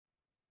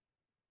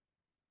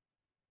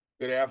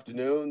Good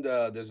afternoon.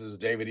 This is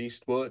David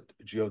Eastwood,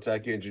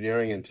 Geotech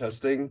Engineering and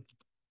Testing.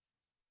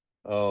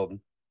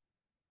 Um,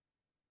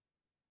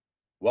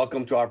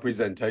 Welcome to our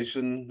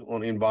presentation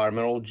on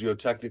environmental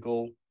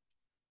geotechnical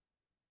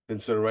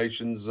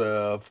considerations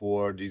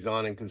for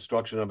design and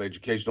construction of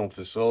educational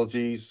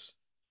facilities.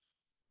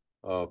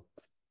 Uh,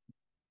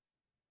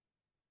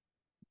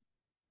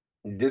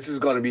 this is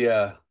going to be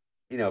a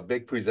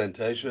big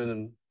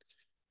presentation.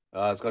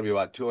 It's going to be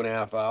about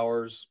 2.5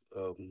 hours.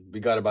 We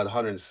got about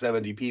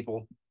 170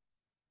 people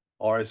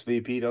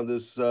RSVP'd on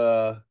this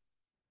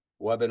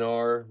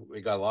webinar.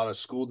 We got a lot of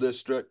school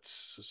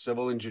districts,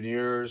 civil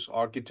engineers,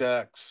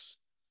 architects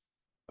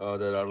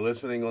that are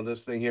listening on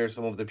this thing here.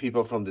 Some of the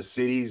people from the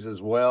cities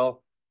as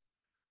well.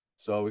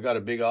 So we got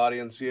a big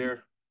audience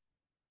here.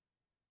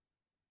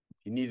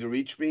 If you need to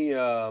reach me,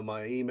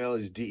 my email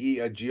is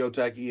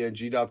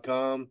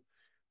de@geotecheng.com.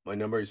 My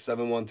number is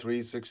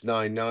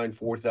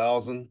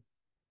 713-699-4000.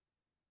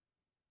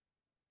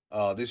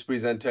 This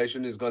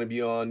presentation is going to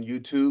be on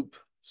YouTube,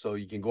 so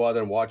you can go out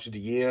there and watch it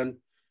again,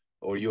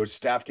 or your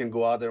staff can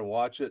go out there and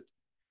watch it.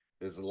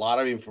 There's a lot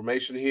of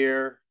information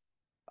here.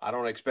 I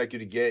don't expect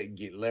you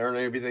to learn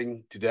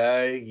everything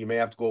today. You may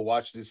have to go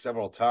watch this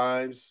several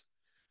times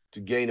to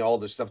gain all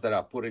the stuff that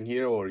I put in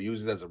here or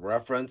use it as a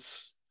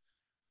reference.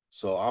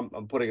 So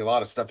I'm putting a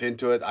lot of stuff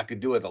into it. I could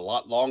do it a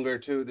lot longer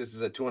too. This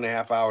is a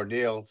 2.5 hour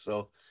deal,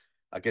 so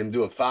I can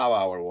do a 5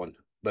 hour one,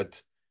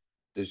 but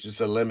there's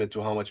just a limit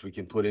to how much we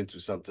can put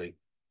into something.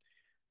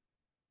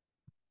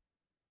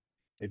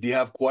 If you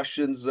have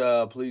questions,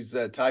 please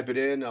type it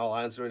in. I'll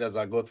answer it as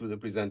I go through the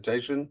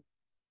presentation.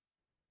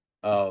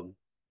 I'm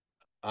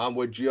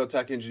with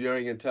Geotech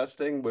Engineering and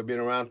Testing. We've been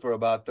around for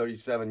about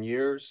 37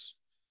 years.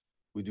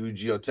 We do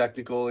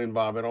geotechnical,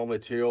 environmental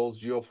materials,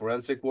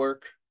 geoforensic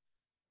work.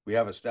 We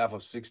have a staff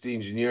of 60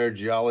 engineers,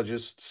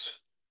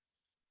 geologists,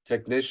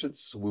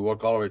 technicians. We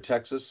work all over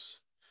Texas,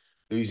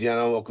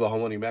 Louisiana,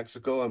 Oklahoma, New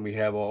Mexico, and we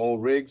have our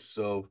own rigs.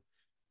 So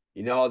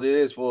you know how it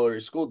is for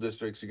school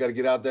districts. You got to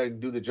get out there and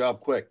do the job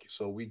quick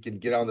so we can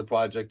get on the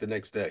project the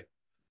next day.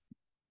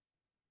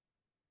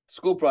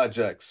 School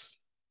projects,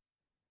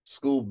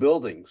 school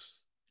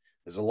buildings.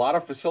 There's a lot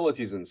of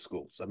facilities in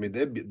schools. I mean,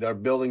 they're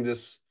building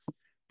this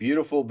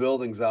beautiful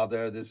buildings out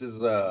there. This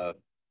is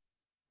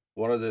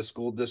one of the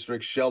school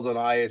districts, Sheldon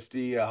ISD,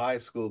 a high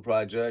school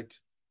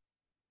project.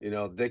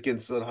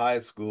 Dickinson High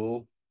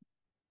School.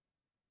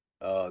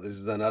 This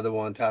is another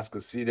one,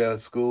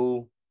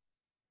 Tascasita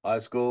High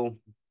School.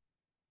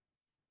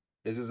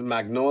 This is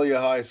Magnolia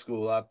High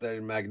School out there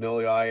in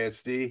Magnolia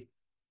ISD.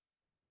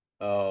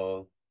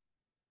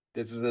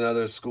 This is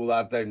another school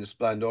out there in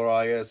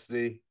Splendora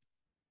ISD.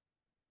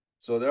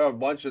 So there are a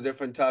bunch of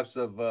different types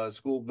of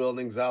school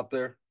buildings out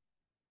there.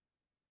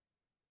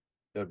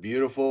 They're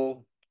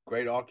beautiful,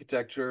 great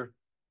architecture.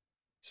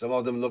 Some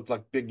of them look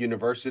like big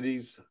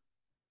universities.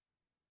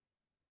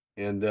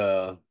 And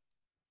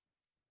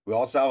we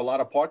also have a lot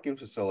of parking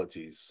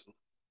facilities.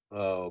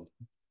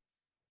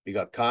 We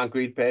got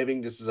concrete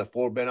paving. This is a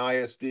Fort Bend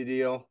ISD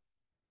deal.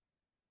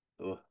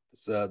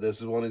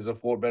 This one is a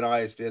Fort Bend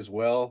ISD as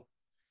well.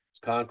 It's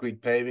concrete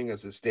paving.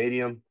 It's a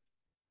stadium.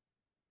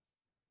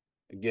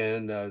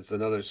 Again, it's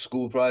another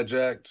school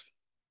project.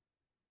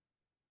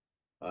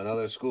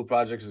 Another school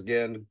project is,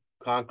 again,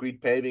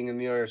 concrete paving in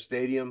near a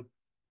stadium.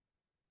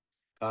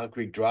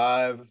 Concrete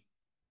drive.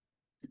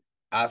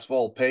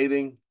 Asphalt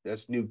paving.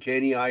 That's New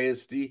Caney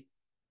ISD.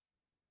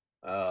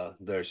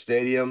 Their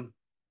stadium.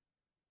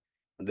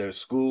 Their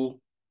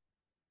school.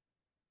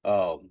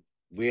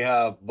 We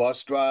have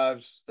bus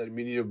drives that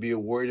we need to be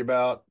worried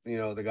about.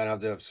 They're going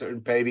to have certain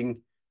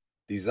paving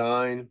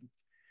design.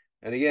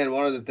 And again,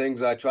 one of the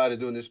things I try to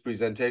do in this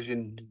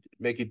presentation,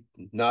 make it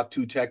not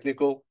too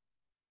technical.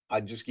 I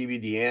just give you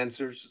the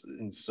answers.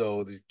 And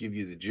so to give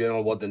you the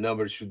general, what the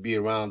numbers should be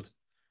around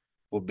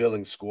for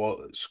building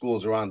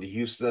schools around the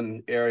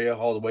Houston area,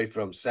 all the way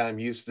from Sam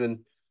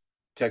Houston,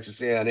 Texas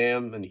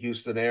A&M, and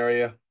Houston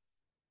area.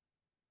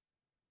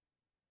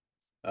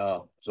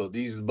 So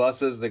these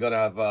buses, they're going to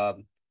have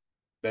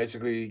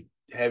basically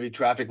heavy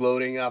traffic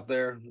loading out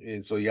there.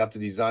 And so you have to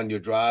design your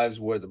drives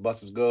where the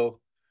buses go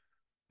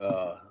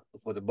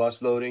for the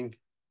bus loading.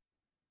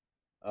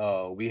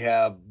 We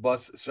have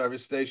bus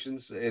service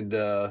stations and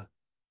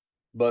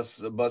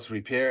bus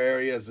repair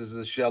areas. This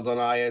is Sheldon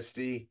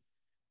ISD.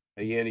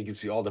 Again, you can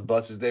see all the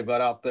buses they've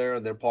got out there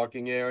in their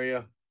parking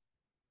area.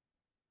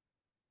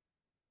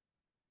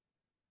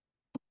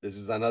 This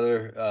is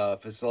another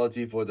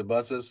facility for the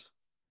buses.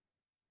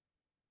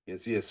 You can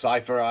see a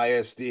Cypher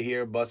ISD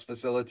here, bus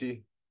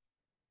facility.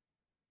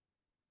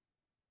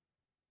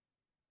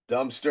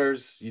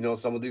 Dumpsters.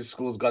 Some of these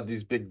schools got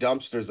these big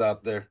dumpsters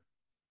out there.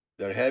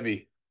 They're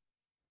heavy.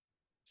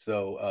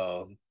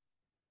 So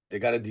they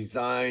got it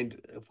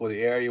designed for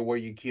the area where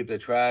you keep the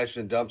trash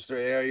and dumpster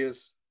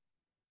areas.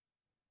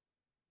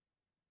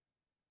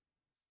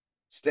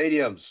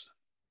 Stadiums.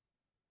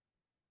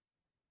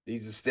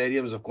 These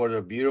stadiums, of course,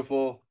 are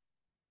beautiful.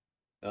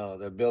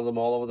 They build them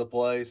all over the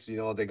place.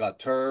 They got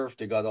turf.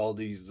 They got all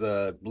these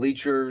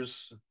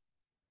bleachers.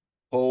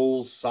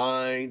 poles,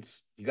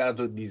 signs. You got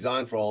to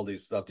design for all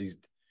these stuff, these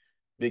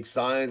big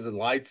signs and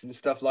lights and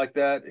stuff like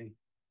that.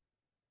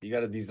 You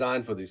got to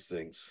design for these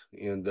things.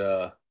 And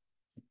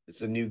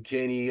it's a new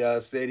Caney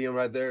stadium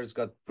right there. It's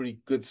got pretty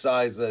good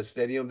size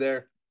stadium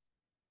there.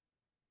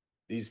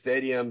 These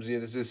stadiums,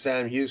 this is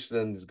Sam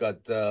Houston. It's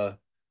got a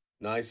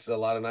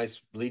lot of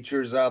nice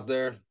bleachers out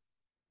there.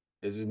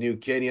 This is new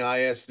Caney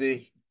ISD.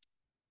 You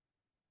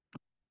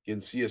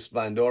can see a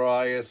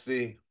Splendora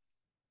ISD.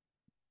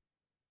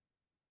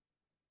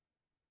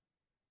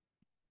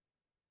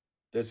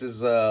 This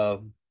is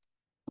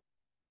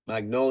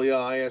Magnolia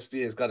ISD.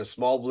 It's got a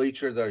small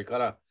bleacher that are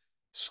kind of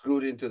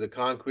screwed into the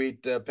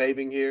concrete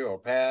paving here or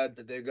pad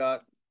that they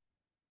got.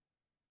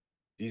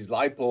 These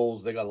light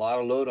poles, they got a lot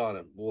of load on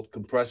them, both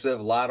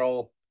compressive,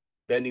 lateral,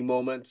 bending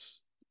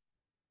moments.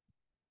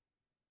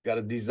 Got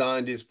to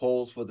design these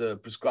poles for the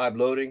prescribed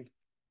loading.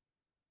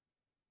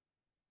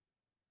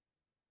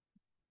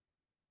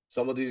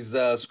 Some of these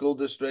school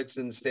districts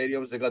and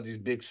stadiums, they got these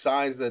big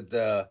signs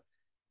that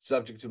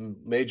subject to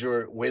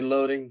major wind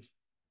loading,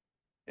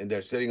 and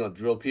they're sitting on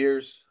drill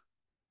piers.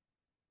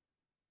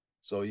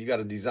 So you got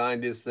to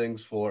design these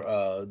things for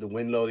the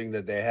wind loading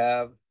that they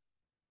have.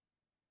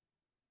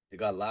 They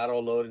got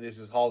lateral loading. This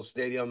is Hall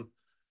Stadium,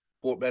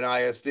 Fort Bend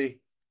ISD.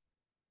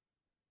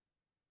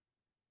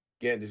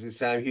 Again, this is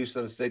Sam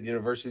Houston State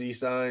University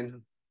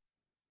sign.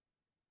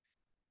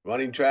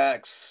 Running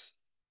tracks.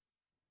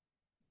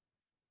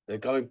 They're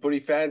coming pretty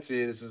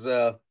fancy. This is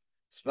a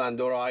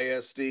Splendora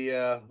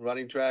ISD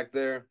running track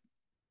there.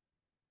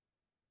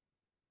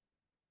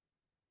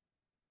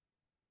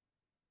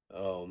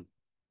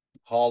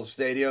 Hall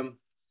Stadium,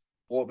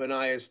 Fort Bend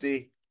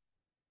ISD.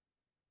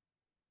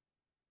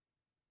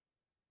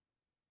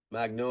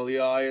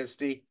 Magnolia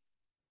ISD.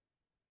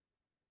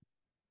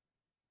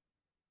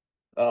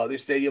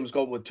 These stadiums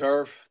go with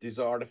turf. These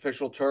are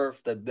artificial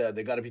turf that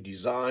they got to be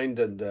designed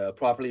and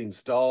properly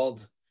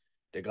installed.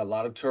 They got a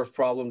lot of turf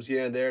problems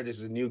here and there.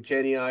 This is New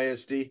Caney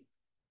ISD.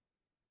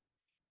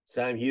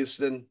 Sam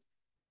Houston.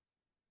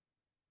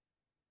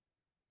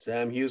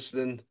 Sam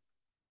Houston.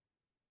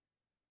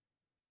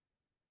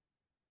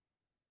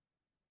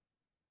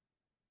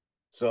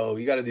 So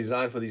you got to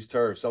design for these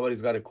turfs.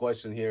 Somebody's got a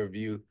question here of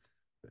you,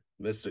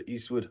 Mr.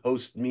 Eastwood.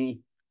 Host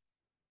me,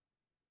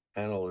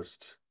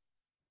 analyst.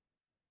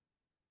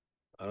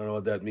 I don't know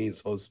what that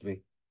means. Host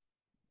me.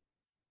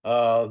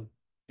 Yeah.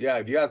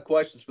 If you have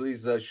questions,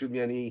 please shoot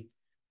me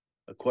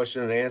a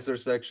question and answer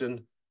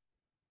section,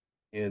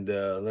 and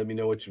let me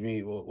know what you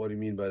mean. What do you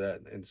mean by that?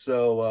 And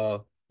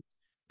so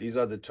these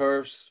are the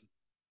turfs.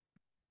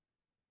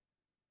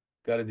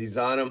 Got to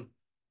design them.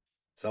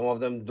 Some of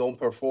them don't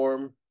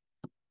perform.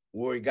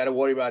 You got to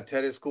worry about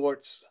tennis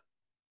courts.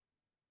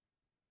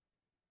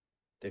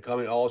 They come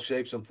in all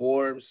shapes and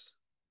forms.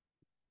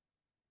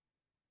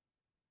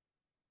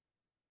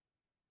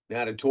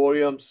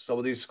 Natatoriums. Some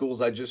of these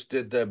schools, I just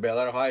did Bel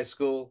Air High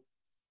School,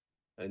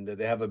 and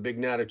they have a big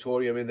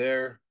natatorium in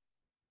there.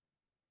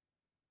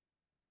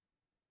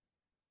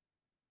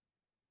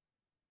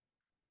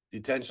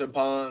 Detention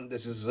pond.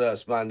 This is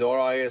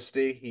Splendora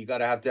ISD. You got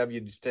to have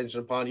your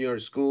detention pond in your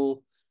school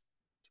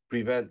to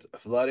prevent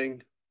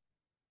flooding.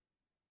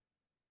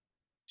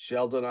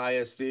 Sheldon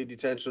ISD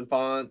detention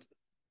pond.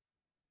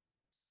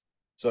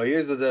 So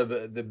here's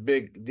the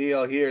big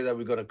deal here that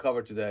we're going to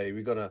cover today.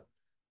 We're going to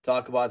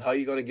talk about how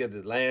you're going to get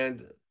the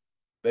land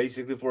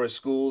basically for a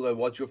school and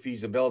what your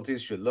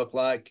feasibilities should look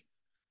like.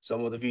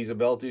 Some of the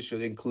feasibilities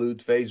should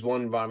include phase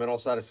 1 environmental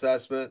site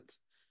assessment,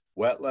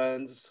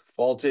 wetlands,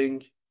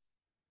 faulting,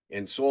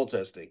 and soil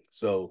testing.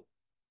 So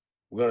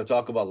we're going to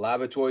talk about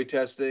laboratory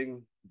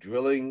testing,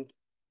 drilling,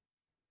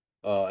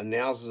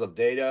 analysis of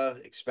data,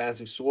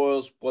 expansive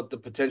soils, what the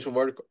potential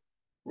vertical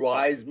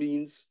rise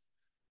means.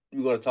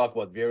 We're going to talk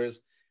about various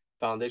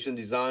foundation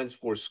designs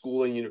for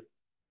school and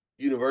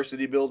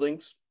university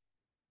buildings.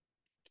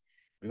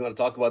 We're going to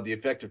talk about the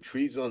effect of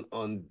trees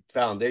on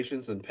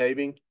foundations and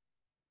paving.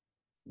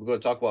 We're going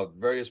to talk about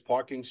various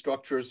parking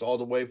structures, all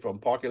the way from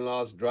parking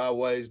lots,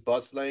 driveways,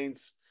 bus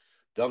lanes,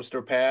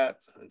 dumpster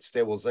pads, and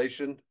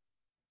stabilization.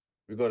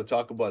 We're going to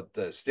talk about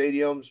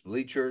stadiums,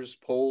 bleachers,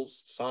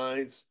 poles,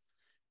 signs,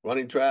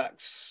 running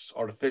tracks,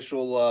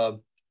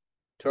 artificial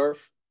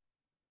turf.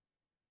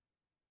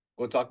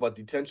 We're going to talk about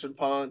detention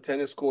pond,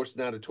 tennis courts,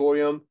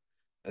 natatorium,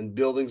 and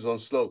buildings on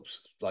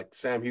slopes like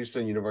Sam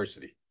Houston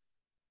University.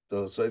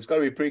 So it's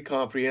going to be pretty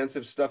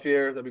comprehensive stuff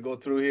here that we go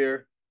through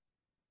here.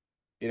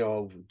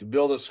 To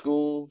build a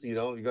school, you're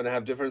going to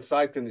have different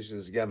site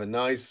conditions. You have a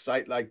nice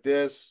site like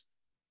this,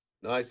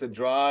 nice and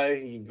dry.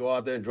 You can go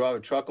out there and drive a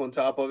truck on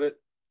top of it.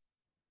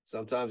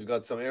 Sometimes you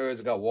got some areas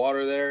that got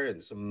water there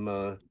and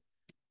some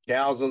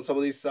cows on some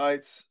of these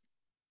sites.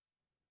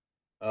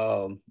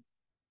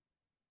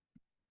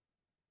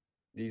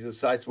 These are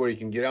sites where you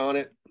can get on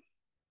it.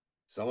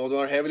 Some of them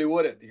are heavily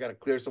wooded. You got to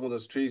clear some of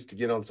those trees to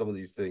get on some of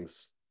these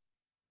things.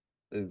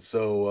 And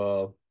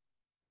so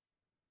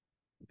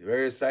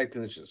various site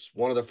conditions.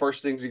 One of the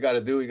first things you got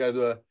to do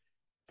a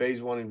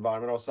phase 1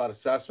 environmental site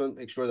assessment.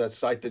 Make sure that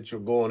site that you're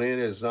going in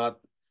is not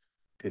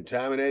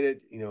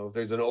contaminated. You know, if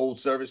there's an old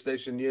service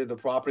station near the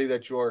property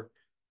that you're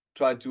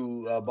trying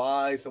to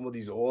buy, some of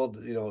these old,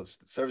 you know,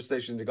 service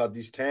stations, they got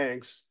these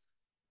tanks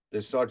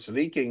that starts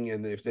leaking.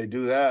 And if they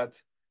do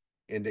that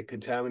and they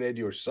contaminate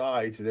your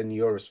site, then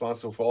you're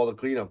responsible for all the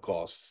cleanup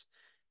costs.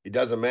 It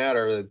doesn't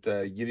matter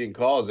that you didn't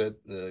cause it,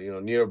 you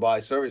know, nearby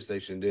service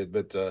station did,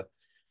 but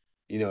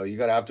you know, you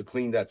got to have to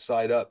clean that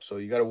site up. So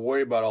you got to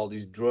worry about all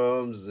these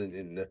drums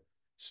and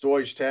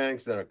storage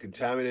tanks that are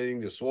contaminating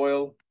the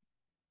soil.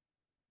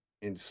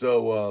 And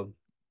so,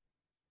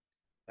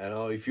 I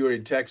know if you're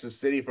in Texas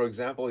City, for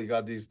example, you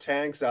got these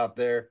tanks out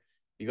there.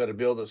 You got to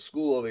build a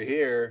school over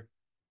here.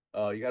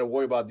 You got to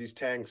worry about these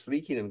tanks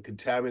leaking and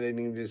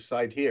contaminating this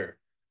site here.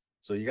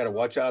 So you got to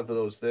watch out for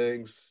those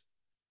things.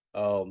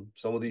 Some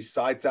of these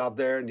sites out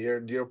there near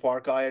Deer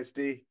Park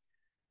ISD,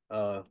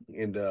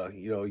 and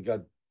you know,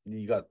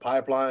 you got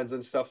pipelines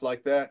and stuff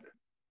like that.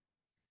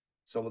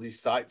 Some of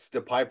these sites,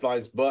 the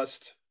pipelines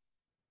bust,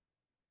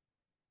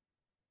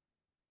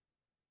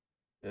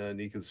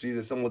 and you can see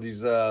that some of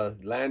these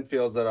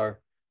landfills that are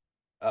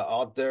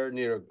out there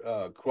near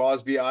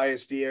Crosby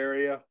ISD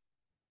area,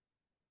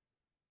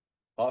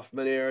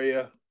 Hoffman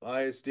area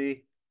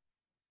ISD.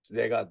 So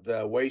they got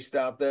the waste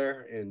out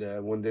there,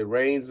 and when the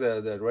rains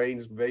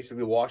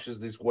basically washes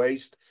this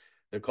waste.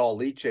 They're called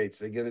leachates.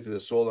 They get into the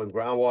soil and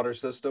groundwater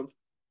system.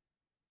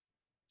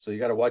 So you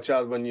got to watch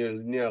out when you're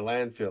near a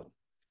landfill.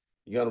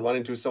 You're gonna run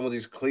into some of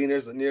these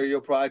cleaners near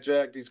your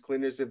project. These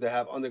cleaners, if they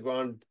have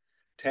underground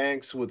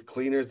tanks with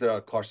cleaners that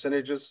are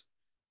carcinogens,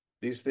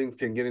 these things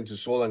can get into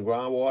soil and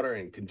groundwater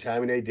and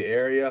contaminate the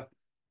area.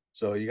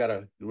 So you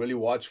gotta really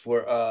watch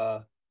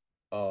for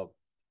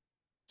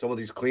some of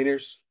these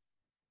cleaners.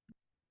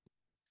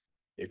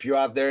 If you're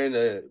out there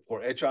in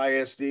for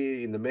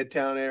HISD in the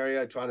Midtown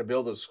area trying to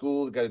build a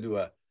school, you got to do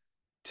a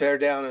tear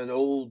down an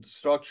old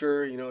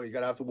structure. You know, you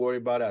got to have to worry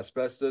about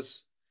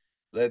asbestos,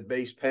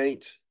 lead-based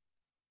paint.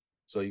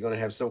 So you're going to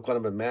have some kind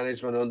of a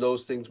management on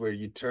those things where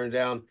you turn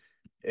down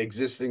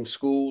existing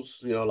schools,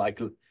 you know, like,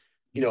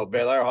 you know,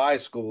 Bel Air High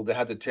School, they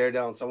had to tear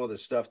down some of the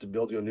stuff to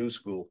build your new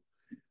school.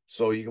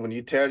 So when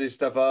you tear this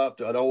stuff up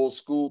to an old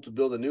school to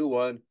build a new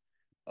one,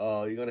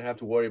 you're going to have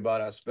to worry about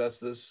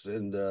asbestos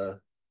and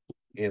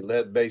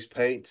lead-based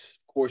paint.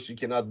 Of course, you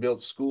cannot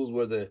build schools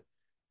where the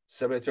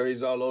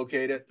cemeteries are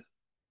located.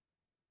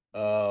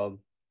 Um,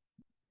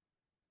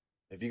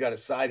 if you got a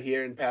site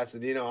here in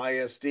Pasadena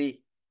ISD,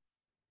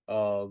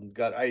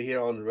 got right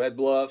here on Red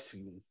Bluff,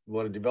 you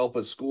want to develop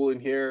a school in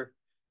here.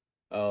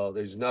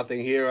 There's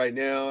nothing here right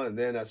now. And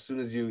then as soon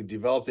as you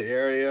develop the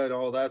area and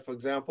all that, for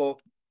example,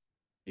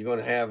 you're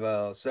going to have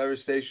a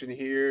service station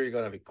here. You're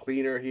going to have a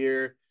cleaner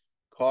here,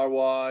 car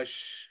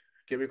wash,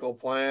 chemical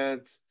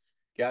plant,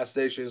 gas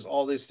stations.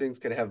 All these things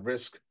can have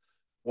risk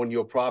on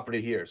your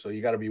property here. So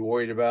you got to be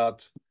worried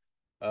about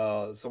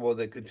some of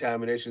the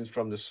contaminations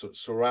from the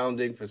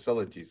surrounding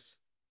facilities.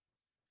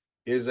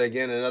 Here's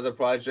again another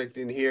project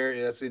in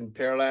here. That's in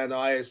Pearland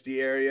ISD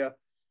area.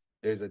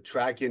 There's a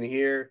track in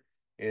here,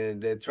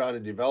 and they're trying to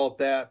develop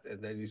that.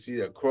 And then you see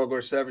the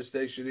Kroger service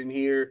station in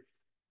here.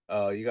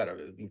 You got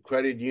a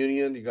credit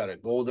union, you got a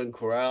Golden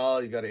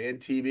Corral, you got an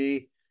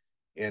NTB.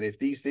 And if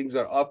these things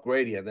are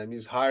upgrading, that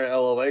means higher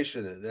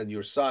elevation than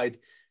your site,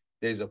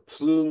 there's a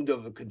plume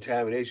of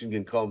contamination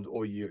can come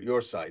or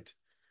your site.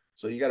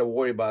 So you got to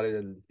worry about it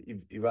and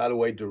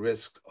evaluate the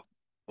risk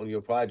on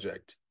your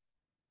project.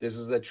 This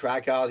is a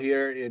track out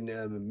here in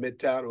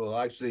Midtown, well,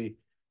 actually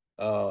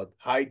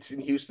Heights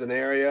in Houston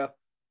area.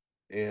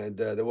 And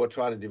they were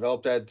trying to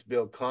develop that to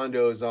build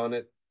condos on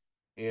it.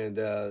 And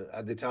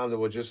at the time, there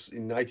was just,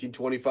 in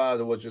 1925,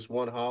 there was just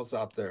one house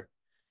out there.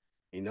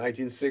 In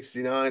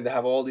 1969, they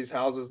have all these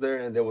houses there,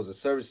 and there was a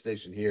service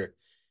station here.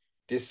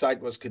 This site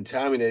was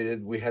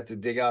contaminated. We had to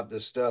dig out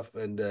this stuff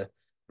and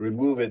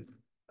remove it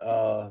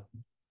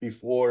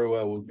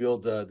before we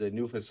built the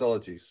new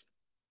facilities.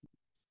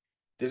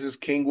 This is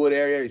Kingwood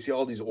area. You see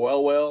all these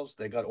oil wells.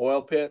 They got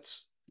oil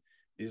pits.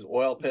 These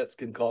oil pits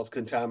can cause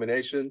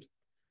contamination.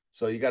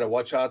 So you got to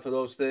watch out for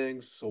those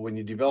things. So when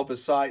you develop a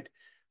site,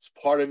 it's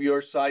part of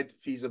your site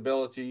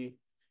feasibility.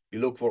 You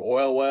look for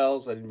oil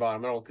wells and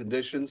environmental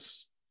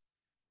conditions.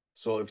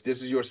 So if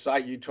this is your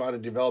site, you're trying to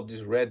develop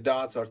these red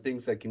dots are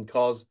things that can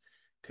cause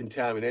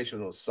contamination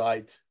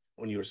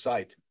on your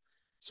site.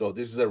 So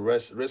this is a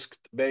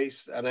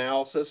risk-based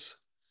analysis.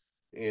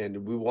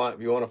 And we want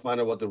to find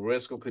out what the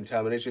risk of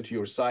contamination to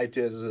your site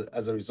is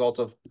as a result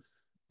of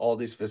all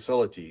these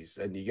facilities.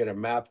 And you get a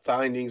map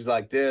findings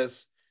like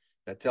this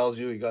that tells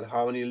you got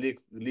how many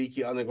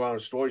leaky underground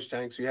storage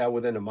tanks you have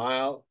within a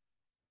mile,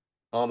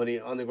 how many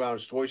underground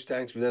storage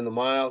tanks within a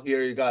mile.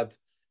 Here you got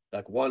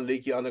like one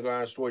leaky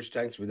underground storage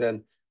tanks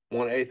within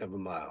 1/8 of a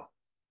mile,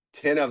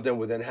 10 of them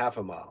within half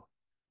a mile.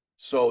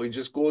 So it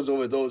just goes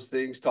over those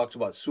things, talks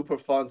about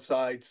Superfund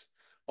sites,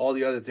 all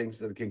the other things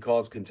that can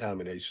cause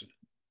contamination.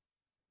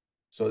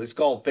 So it's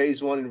called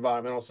phase 1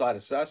 environmental site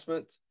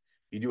assessment.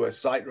 You do a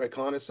site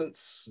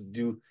reconnaissance,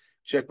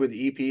 check with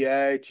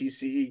EPA,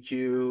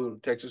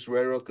 TCEQ, Texas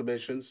Railroad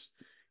Commissions.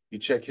 You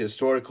check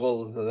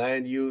historical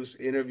land use,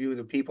 interview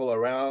the people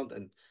around,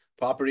 and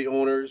property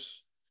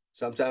owners.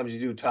 Sometimes you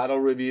do title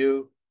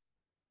review.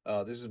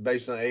 This is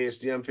based on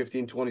ASTM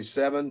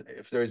 1527.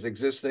 If there's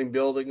existing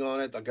building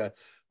on it, like a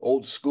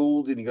old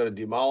school, then you got to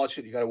demolish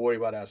it. You got to worry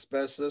about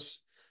asbestos,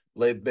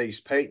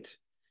 lead-based paint.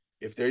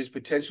 If there is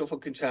potential for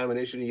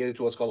contamination, you get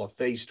into what's called a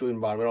phase 2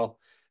 environmental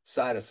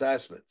site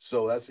assessment.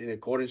 So that's in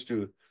accordance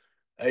to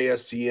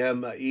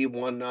ASTM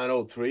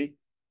E1903.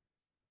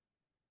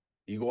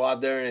 You go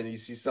out there and you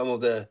see some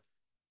of the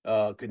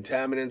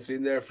contaminants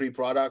in there, free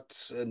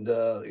products,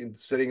 and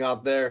sitting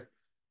out there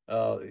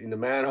in the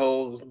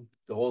manhole.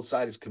 The whole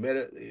site is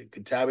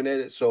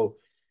contaminated. So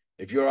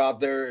if you're out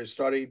there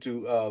starting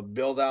to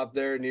build out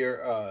there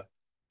near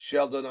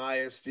Sheldon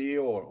ISD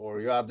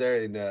or you're out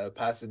there in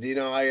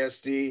Pasadena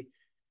ISD,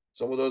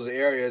 some of those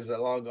areas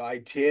along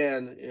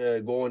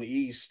I-10 going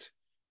east,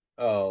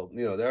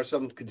 there are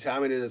some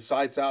contaminated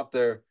sites out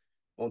there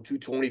on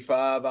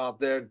 225 out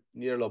there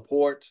near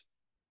LaPorte.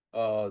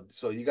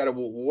 So you got to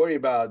worry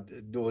about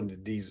doing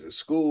these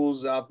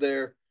schools out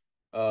there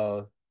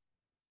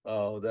that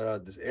are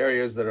these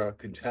areas that are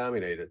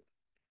contaminated.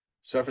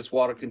 Surface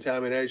water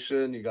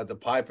contamination, you got the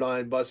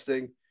pipeline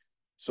busting.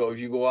 So if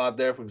you go out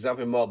there, for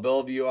example, in Mount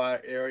Bellevue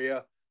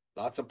area,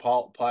 lots of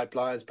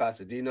pipelines,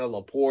 Pasadena,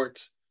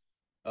 LaPorte,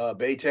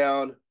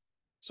 Baytown.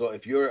 So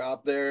if you're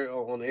out there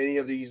on any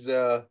of these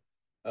areas,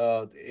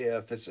 you're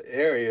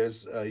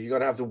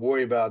gonna have to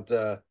worry about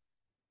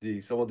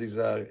some of these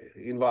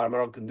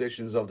environmental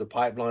conditions of the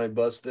pipeline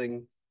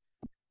busting,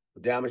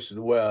 damage to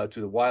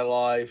the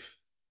wildlife.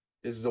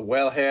 This is a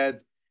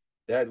wellhead.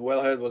 That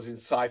wellhead was in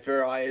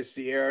Cypher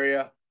ISC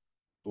area.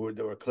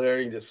 They were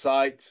clearing the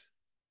site,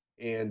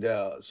 and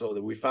so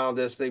that we found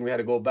this thing. We had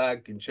to go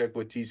back and check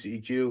with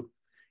TCEQ.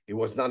 It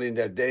was not in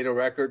their data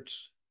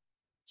records,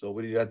 so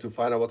we had to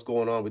find out what's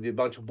going on. We did a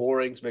bunch of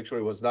borings, make sure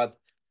it was not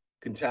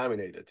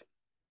contaminated.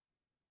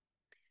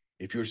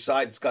 If your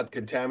site's got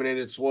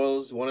contaminated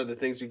soils, one of the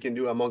things you can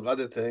do, among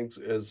other things,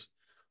 is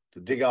to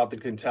dig out the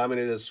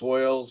contaminated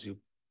soils. You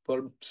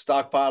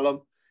stockpile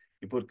them,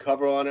 you put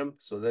cover on them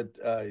so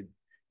that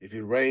if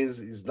it rains,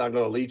 it's not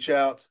going to leach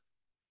out.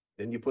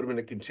 Then you put them in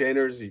the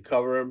containers, you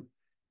cover them,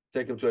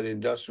 take them to an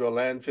industrial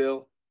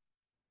landfill.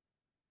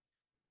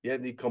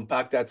 Then you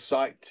compact that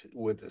site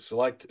with a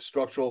select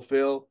structural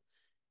fill.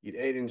 You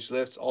 8-inch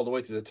lifts all the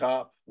way to the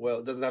top. Well,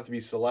 it doesn't have to be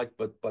select,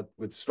 but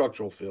with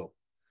structural fill.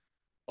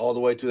 All the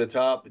way to the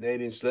top, in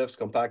 8-inch lifts,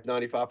 compact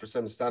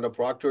 95% of standard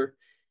proctor.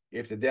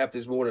 If the depth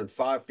is more than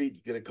 5 feet,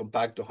 you're going to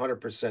compact to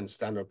 100%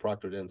 standard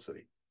proctor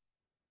density.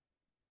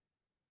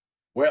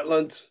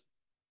 Wetland.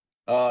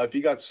 If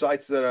you got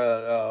sites that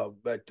are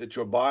that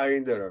you're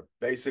buying that are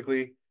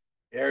basically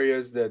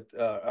areas that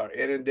are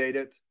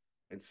inundated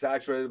and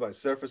saturated by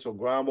surface or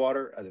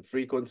groundwater at a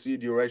frequency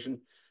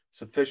duration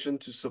sufficient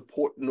to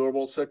support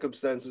normal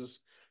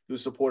circumstances to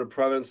support a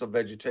prevalence of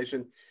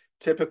vegetation,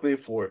 typically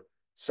for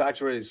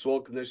saturated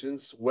soil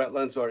conditions.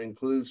 Wetlands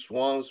include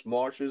swamps,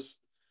 marshes,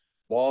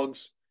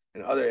 bogs,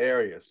 and other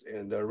areas,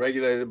 and they're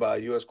regulated by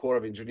U.S. Corps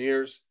of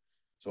Engineers.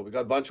 So we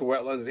got a bunch of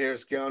wetlands in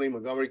Harris County,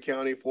 Montgomery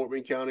County, Fort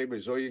Wayne County,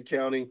 Brazoria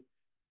County,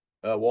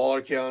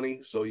 Waller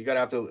County. So you got to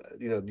have to,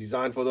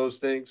 design for those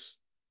things.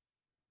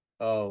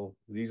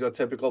 These are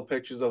typical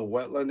pictures of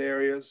wetland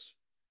areas.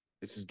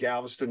 This is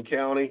Galveston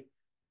County,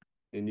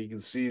 and you can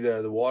see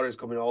the water is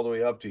coming all the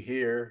way up to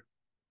here.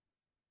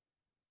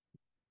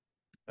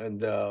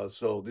 And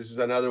so this is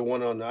another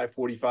one on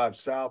I-45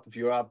 South. If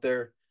you're out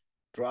there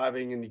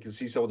driving and you can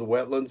see some of the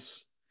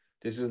wetlands,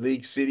 this is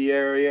League City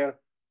area.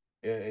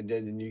 And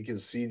then you can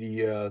see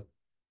the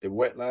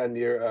wetland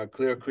near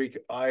Clear Creek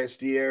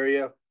ISD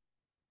area.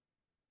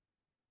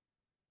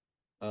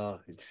 You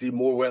can see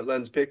more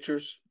wetlands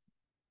pictures.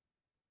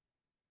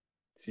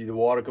 See the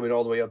water coming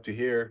all the way up to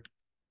here.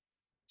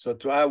 So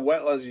to have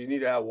wetlands, you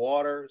need to have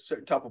water,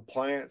 certain type of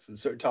plants, and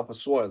certain type of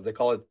soils. They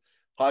call it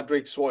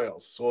hydric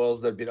soils,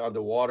 soils that have been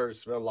underwater,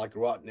 smell like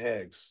rotten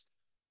eggs.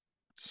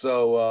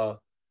 So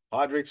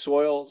hydric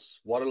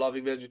soils,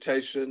 water-loving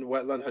vegetation,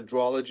 wetland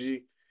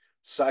hydrology,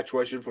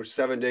 saturation for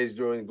 7 days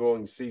during the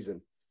growing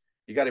season.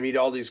 You got to meet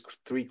all these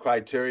 3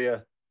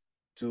 criteria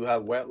to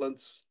have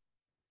wetlands.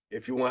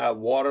 If you want to have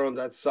water on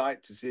that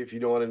site, to see if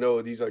you don't want to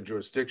know these are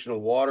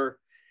jurisdictional water,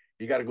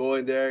 you got to go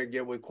in there and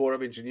get with Corps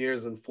of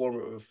Engineers and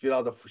fill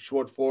out the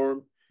short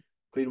form,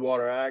 Clean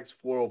Water Act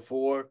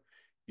 404.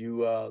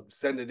 You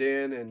send it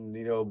in,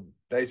 and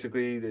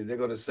basically they're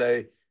going to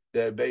say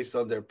that based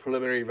on their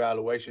preliminary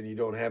evaluation, you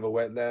don't have a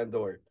wetland,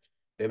 or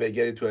they may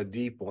get into a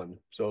deep one.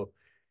 So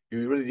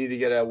you really need to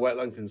get a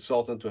wetland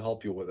consultant to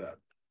help you with that.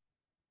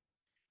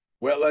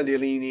 Wetland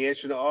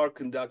delineation are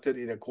conducted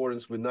in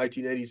accordance with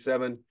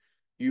 1987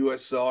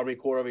 U.S. Army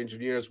Corps of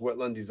Engineers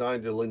Wetland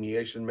Design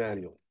Delineation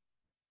Manual.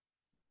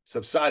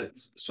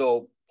 Subsidence.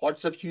 So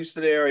parts of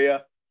Houston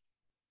area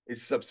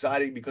is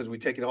subsiding because we're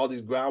taking all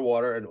this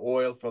groundwater and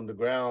oil from the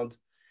ground,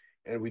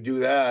 and we do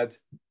that,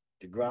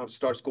 the ground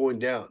starts going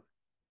down.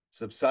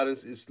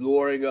 Subsidence is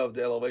lowering of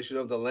the elevation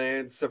of the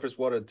land, surface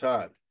water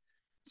time.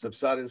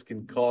 Subsidence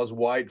can cause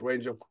wide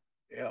range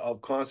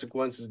of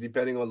consequences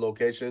depending on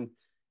location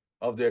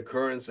of the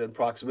occurrence and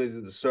proximity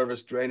to the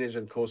surface, drainage,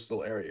 and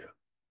coastal area.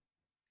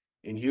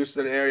 In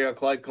Houston area,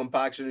 clay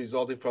compaction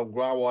resulting from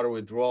groundwater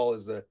withdrawal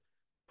is the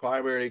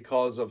primary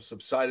cause of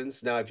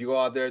subsidence. Now, if you go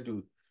out there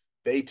to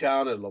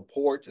Baytown and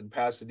LaPorte and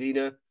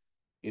Pasadena,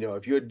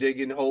 if you're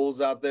digging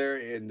holes out there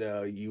and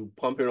you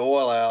pumping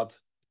oil out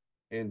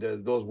and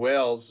those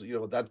wells,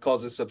 that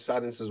causes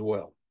subsidence as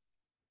well.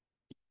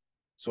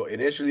 So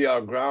initially,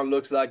 our ground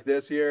looks like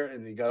this here,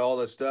 and you got all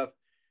this stuff.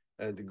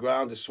 And the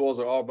ground, the soils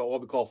are all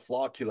what we call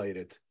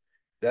flocculated.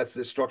 That's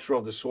the structure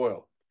of the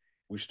soil.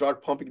 We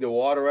start pumping the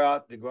water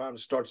out, the ground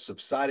starts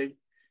subsiding,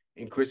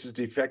 increases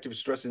the effective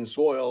stress in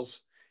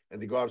soils,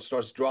 and the ground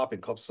starts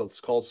dropping. It's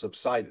called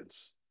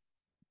subsidence.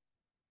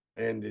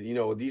 And,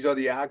 these are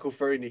the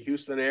aquifer in the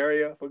Houston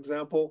area, for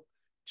example.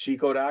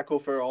 Chicote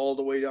Aquifer all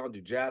the way down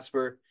to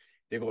Jasper.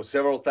 They go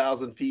several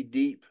thousand feet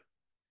deep.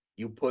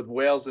 You put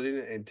wells in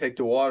it and take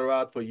the water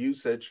out for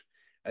usage.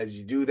 As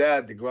you do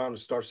that, the ground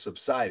starts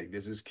subsiding.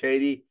 This is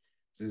Katy.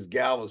 This is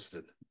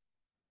Galveston.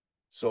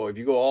 So if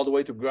you go all the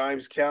way to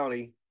Grimes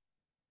County,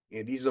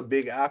 and these are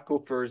big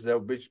aquifers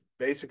that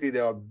basically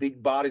there are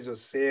big bodies of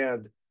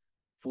sand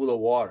full of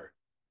water.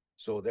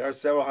 So there are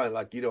several hundred,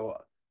 like,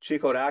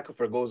 Chicote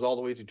Aquifer goes all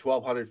the way to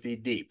 1,200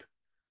 feet deep.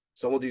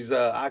 Some of these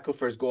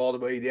aquifers go all the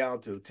way down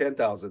to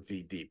 10,000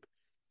 feet deep.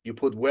 You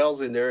put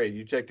wells in there and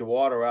you take the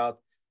water out,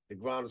 the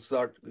ground is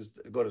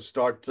going to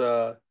start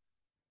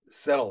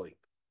settling.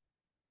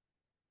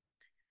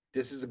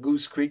 This is a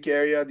Goose Creek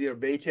area near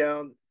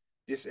Baytown.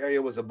 This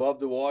area was above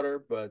the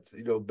water, but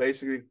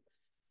basically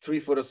 3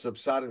 foot of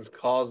subsidence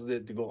caused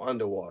it to go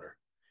underwater.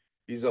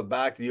 These are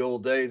back the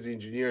old days, the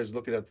engineers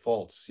looking at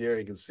faults. Here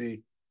you can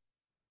see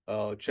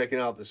checking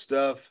out the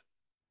stuff.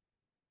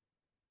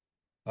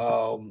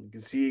 You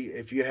can see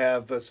if you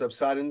have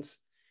subsidence,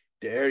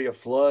 the area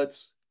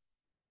floods.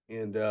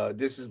 And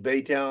this is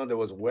Baytown. There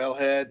was a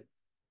wellhead,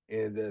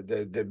 and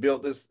they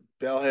built this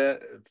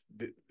wellhead.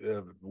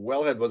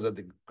 Wellhead was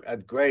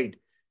at grade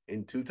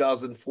in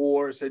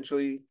 2004,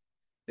 essentially.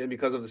 Then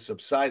because of the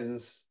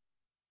subsidence,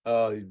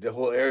 the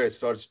whole area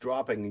starts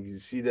dropping, and you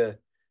see the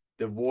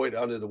void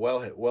under the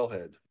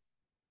wellhead.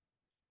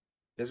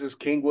 This is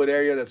Kingwood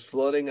area that's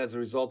flooding as a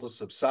result of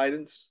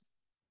subsidence.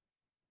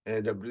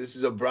 And this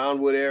is a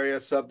Brownwood area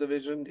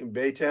subdivision in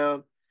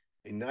Baytown.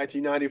 In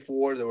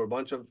 1994, there were a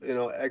bunch of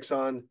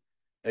Exxon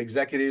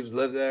executives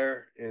lived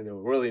there in a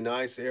really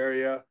nice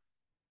area,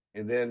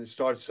 and then it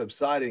starts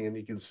subsiding, and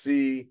you can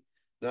see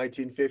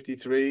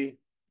 1953,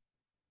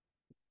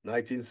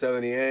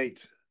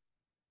 1978,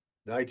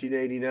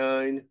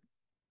 1989,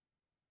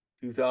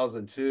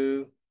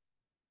 2002,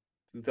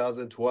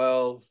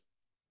 2012.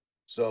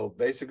 So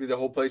basically the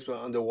whole place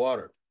went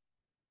underwater.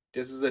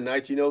 This is a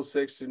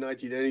 1906 to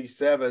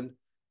 1987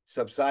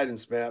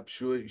 subsidence map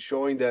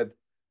showing that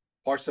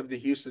parts of the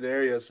Houston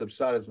area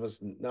subsidence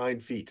was 9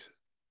 feet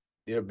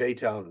near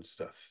Baytown and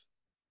stuff.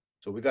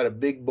 So we got a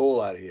big bowl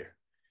out of here.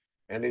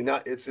 And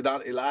it's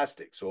not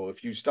elastic. So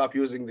if you stop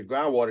using the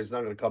groundwater, it's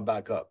not going to come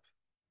back up.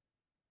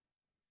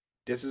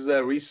 This is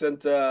a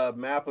recent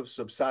map of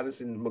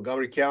subsidence in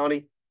Montgomery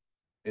County.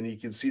 And you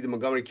can see the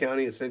Montgomery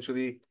County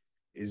essentially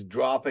is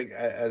dropping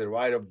at the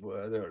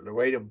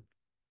rate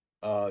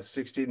of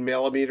 16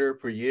 millimeter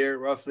per year,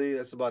 roughly.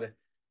 That's about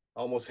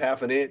almost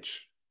half an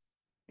inch.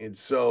 And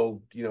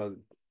so,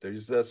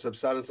 there's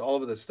subsidence all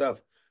over the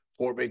stuff.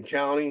 Fort Bend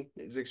County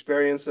is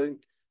experiencing,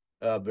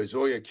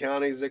 Brazoria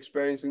County is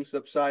experiencing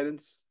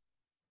subsidence.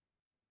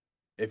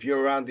 If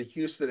you're around the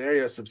Houston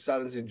area,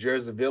 subsidence in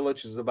Jersey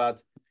Village is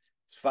about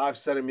 5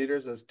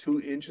 centimeters. That's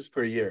 2 inches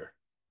per year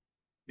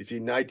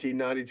between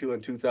 1992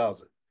 and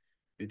 2000.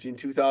 Between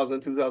 2000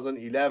 and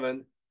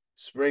 2011,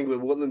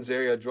 Springwood Woodlands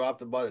area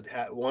dropped about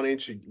 1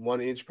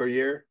 inch per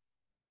year.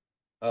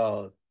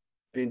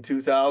 Between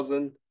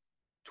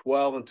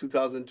 2012 and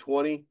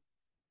 2020,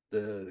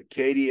 the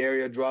Katy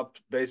area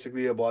dropped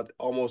basically about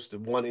almost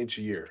 1 inch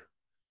a year,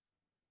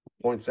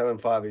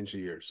 0.75 inch a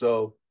year.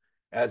 So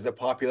as the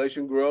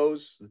population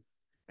grows,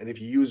 and if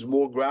you use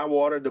more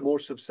groundwater, the more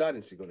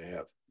subsidence you're going to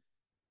have.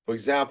 For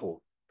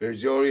example,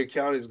 Brazoria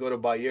County is going to,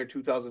 by year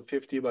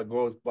 2050,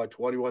 grow by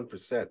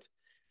 21%.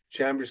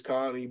 Chambers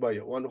County by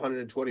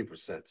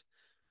 120%.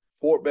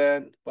 Fort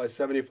Bend by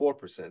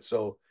 74%.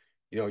 So,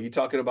 you're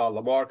talking about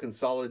Lamar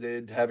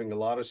Consolidated having a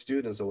lot of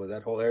students over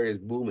that whole area is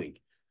booming.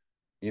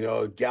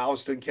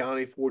 Galveston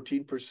County,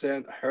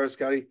 14%, Harris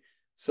County,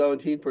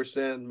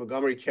 17%,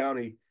 Montgomery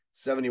County,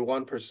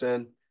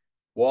 71%,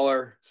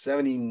 Waller,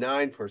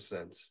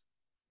 79%.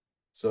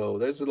 So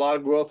there's a lot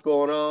of growth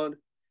going on.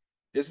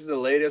 This is the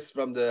latest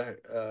from the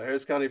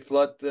Harris County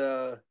flood,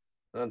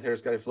 not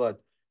Harris County flood,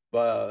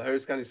 but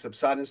Harris County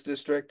Subsidence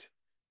District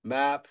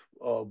map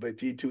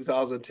between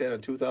 2010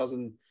 and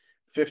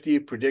 2050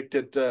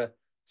 predicted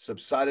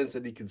subsidence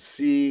that you can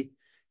see.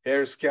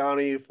 Harris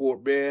County,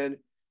 Fort Bend,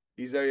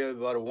 these areas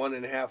about a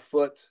 1.5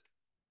 foot.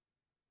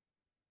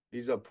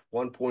 These are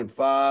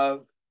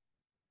 1.5.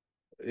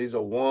 These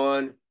are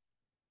 1.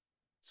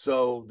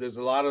 So there's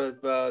a lot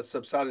of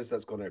subsidence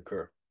that's going to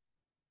occur.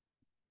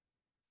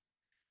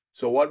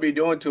 So what we're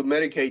doing to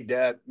mitigate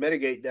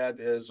that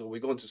is we're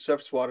going to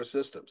surface water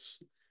systems.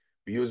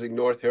 We're using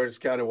North Harris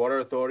County Water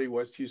Authority,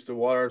 West Houston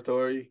Water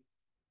Authority,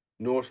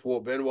 North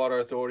Fort Bend Water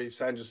Authority,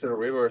 San Jacinto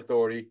River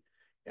Authority,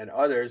 and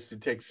others to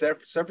take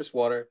surface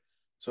water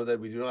so that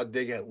we do not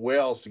dig at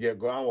wells to get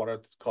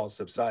groundwater to cause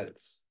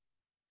subsidence.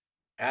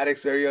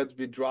 Addicts area has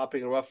been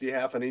dropping roughly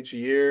half an inch a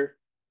year.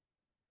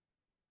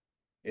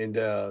 And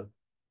this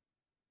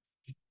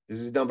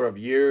is number of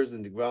years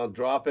in the ground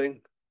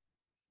dropping.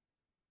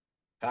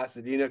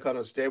 Pasadena kind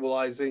of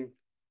stabilizing.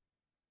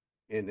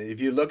 And if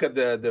you look at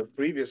the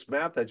previous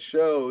map that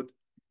showed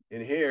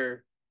in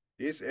here,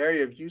 this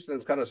area of Houston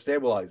is kind of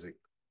stabilizing.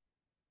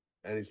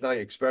 And it's not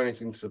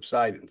experiencing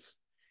subsidence.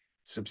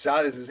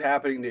 Subsidence is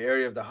happening in the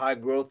area of the high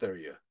growth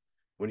area.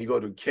 When you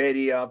go to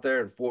Katy out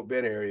there in Fort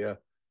Bend area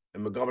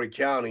and Montgomery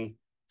County,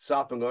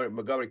 South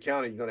Montgomery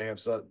County, you're going to have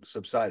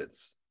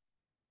subsidence.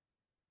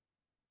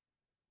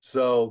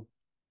 So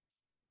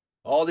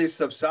all these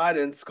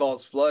subsidence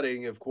cause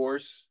flooding, of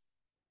course.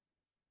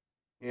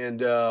 And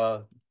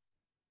what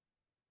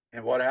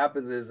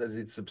happens is as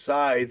it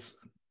subsides,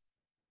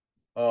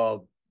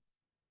 it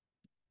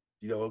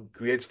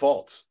creates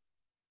faults.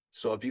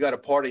 So if you got a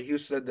part of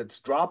Houston that's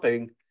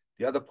dropping,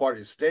 the other part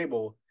is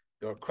stable,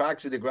 there are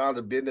cracks in the ground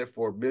that have been there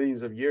for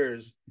millions of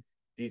years.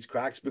 These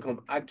cracks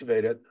become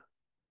activated,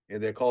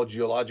 and they're called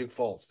geologic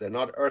faults. They're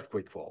not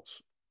earthquake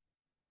faults.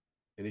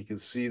 And you can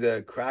see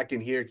the crack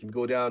in here can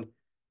go down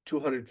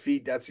 200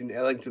 feet. That's in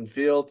Ellington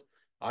Field,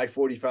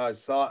 I-45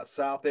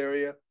 South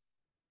area.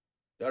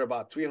 There are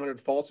about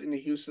 300 faults in the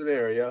Houston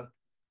area,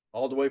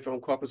 all the way from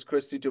Corpus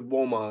Christi to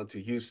Beaumont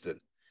to Houston.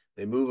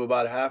 They move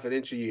about half an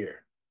inch a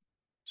year.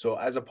 So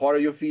as a part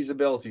of your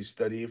feasibility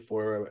study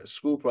for a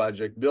school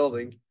project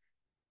building,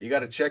 you got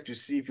to check to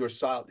see if your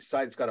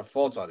site's got a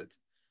fault on it.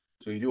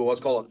 So you do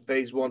what's called a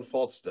phase 1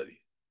 fault study.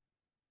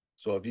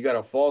 So if you got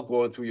a fault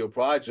going through your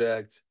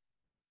project,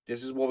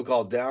 this is what we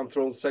call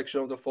down-thrown section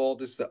of the fault.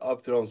 This is the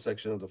up-thrown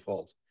section of the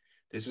fault.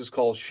 This is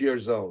called shear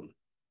zone.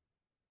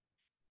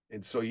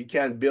 And so you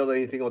can't build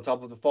anything on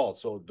top of the fault.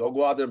 So don't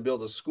go out there and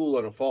build a school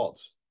on a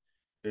fault.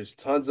 There's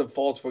tons of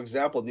faults, for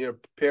example, near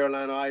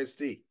Pearland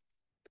ISD.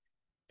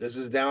 This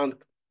is down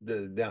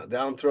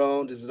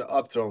thrown. This is the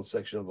up thrown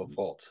section of a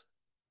fault.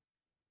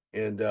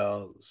 And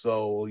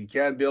so you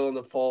can't build on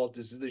the fault.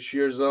 This is the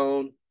shear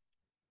zone.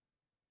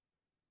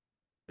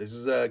 This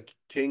is a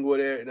Kingwood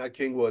area, not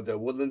Kingwood, the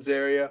Woodlands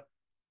area.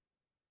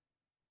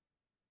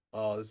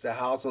 This is a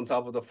house on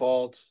top of the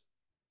fault.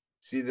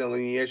 See the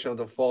delineation of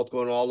the fault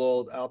going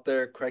all out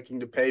there, cracking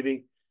the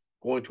paving,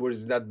 going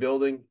towards that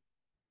building.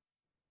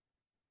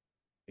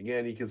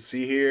 Again, you can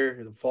see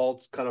here the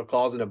fault's kind of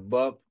causing a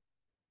bump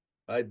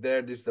right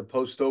there. This is the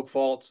post-oak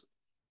fault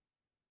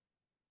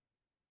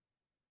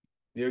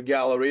near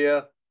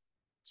Galleria.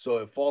 So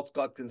a fault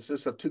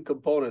consists of two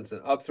components,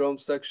 an up-thrown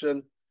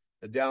section,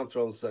 a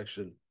down-thrown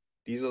section.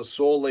 These are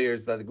soil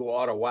layers that go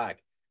out of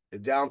whack. The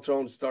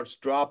down-thrown starts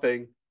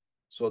dropping,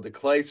 so the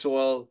clay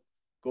soil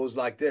goes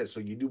like this. So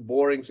you do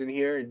borings in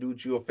here and do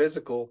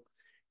geophysical,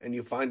 and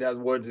you find out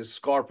where the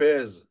scarp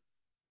is,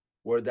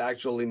 where the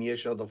actual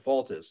lineation of the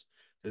fault is.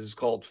 This is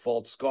called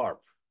fault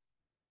scarp.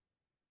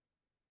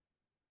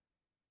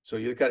 So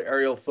you look at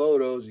aerial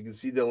photos, you can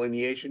see the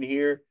lineation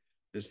here.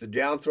 This is the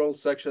down-thrown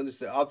section, this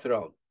is the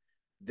up-thrown.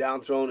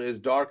 Down-thrown is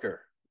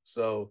darker,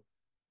 so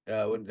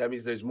that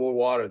means there's more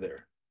water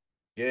there.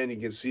 Again, you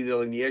can see the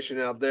lineation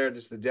out there.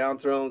 This is the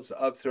down-thrown, it's the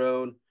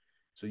up-thrown.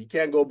 So you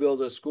can't go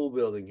build a school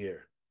building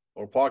here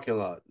or parking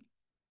lot.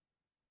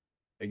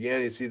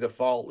 Again, you see the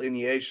fault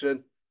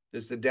lineation.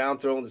 This is the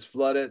down-thrown, this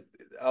flooded,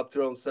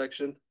 up-thrown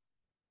section.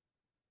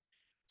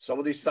 Some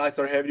of these sites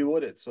are heavy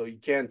wooded, so you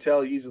can't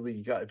tell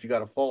easily if you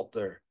got a fault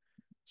there.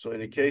 So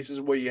in the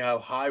cases where you have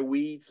high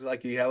weeds,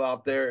 like you have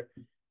out there,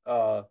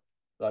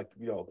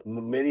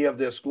 many of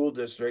their school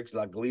districts,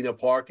 like Galena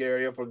Park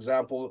area, for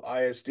example,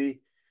 ISD,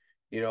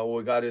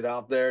 we got it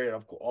out there,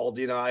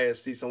 Aldina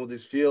ISD, some of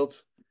these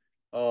fields.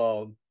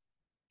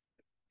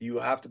 You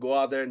have to go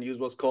out there and use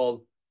what's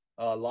called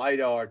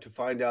LiDAR to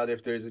find out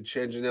if there's a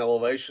change in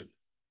elevation.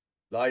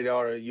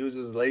 LiDAR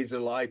uses laser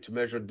light to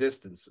measure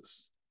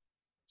distances.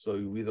 So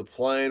you either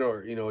plane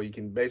or, you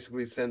can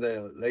basically send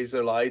the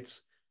laser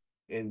lights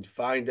and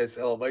find this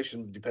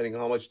elevation, depending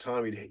on how much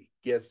time it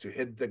gets to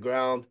hit the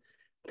ground,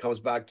 comes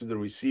back to the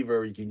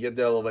receiver, you can get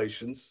the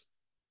elevations.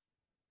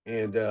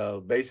 And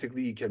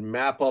basically you can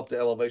map up the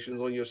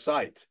elevations on your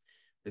site.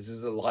 This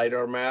is a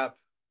LiDAR map.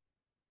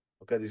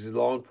 Okay, this is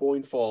Long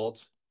Point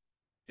Fault.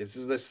 This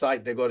is the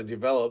site they're going to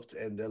develop,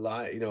 and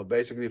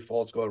basically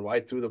fault's going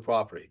right through the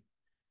property.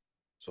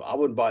 So I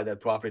wouldn't buy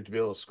that property to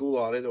build a school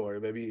on it, or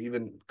maybe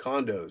even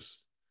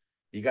condos.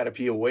 You got to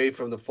be away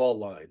from the fault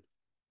line.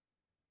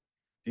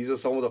 These are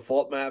some of the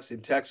fault maps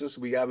in Texas.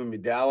 We have them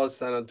in Dallas,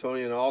 San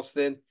Antonio, and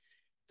Austin.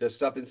 There's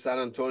stuff in San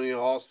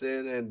Antonio,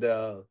 Austin, and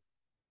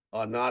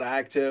are not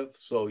active,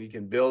 so you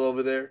can build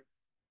over there.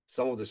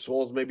 Some of the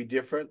soils may be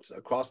different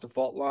across the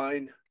fault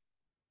line,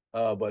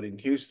 but in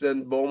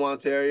Houston,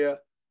 Beaumont area,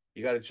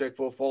 you got to check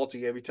for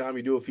faulting every time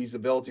you do a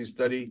feasibility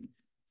study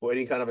for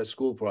any kind of a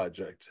school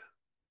project.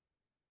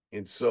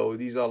 And so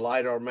these are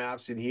LiDAR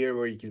maps in here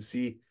where you can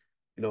see,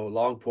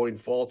 long point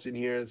faults in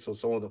here. So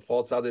some of the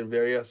faults out in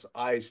various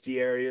IST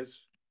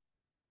areas.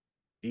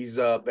 These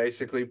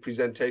basically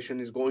presentation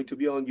is going to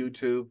be on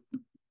YouTube.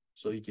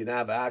 So you can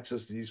have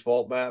access to these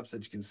fault maps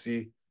that you can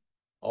see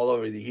all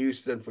over the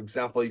Houston. For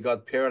example, you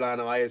got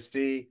Pearland ISD.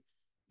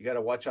 You got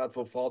to watch out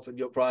for faults in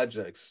your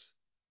projects.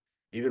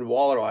 Even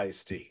Waller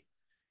ISD.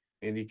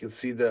 And you can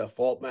see the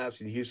fault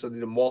maps in Houston.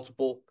 There are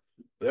multiple.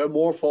 There are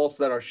more faults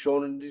that are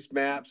shown in these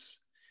maps.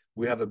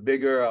 We have a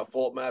bigger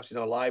fault maps in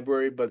our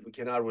library, but we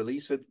cannot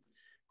release it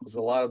because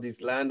a lot of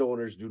these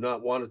landowners do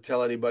not want to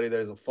tell anybody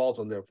there's a fault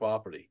on their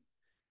property,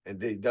 and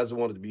they doesn't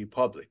want it to be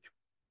public.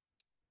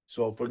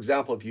 So, for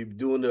example, if you're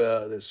doing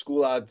the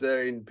school out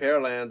there in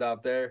Pearland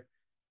out there,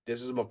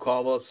 this is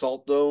McCullough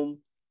Salt Dome,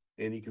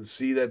 and you can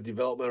see that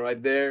development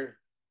right there.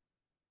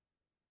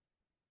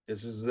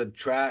 This is the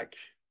track.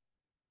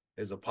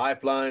 There's a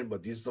pipeline,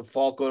 but this is a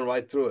fault going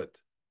right through it.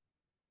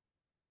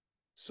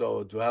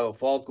 So to have a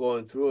fault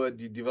going through it,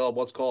 you develop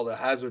what's called a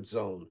hazard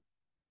zone.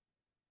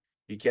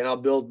 You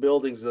cannot build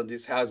buildings in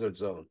this hazard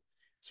zone.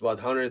 It's about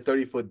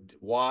 130 foot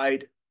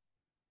wide.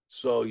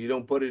 So you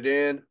don't put it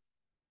in.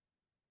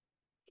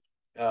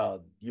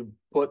 You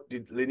put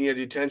the linear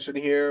detention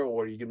here,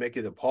 or you can make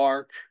it a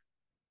park.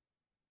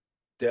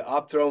 The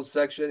up-thrown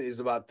section is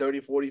about 30,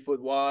 40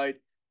 foot wide.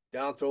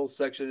 Down-thrown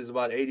section is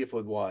about 80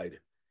 foot wide.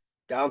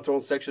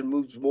 Down-thrown section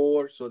moves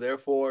more, so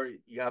therefore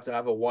you have to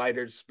have a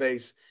wider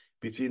space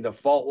between the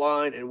fault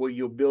line and where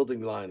your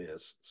building line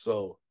is.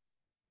 So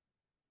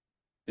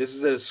this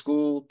is a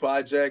school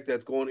project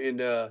that's going in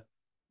the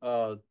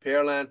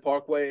Pearland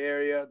Parkway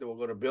area. That we're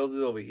going to build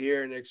it over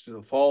here next to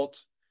the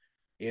fault.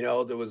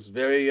 There was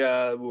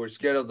we were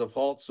scared of the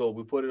fault, so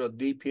we put it on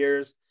deep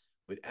piers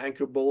with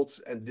anchor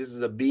bolts, and this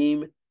is a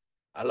beam,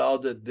 allow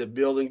the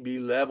building be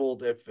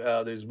leveled if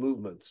there's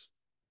movements.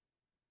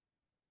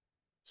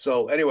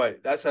 So anyway,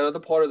 that's another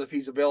part of the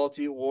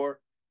feasibility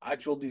or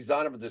actual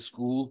design of the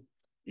school.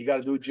 You got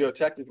to do a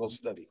geotechnical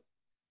study.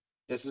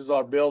 This is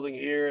our building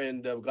here,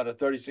 and we've got a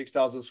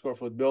 36,000 square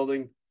foot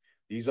building.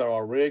 These are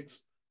our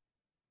rigs.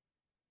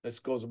 This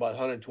goes about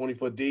 120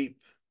 foot deep.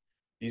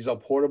 These are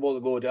portable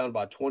to go down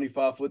about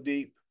 25 foot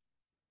deep.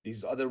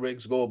 These other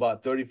rigs go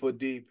about 30 foot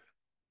deep.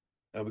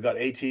 And we got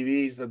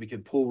ATVs that we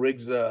can pull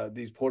rigs,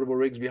 these portable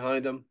rigs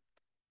behind them.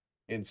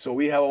 And so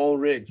we have our own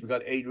rigs. We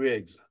got 8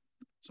 rigs.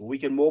 So we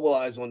can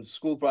mobilize on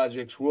school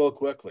projects real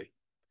quickly.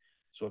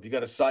 So if you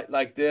got a site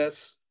like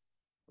this,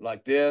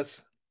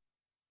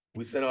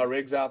 we send our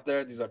rigs out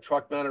there. These are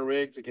truck mounted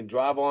rigs. You can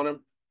drive on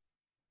them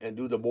and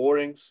do the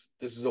borings.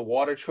 This is a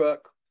water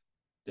truck.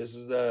 This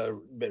is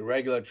the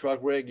regular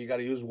truck rig. You got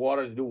to use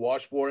water to do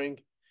wash boring,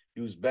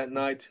 use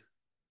bentonite.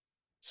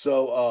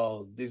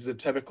 So this is a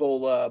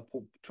typical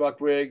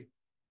truck rig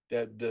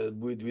that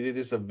we did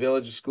this a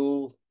village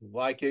school,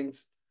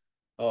 Vikings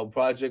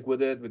project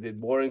with it. We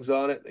did borings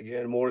on it.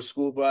 Again, more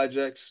school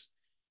projects.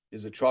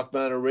 Is a truck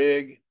mounted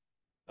rig,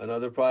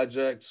 another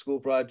project, school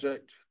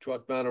project,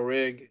 truck mounted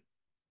rig.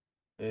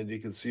 And you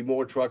can see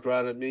more truck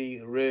mounted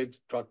rigs,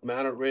 truck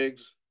mounted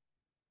rigs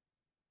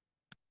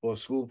for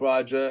school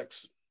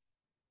projects.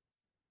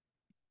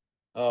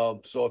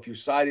 So if your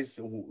site is,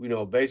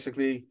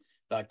 basically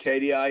like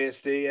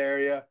KDISD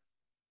area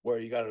where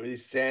you got really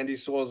sandy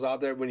soils out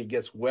there, when it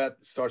gets wet,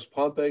 it starts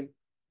pumping.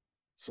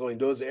 So in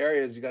those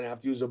areas, you're going to have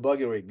to use a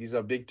buggy rig. These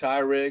are big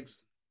tire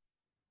rigs.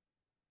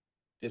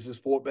 This is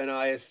Fort Bend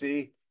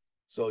ISD.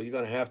 So you're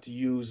going to have to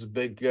use a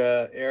big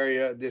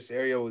area. This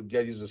area would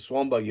use a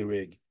swamp buggy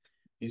rig.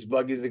 These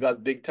buggies, they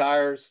got big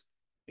tires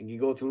and you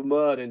go through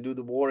mud and do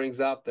the borings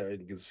out there.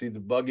 You can see the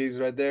buggies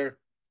right there.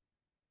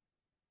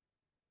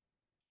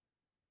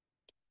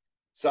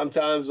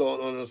 Sometimes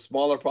on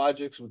smaller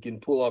projects, we can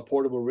pull our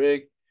portable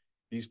rig.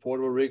 These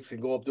portable rigs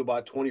can go up to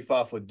about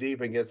 25 foot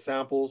deep and get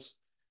samples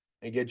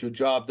and get your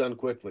job done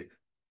quickly.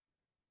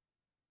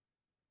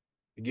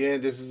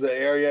 Again, this is an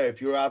area,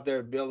 if you're out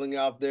there building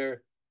out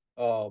there,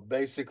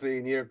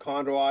 basically near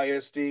Condor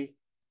ISD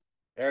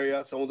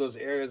area, some of those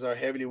areas are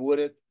heavily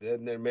wooded.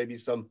 Then there may be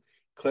some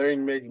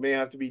clearing may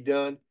have to be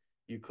done.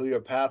 You clear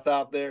a path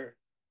out there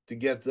to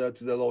get to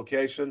the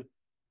location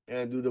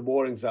and do the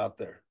borings out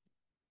there.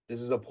 This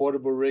is a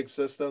portable rig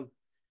system.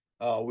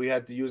 We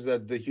had to use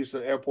the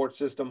Houston Airport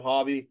System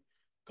hobby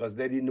because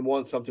they didn't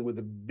want something with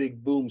a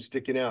big boom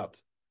sticking out.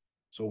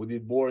 So we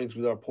did borings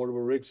with our portable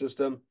rig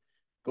system.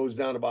 Goes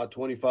down about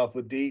 25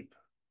 foot deep.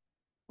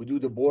 We do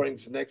the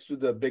borings next to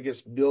the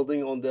biggest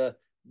building on the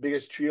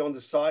biggest tree on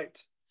the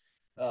site.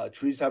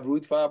 Trees have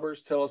root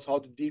fibers. Tell us how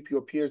deep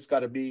your pier's got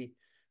to be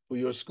for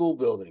your school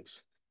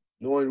buildings,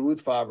 knowing root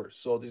fibers.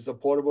 So this is a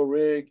portable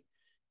rig.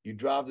 You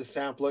drive the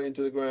sampler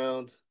into the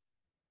ground.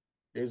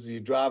 You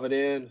drive it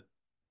in.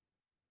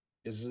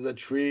 This is a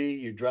tree.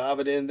 You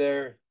drive it in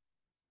there.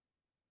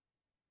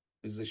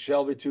 This is a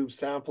Shelby tube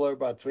sampler,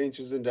 about 3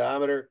 inches in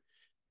diameter,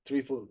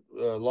 3 foot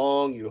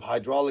long. You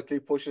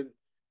hydraulically push it.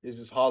 This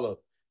is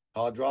hollow.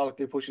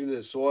 Hydraulically push it into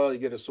the soil. You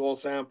get a soil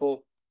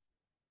sample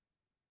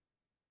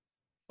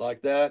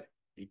like that.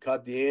 You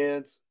cut the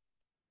ends,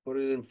 put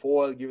it in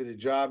foil, give it a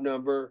job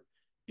number.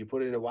 You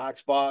put it in a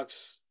wax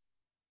box.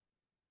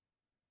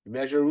 You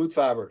measure root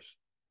fibers.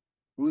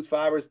 Root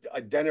fibers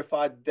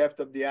identify the depth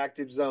of the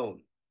active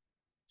zone.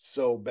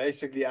 So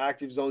basically,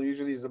 active zone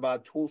usually is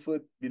about 2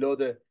 foot below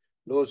the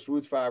lowest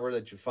root fiber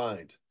that you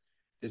find.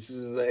 This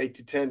is 8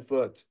 to 10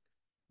 foot.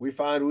 We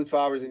find root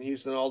fibers in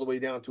Houston all the way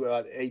down to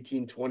about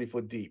 18, 20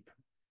 foot deep.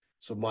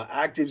 So my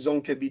active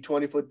zone can be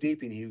 20 foot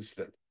deep in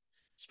Houston,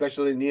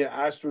 especially near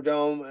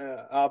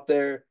Astrodome out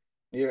there,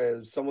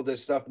 near some of the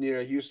stuff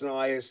near Houston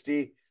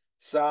ISD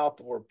South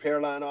or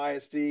Pearline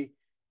ISD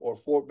or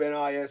Fort Bend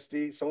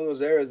ISD. Some of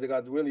those areas, they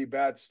got really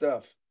bad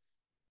stuff.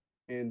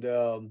 And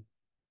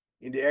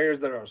in the areas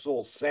that are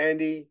so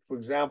sandy, for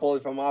example,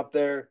 if I'm out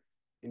there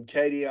in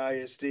Katy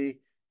ISD,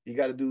 you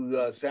got to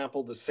do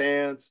sample the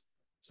sands.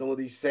 Some of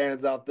these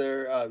sands out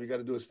there, you got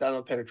to do a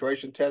standard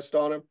penetration test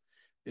on them.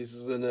 This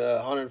is an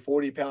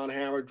 140-pound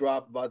hammer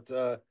drop about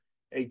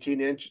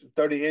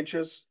 30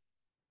 inches.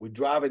 We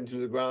drive it into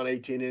the ground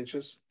 18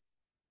 inches.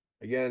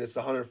 Again, it's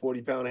a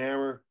 140-pound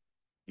hammer.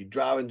 You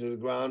drive into the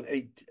ground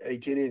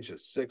 18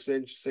 inches, 6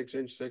 inch, 6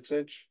 inch, 6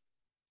 inch.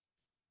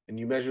 And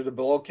you measure the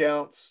blow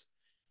counts.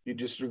 You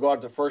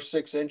disregard the first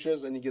 6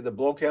 inches and you get the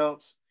blow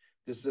counts.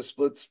 This is a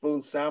split spoon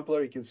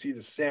sampler. You can see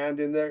the sand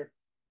in there.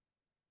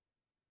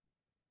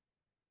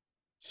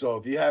 So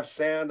if you have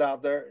sand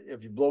out there,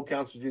 if your blow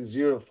counts between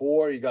 0 to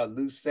 4, you got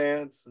loose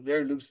sands,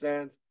 very loose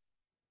sands.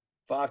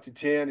 5 to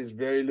 10 is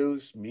very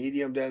loose.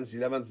 Medium dense,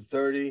 11 to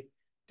 30.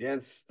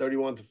 Dense,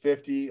 31 to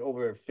 50.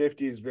 Over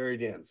 50 is very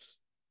dense.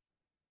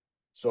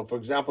 So for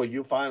example,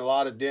 you find a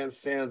lot of dense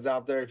sands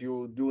out there. If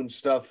you're doing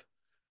stuff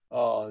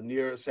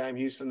near Sam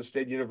Houston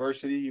State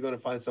University, you're going to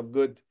find some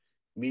good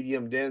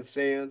medium dense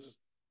sands.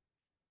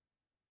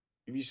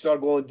 If you start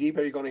going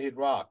deeper, you're going to hit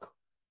rock.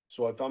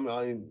 So if I'm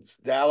in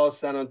Dallas,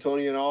 San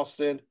Antonio, and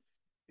Austin,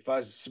 if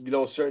I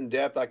below a certain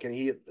depth, I can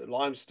hit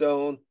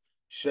limestone,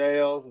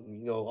 shale,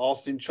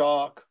 Austin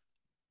chalk.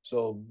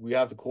 So we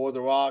have to core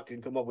the rock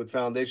and come up with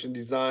foundation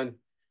design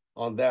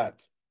on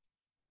that.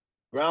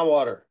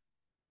 Groundwater.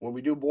 When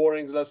we do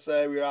borings, let's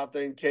say we're out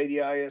there in Katy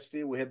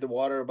ISD, we hit the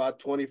water about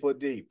 20 foot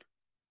deep.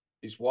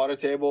 This water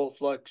table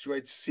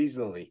fluctuates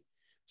seasonally.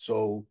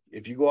 So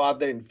if you go out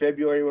there in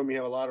February when we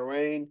have a lot of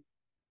rain,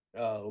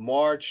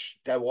 March,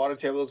 that water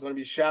table is going to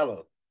be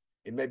shallow.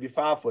 It may be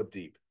 5 foot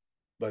deep.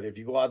 But if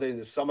you go out there in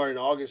the summer and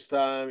August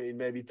time, it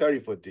may be 30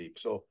 foot deep.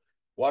 So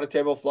water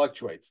table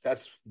fluctuates.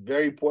 That's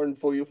very important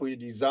for you for your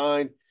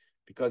design,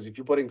 because if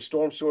you're putting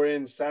storm sewer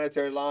in,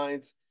 sanitary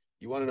lines,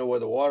 you want to know where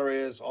the water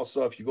is.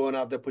 Also, if you're going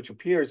out there, put your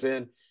piers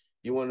in,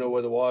 you want to know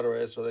where the water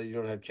is so that you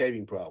don't have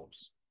caving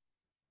problems.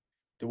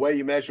 The way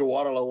you measure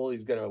water level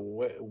is got a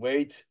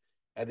weight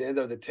at the end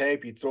of the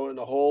tape. You throw it in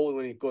the hole, and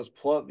when it goes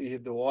plump, you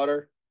hit the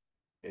water.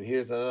 And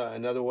here's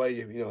another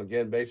way,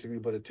 again, basically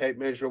put a tape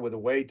measure with a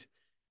weight.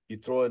 You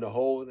throw it in the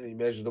hole, and you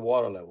measure the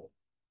water level.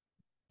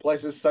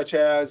 Places such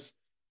as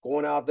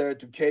going out there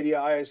to Katy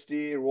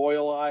ISD,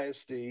 Royal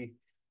ISD,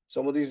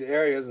 some of these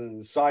areas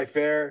in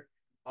Cy-Fair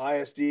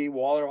ISD,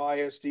 Waller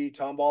ISD,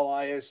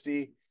 Tomball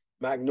ISD,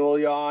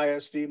 Magnolia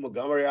ISD,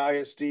 Montgomery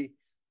ISD,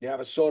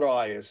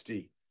 Navasota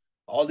ISD.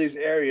 All these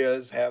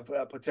areas have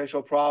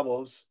potential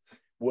problems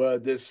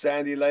with this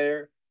sandy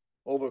layer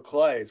over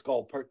clay. It's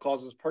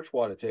causes perch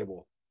water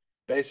table.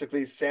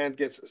 Basically, sand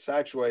gets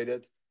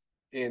saturated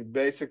and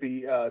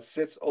basically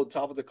sits on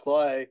top of the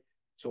clay.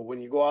 So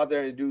when you go out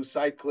there and do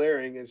site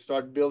clearing and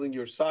start building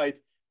your site,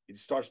 it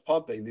starts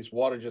pumping. This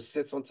water just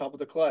sits on top of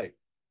the clay.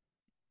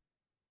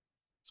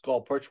 It's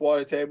called perch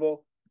water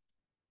table.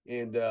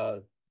 And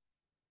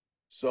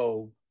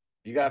so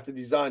you have to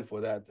design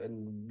for that.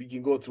 And we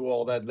can go through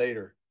all that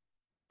later.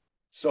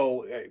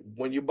 So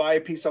when you buy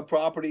a piece of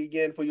property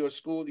again for your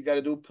school, you got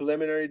to do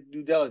preliminary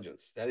due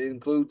diligence. That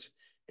includes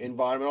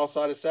environmental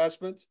site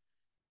assessment,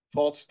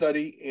 fault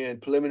study,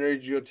 and preliminary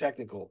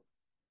geotechnical.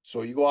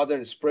 So you go out there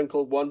and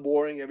sprinkle one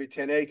boring every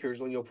 10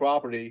 acres on your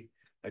property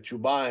that you're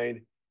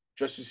buying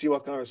just to see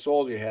what kind of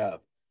soils you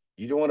have.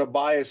 You don't want to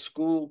buy a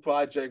school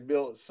project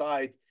built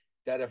site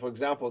that, for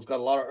example, it's got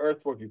a lot of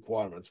earthwork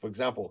requirements. For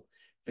example,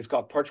 if it's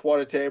got perch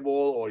water table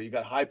or you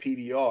got high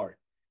PVR,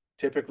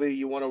 typically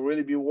you want to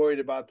really be worried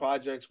about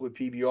projects with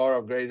PVR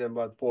of greater than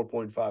about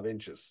 4.5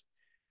 inches.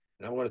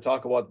 And I'm going to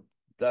talk about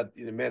that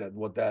in a minute,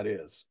 what that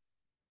is.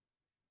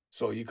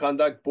 So you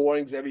conduct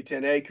borings every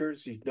 10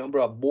 acres, the number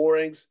of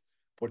borings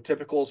for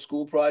typical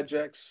school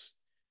projects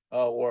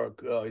or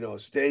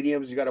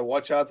stadiums. You got to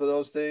watch out for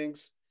those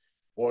things.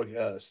 Or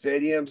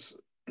stadiums,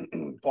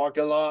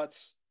 parking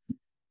lots,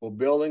 or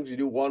buildings. You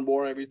do one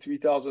boring every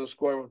 3,000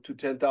 square to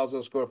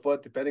 10,000 square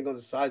foot, depending on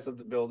the size of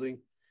the building,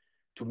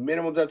 to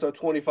minimum depth of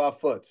 25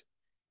 foot.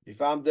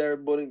 If I'm there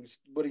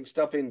putting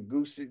stuff in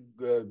Goose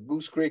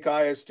Creek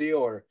ISD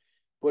or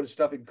putting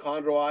stuff in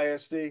Conroe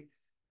ISD,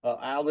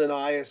 Alden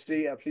ISD,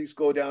 at least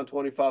go down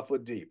 25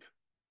 foot deep.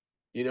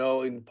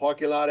 In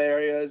parking lot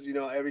areas,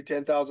 every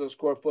 10,000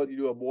 square foot, you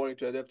do a boring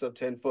to a depth of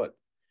 10 foot.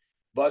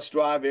 Bus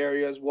drive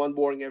areas, one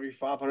boring every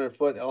 500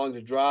 foot along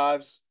the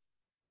drives.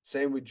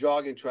 Same with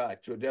jogging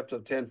track to a depth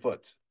of 10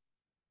 foot.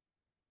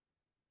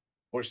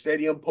 For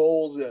stadium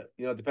poles,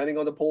 depending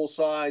on the pole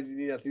size, you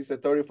need at least a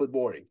 30-foot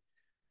boring.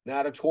 In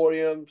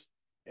auditoriums,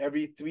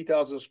 every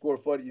 3,000 square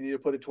foot, you need to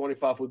put a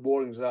 25-foot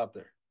borings out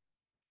there.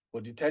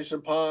 For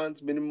detention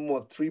ponds, minimum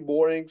of 3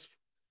 borings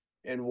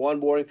and 1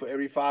 boring for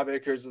every 5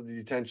 acres of the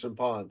detention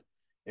pond.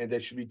 And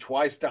that should be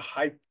twice the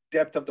height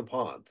depth of the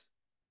pond.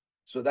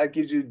 So that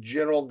gives you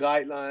general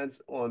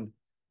guidelines on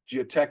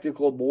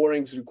geotechnical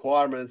borings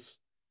requirements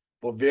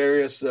for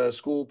various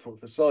school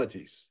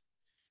facilities.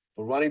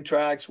 For running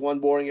tracks, 1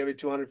 boring every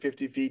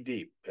 250 feet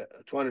deep,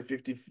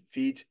 250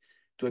 feet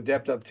to a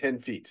depth of 10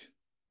 feet.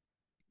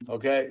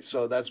 Okay,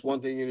 so that's one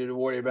thing you need to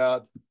worry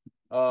about.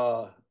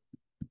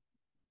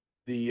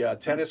 The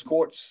tennis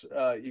courts,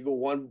 you go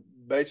 1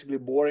 basically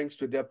borings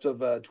to a depth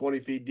of 20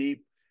 feet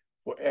deep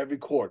for every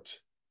court.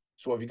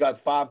 So if you got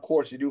 5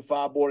 courts, you do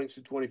 5 borings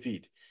to 20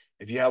 feet.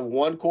 If you have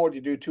 1 court,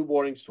 you do 2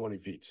 borings, 20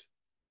 feet.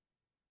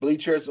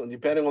 Bleachers,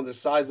 depending on the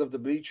size of the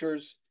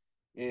bleachers,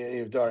 and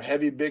if there are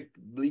heavy, big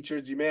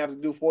bleachers, you may have to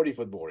do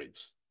 40-foot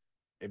borings.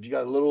 If you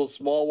got little,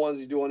 small ones,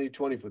 you do only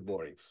 20-foot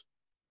borings.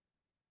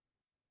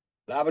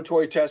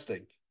 Laboratory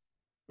testing.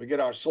 We get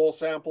our soil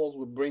samples,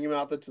 we bring them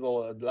out there to the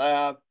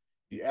lab,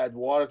 you add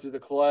water to the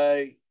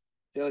clay,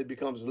 until it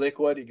becomes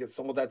liquid. You get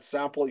some of that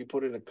sample, you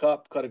put it in a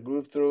cup, cut a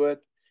groove through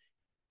it,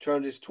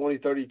 turn this 20,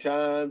 30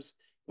 times.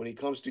 When it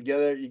comes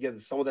together, you get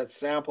some of that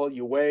sample,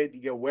 you weigh it,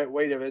 you get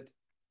weight of it,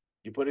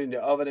 you put it in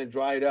the oven and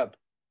dry it up,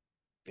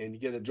 and you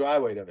get the dry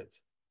weight of it.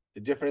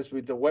 The difference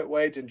with the wet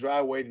weight and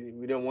dry weight,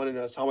 we don't want to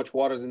know how much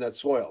water is in that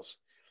soils.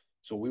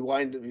 So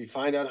we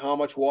find out how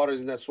much water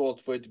is in that soil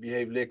for it to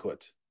behave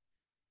liquid.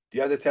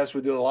 The other test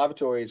we do in the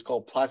laboratory is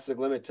called plastic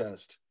limit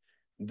test.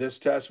 In this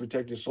test, we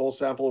take the soil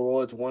sample,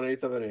 roll it to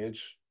 1/8 of an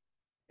inch,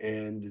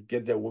 and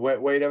get the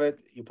wet weight of it.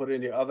 You put it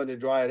in the oven to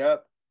dry it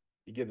up.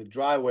 You get the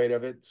dry weight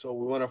of it. So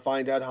we want to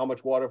find out how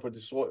much water for the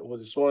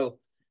soil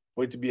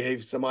for it to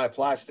behave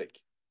semi-plastic.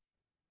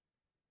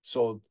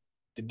 So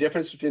the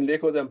difference between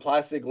liquid and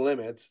plastic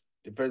limits,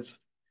 difference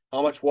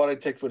how much water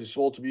it takes for the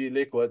soil to be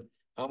liquid,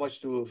 how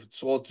much to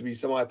soil to be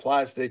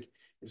semi-plastic,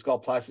 is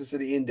called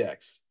plasticity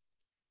index.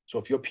 So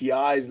if your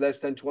PI is less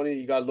than 20,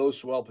 you got low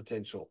soil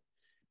potential.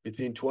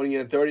 Between 20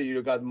 and 30,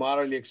 you got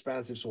moderately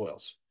expansive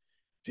soils.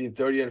 Between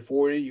 30 and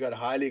 40, you got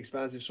highly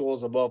expansive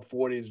soils. Above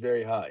 40 is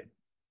very high.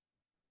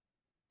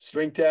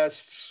 String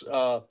tests,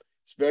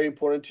 it's very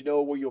important to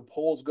know where your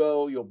poles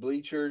go, your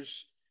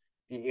bleachers,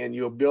 and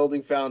your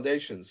building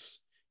foundations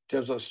in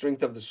terms of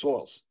strength of the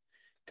soils.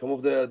 Some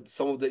of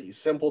the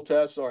simple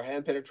tests are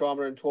hand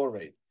penetrometer and torr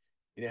rate.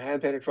 In a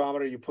hand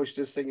penetrometer, you push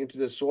this thing into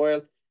the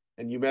soil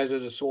and you measure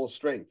the soil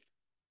strength.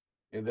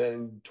 And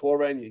then torr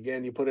rate,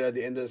 again, you put it at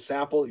the end of the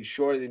sample, you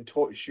shear it in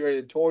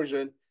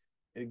torsion,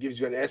 and it gives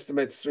you an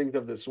estimate strength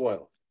of the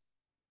soil.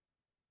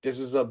 This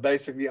is a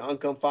basically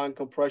unconfined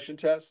compression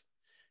test.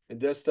 In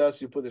this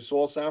test, you put the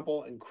soil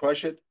sample and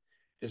crush it.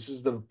 This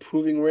is the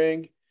proving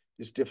ring,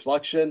 this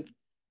deflection.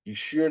 You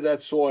shear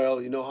that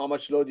soil, you know how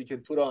much load you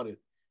can put on it.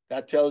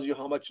 That tells you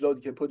how much load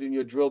you can put in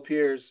your drill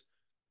piers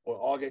or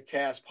auger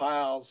cast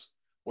piles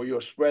or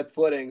your spread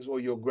footings or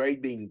your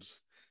grade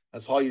beams.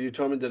 That's how you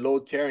determine the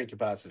load carrying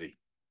capacity.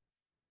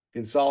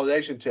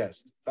 Consolidation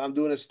test. If I'm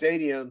doing a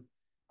stadium,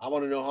 I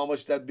want to know how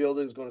much that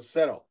building is going to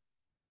settle.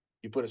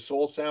 You put a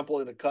soil sample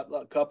in a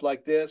cup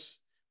like this,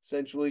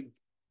 essentially,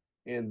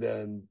 and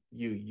then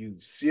you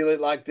seal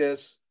it like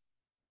this.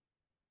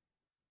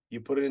 You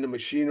put it in a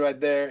machine right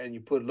there, and you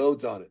put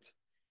loads on it,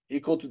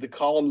 equal to the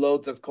column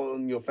loads that's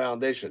on your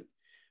foundation.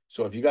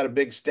 So if you got a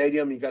big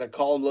stadium, you got a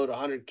column load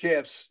 100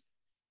 kips,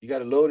 you got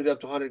to load it up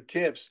to 100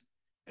 kips,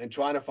 and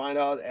trying to find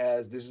out,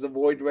 as this is the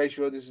void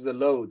ratio, this is the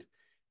load.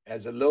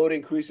 As the load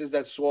increases,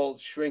 that soil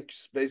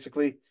shrinks,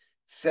 basically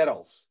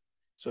settles.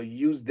 So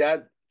you use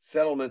that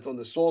settlement on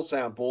the soil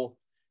sample.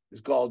 It's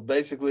called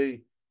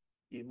basically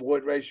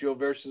void ratio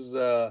versus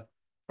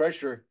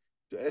pressure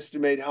to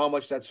estimate how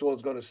much that soil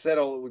is going to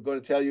settle. We're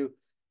going to tell you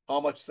how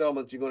much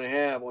settlement you're going to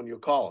have on your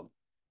column.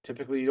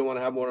 Typically, you don't want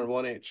to have more than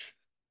 1 inch.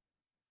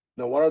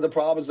 Now, what are the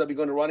problems that we're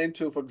going to run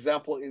into, for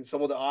example, in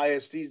some of the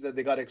ISTs that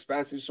they got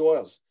expansive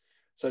soils,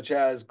 such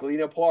as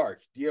Galena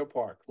Park, Deer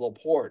Park,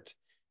 LaPorte,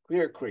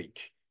 Clear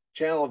Creek,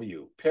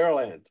 Channelview,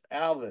 Pearland,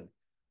 Alvin,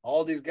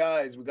 all these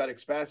guys, we got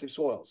expansive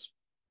soils.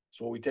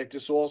 So we take the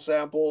soil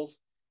samples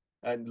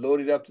and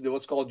load it up to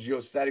what's called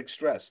geostatic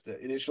stress, the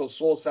initial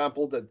soil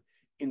sample that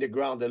in the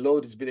ground, the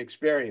load has been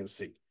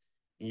experiencing.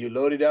 And you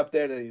load it up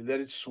there, then you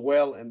let it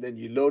swell, and then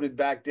you load it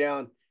back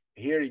down.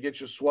 Here you get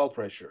your swell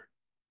pressure.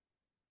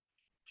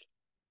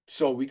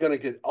 So we're going to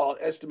get all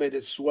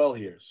estimated swell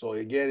here. So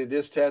again, in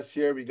this test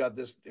here, we got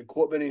this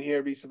equipment in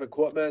here, piece of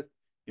equipment.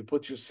 You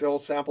put your cell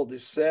sample,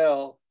 this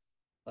cell,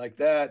 like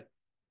that,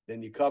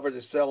 then you cover the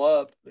cell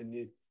up, and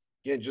you,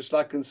 again, just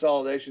like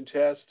consolidation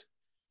test,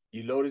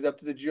 you load it up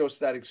to the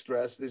geostatic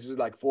stress. This is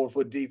like 4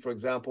 foot deep, for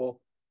example,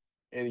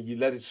 and you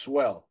let it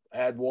swell.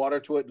 Add water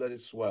to it, let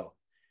it swell.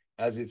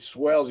 As it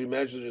swells, you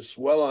measure the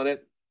swell on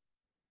it.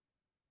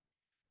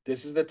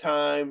 This is the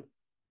time,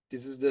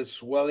 this is the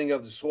swelling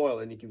of the soil,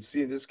 and you can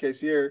see in this case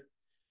here,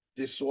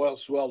 this soil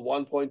swelled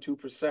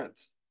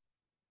 1.2%.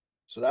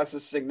 So that's a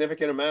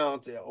significant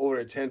amount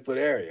over a 10-foot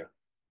area.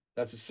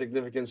 That's a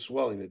significant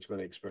swelling that you're going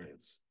to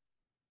experience.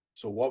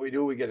 So what we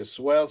do, we get a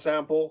swell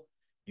sample,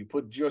 you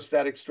put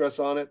geostatic stress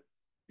on it,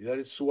 you let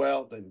it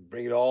swell, then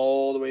bring it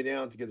all the way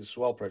down to get the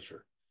swell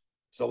pressure.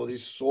 Some of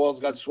these soils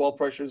got swell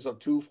pressures of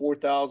 2,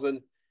 4,000,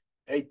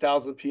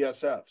 8,000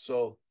 PSF.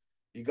 So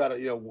you got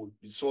to,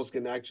 soils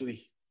can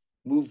actually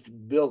move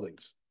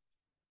buildings.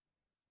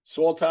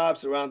 Soil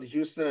types around the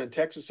Houston and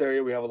Texas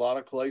area, we have a lot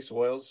of clay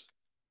soils.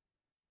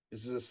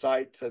 This is a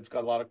site that's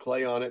got a lot of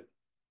clay on it.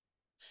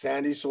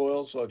 Sandy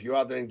soils. So if you're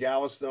out there in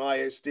Galveston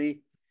ISD,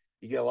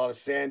 you get a lot of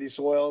sandy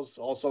soils.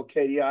 Also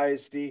Katy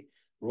ISD,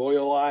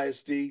 Royal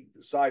ISD,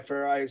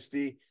 Cy-Fair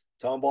ISD,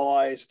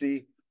 Tomball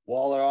ISD,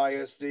 Waller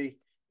ISD,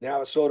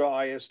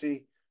 Navasota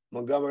ISD,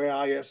 Montgomery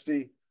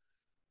ISD.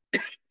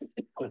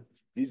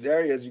 These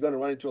areas, you're going to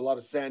run into a lot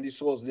of sandy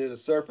soils near the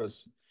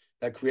surface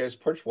that creates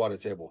perch water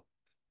table.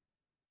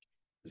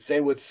 The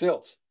same with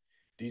silt.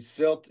 The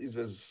silt is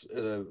as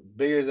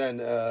bigger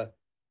than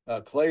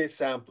clay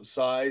sample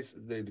size,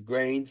 the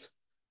grains,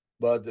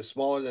 but they're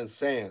smaller than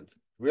sand.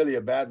 Really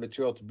a bad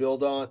material to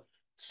build on.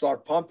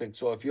 Start pumping.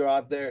 So if you're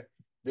out there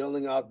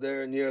building out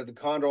there near the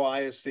Conroe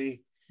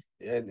ISD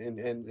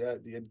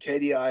and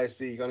Katy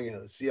ISD, you're going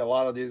to see a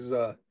lot of these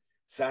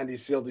sandy,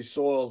 silty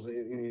soils,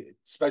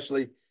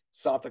 especially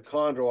south of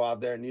Conroe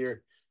out there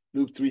near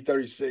Loop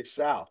 336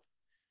 South.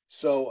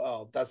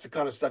 So that's the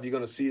kind of stuff you're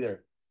going to see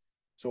there.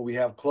 So we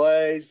have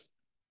clays,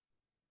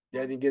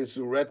 then you get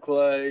into red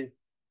clay,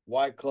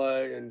 white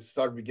clay, and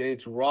start beginning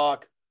to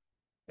rock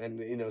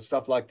and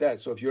stuff like that.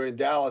 So if you're in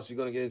Dallas, you're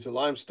going to get into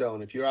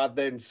limestone. If you're out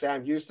there in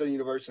Sam Houston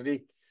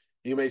University,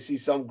 you may see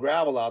some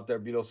gravel out there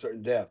below a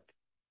certain depth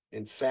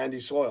in sandy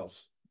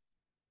soils.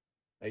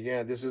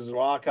 Again, this is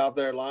rock out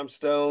there,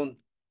 limestone,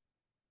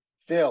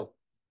 fill.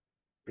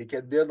 We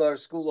can build our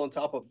school on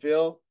top of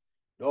fill,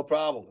 no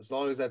problem, as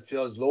long as that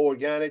fill is low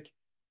organic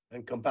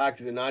and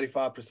compacted to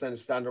 95% of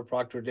standard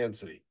Proctor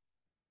density.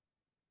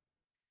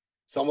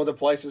 Some of the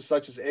places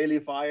such as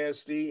Alief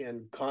ISD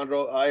and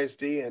Conroe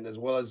ISD, and as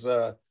well as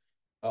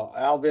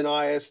Alvin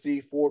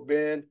ISD, Fort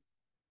Bend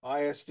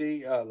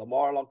ISD,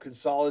 Lamar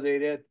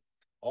Consolidated,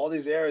 all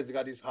these areas, they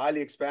got these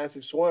highly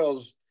expansive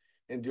soils,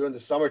 and during the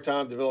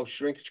summertime develop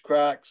shrinkage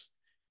cracks,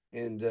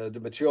 and the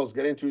materials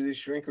get into these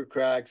shrinkage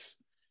cracks,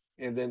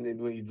 and then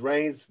when it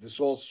rains, the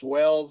soil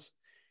swells,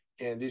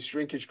 and these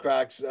shrinkage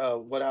cracks,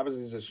 what happens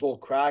is the soil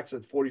cracks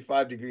at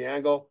 45-degree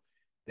angle.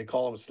 They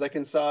call them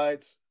slicking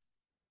sides.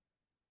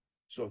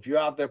 So if you're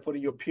out there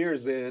putting your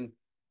piers in,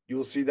 you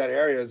will see that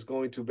area is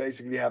going to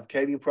basically have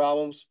caving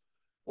problems,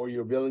 or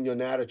you're building your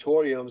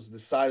natatoriums, the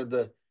side of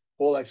the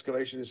whole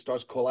excavation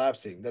starts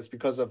collapsing. That's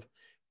because of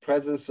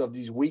presence of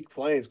these weak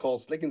planes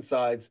called slicking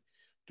sides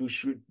due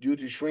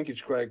to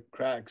shrinkage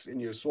cracks in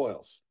your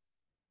soils.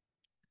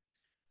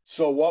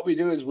 So what we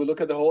do is we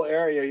look at the whole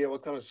area here,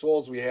 what kind of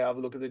soils we have,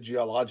 look at the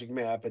geologic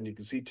map, and you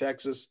can see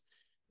Texas.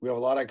 We have a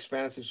lot of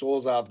expansive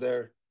soils out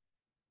there.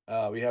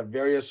 We have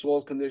various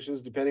soil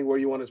conditions depending where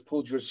you want to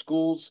put your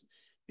schools.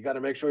 You got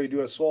to make sure you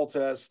do a soil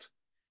test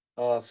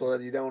so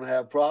that you don't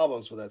have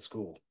problems with that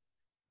school.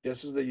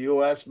 This is the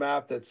U.S.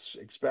 map that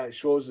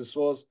shows the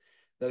soils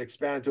that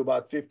expand to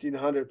about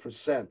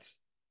 1,500%.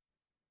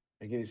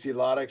 Again, you see a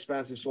lot of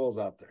expansive soils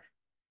out there.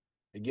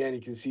 Again,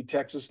 you can see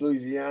Texas,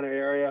 Louisiana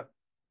area,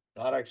 a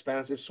lot of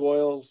expansive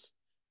soils,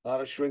 a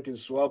lot of shrinking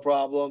soil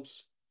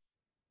problems.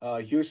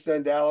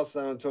 Houston, Dallas,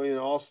 San Antonio,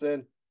 and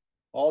Austin,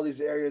 all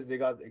these areas, they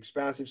got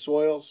expansive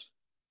soils.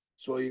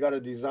 So you got to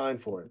design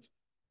for it.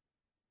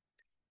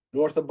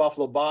 North of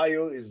Buffalo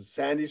Bayou is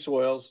sandy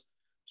soils.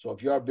 So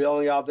if you are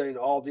building out there in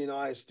Aldine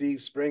ISD,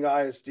 Spring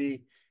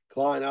ISD,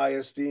 Klein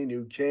ISD,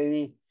 New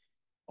Caney,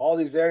 all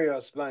these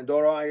areas,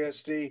 Splendora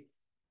ISD,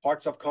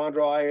 parts of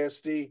Conroe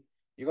ISD,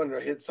 you're going to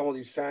hit some of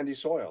these sandy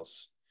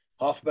soils.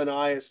 Huffman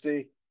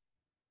ISD.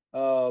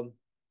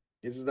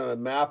 This is the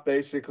map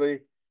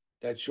basically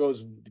that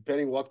shows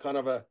depending what kind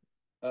of a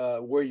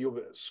where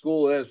your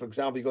school is. For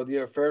example, you go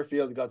near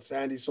Fairfield, you got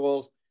sandy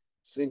soils.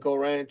 Cinco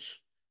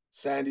Ranch,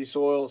 sandy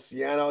soils.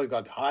 Siena, you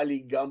got highly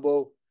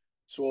gumbo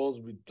soils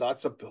with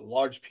lots of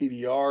large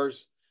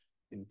PVRs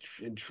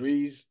in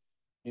trees.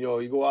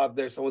 You go out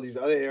there, some of these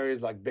other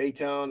areas like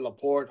Baytown,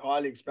 LaPorte,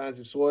 highly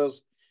expansive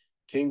soils.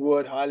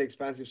 Kingwood, highly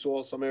expansive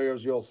soils. Some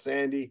areas real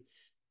sandy.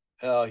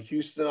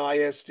 Houston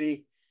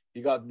ISD,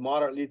 you got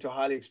moderately to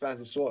highly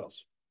expansive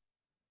soils.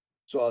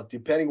 So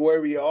depending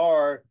where we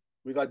are,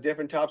 we got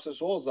different types of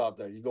soils out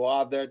there. You go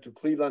out there to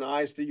Cleveland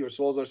ISD, your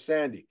soils are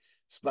sandy.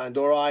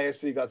 Splendora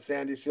ISD, you got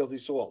sandy, silty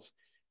soils.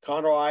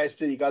 Conroe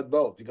ISD, you got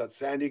both. You got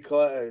sandy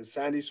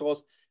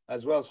soils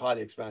as well as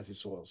highly expansive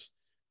soils.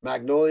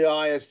 Magnolia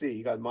ISD,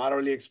 you got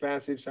moderately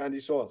expansive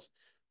sandy soils.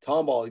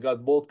 Tomball, you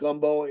got both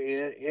gumbo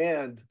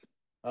and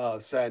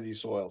sandy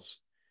soils.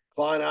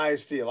 Klein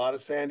ISD, a lot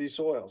of sandy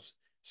soils.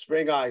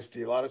 Spring ISD,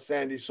 a lot of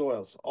sandy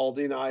soils.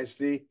 Aldine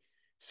ISD,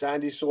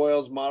 sandy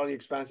soils, moderately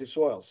expansive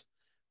soils.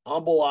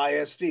 Humble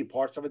ISD,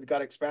 parts of it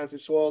got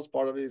expansive soils,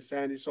 part of it is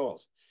sandy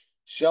soils.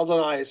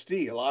 Sheldon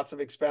ISD, lots of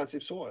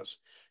expansive soils.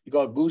 You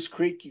got Goose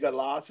Creek, you got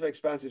lots of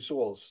expansive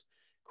soils.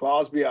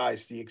 Crosby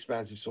ISD,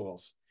 expansive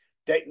soils.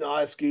 Dayton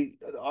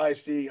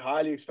ISD,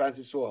 highly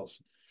expansive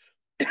soils.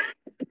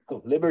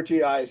 Liberty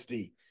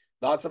ISD,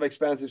 lots of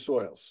expansive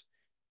soils.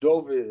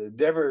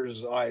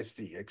 Devers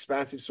ISD,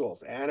 expansive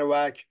soils.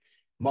 Anahuac,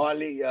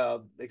 moderately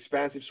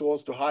expansive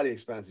soils to highly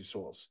expansive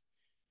soils.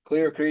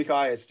 Clear Creek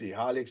ISD,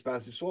 highly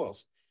expansive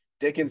soils.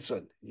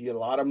 Dickinson, you get a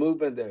lot of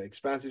movement there,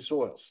 expansive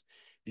soils.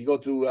 You go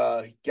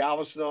to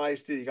Galveston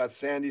ISD, you got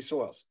sandy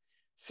soils.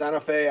 Santa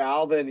Fe,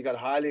 Alvin, you got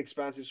highly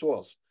expansive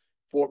soils.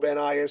 Fort Bend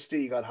ISD,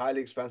 you got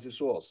highly expansive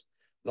soils.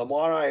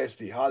 Lamar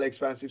ISD, highly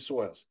expansive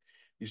soils.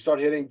 You start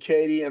hitting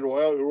Katy and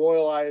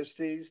Royal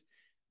ISDs.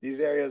 These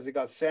areas, they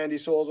got sandy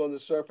soils on the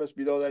surface.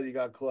 Below that, you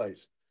got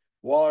clays.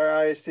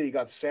 Waller ISD, you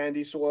got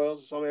sandy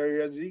soils. Some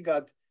areas, you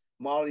got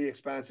moderately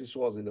expansive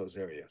soils in those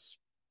areas.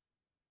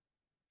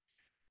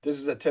 This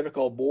is a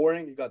typical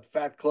boring. You got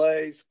fat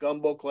clays,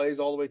 gumbo clays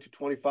all the way to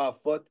 25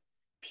 foot,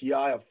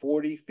 PI of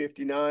 40,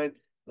 59,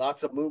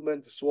 lots of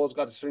movement. The soil's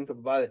got a strength of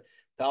about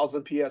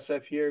 1,000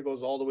 PSF here. It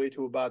goes all the way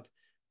to about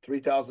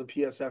 3,000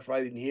 PSF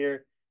right in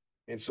here.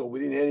 And so we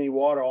didn't have any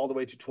water all the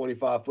way to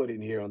 25 foot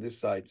in here on this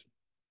site.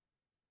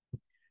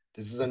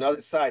 This is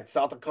another site,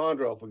 South of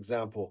Conroe, for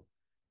example.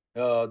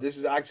 This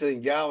is actually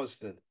in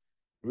Galveston.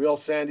 Real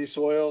sandy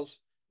soils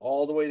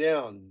all the way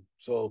down.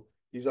 So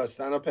these are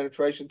standard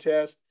penetration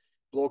tests.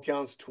 Blow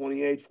counts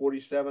 28,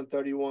 47,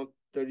 31,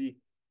 30,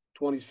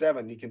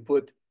 27. You can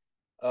put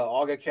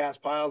auger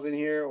cast piles in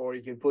here, or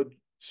you can put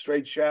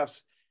straight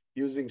shafts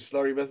using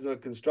slurry methods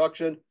of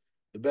construction.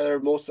 The better,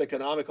 most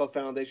economical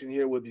foundation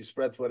here would be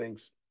spread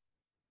footings.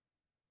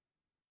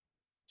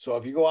 So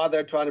if you go out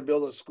there trying to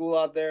build a school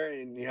out there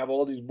and you have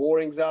all these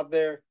borings out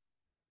there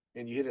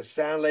and you hit a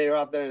sand layer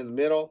out there in the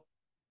middle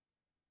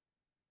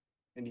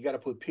and you got to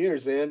put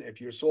piers in, if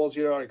your soils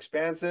here are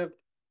expansive,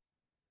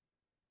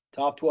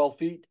 top 12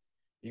 feet,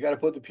 you got to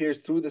put the piers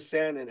through the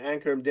sand and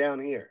anchor them down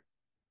here.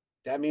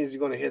 That means you're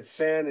going to hit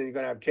sand and you're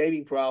going to have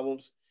caving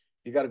problems.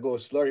 You got to go a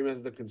slurry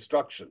method of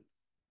construction.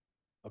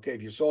 Okay,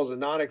 if your soils are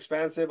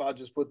non-expansive, I'll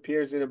just put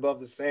piers in above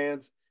the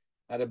sands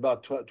at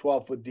about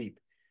 12 foot deep.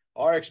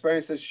 Our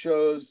experience has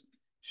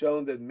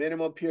shown that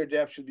minimum pier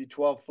depth should be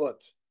 12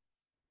 foot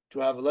to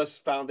have less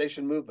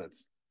foundation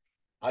movements.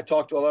 I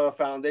talked to a lot of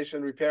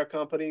foundation repair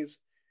companies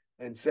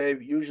and say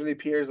usually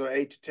piers are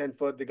 8 to 10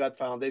 foot. They got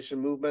foundation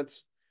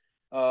movements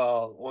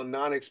on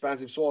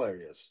non-expansive soil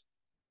areas.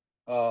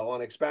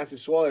 On expansive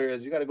soil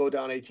areas, you got to go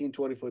down 18,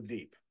 20 foot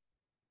deep.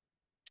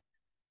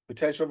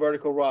 Potential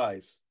vertical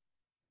rise.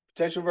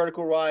 Potential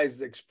vertical rise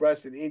is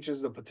expressed in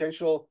inches of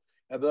potential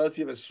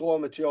ability of a soil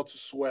material to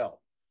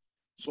swell.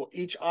 So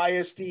each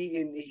ISD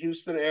in the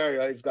Houston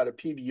area has got a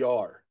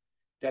PVR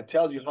that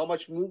tells you how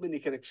much movement you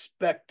can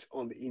expect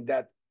in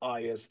that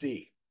ISD.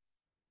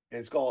 And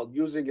it's called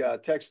using a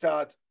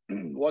TechStat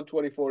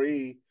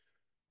 124E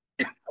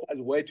as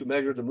a way to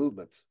measure the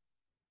movement.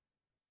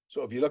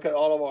 So if you look at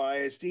all of our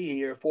ISD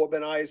here, Fort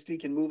Bend ISD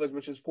can move as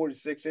much as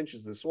 46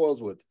 inches, the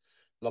soils would.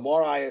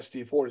 Lamar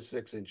ISD,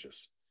 46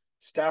 inches.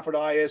 Stafford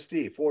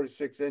ISD,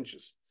 46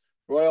 inches.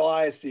 Royal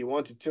ISD,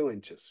 1 to 2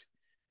 inches.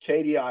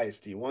 Katy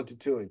ISD, 1 to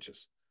 2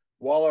 inches.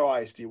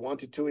 Waller ISD, 1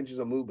 to 2 inches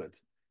of movement.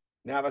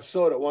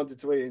 Navasota, 1 to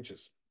 3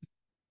 inches.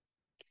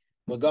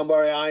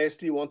 Montgomery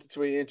ISD, 1 to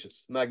 3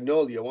 inches.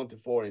 Magnolia, 1 to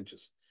 4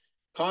 inches.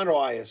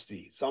 Conroe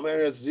ISD, some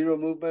areas 0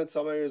 movement,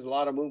 some areas a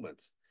lot of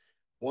movement.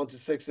 1 to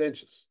 6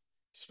 inches.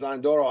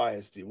 Splendora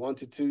ISD, 1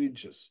 to 2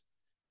 inches.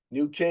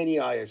 New Caney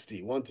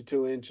ISD, 1 to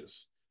 2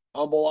 inches.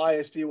 Humboldt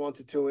ISD, 1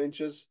 to 2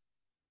 inches.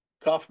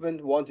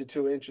 Kaufman, 1 to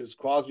 2 inches.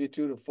 Crosby,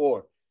 2 to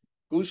 4.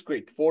 Goose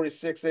Creek,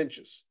 46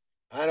 inches.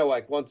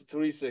 Anahuac, 1 to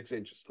 3, 6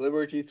 inches.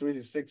 Liberty, 3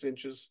 to 6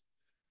 inches.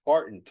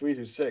 Barton, 3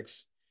 to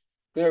 6.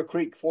 Clear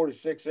Creek, 4 to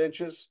 6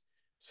 inches.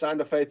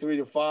 Santa Fe, 3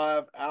 to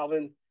 5.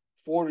 Alvin,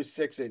 4 to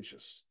 6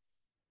 inches.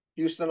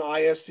 Houston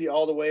ISD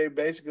all the way,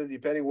 basically,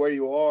 depending where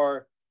you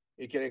are,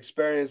 it can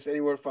experience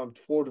anywhere from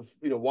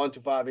 1 to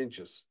 5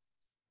 inches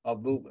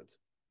of movement.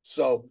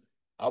 So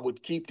I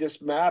would keep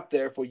this map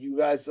there for you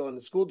guys on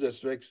the school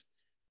districts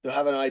to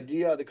have an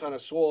idea of the kind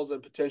of soils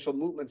and potential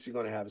movements you're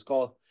going to have. It's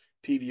called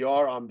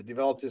PVR. I'm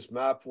developed this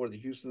map for the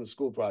Houston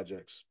school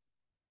projects.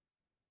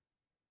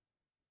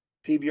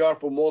 PVR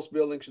for most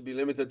buildings should be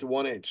limited to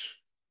 1 inch.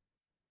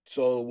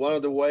 So one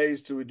of the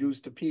ways to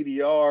reduce the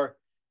PVR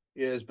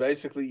is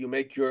basically you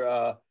make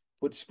your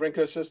put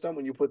sprinkler system.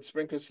 When you put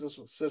sprinkler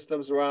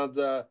systems around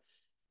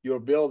your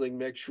building,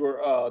 make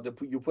sure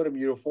you put them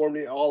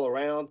uniformly all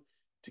around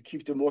to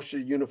keep the moisture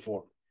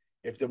uniform.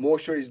 If the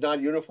moisture is not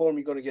uniform,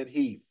 you're going to get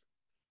heave.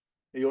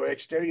 Your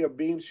exterior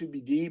beam should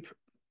be deep.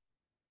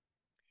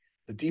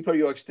 The deeper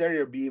your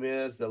exterior beam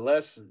is, the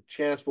less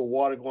chance for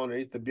water going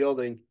underneath the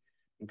building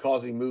and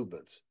causing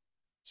movements.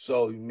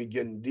 So you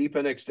can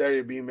deepen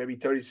exterior beam, maybe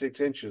 36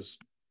 inches,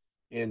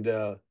 and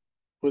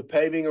put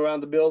paving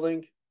around the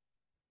building.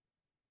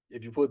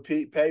 If you put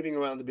paving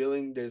around the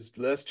building, there's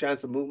less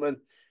chance of movement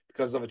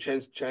because of a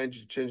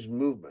change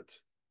movement.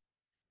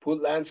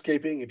 Put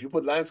landscaping. If you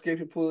put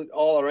landscaping, put it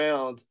all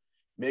around.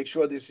 Make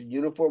sure there's a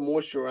uniform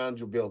moisture around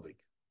your building.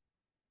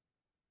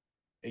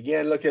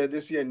 Again, look at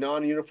this here,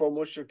 non-uniform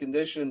moisture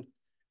condition,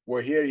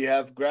 where here you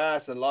have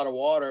grass and a lot of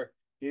water.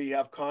 Here you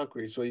have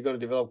concrete, so you're going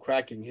to develop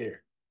cracking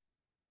here.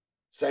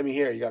 Same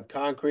here, you got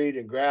concrete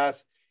and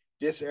grass.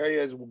 This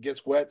area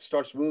gets wet,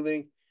 starts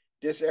moving.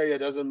 This area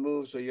doesn't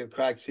move, so you get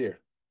cracks here.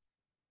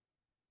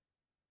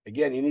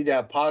 Again, you need to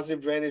have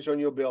positive drainage on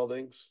your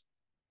buildings.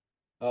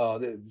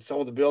 Some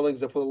of the buildings,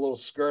 they put a little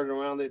skirt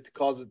around it to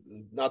cause it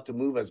not to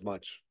move as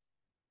much.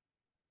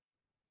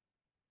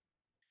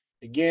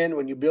 Again,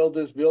 when you build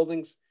these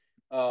buildings,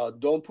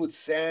 don't put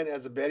sand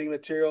as a bedding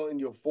material in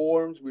your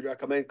forms. We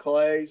recommend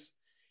clays.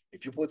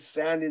 If you put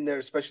sand in there,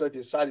 especially if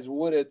the side is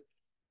wooded,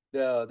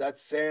 that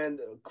sand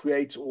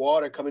creates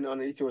water coming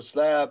underneath your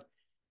slab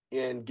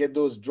and get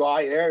those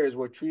dry areas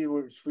where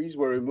trees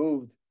were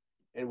removed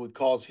and would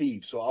cause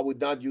heave. So I would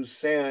not use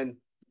sand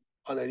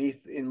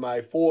underneath in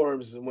my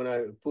forms when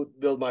I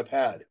build my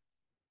pad.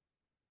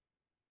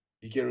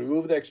 You can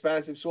remove the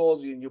expansive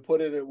soils and you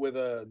put it with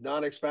a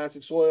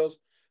non-expansive soils.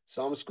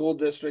 Some school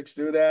districts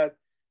do that.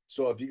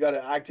 So if you got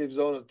an active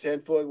zone of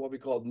 10 foot, what we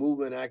call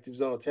movement active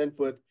zone of 10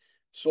 foot,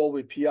 soil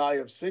with PI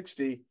of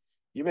 60,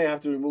 you may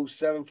have to remove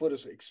 7 foot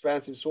of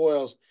expansive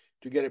soils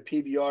to get a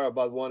PVR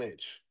about 1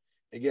 inch.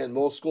 Again,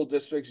 most school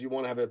districts, you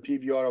want to have a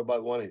PVR of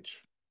about 1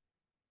 inch.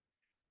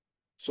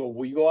 So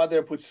when you go out there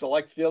and put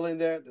select fill in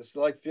there, the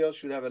select fill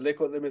should have a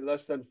liquid limit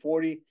less than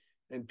 40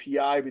 and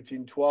PI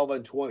between 12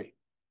 and 20.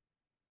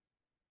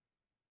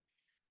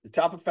 The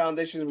type of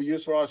foundations we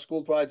use for our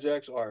school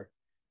projects are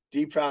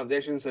deep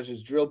foundations such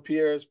as drilled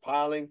piers,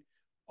 piling,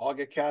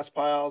 auger cast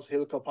piles,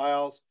 helical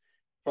piles,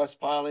 press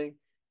piling,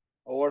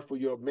 or for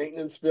your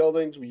maintenance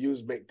buildings, we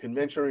use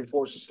conventional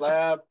reinforced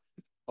slab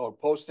or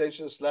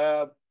post-tension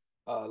slab,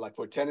 like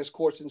for tennis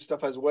courts and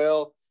stuff as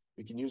well.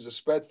 We can use the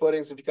spread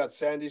footings if you got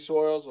sandy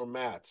soils or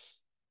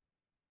mats.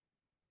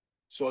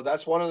 So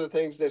that's one of the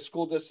things that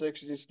school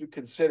districts need to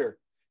consider,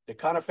 the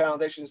kind of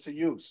foundations to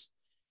use.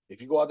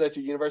 If you go out there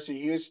to University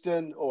of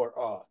Houston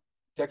or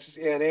Texas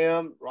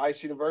A&M,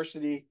 Rice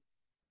University,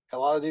 a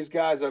lot of these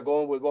guys are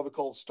going with what we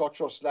call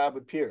structural slab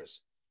with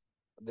piers.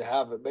 They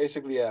have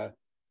basically a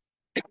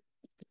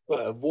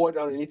void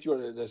underneath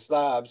the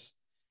slabs.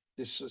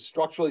 This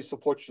structurally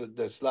supports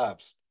the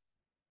slabs.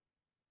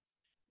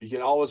 You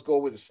can always go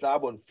with a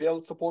slab on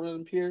fill supported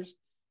in piers.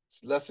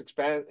 It's less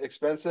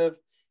expensive.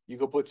 You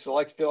can put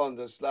select fill on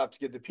the slab to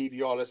get the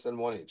PVR less than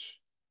 1 inch.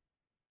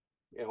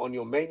 And on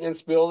your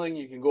maintenance building,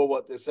 you can go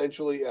with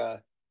essentially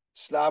a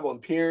slab on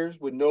piers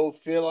with no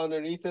fill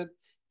underneath it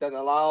that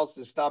allows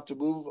the slab to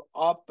move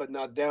up but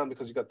not down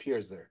because you got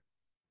piers there.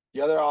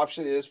 The other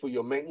option is for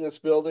your maintenance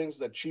buildings,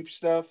 the cheap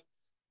stuff.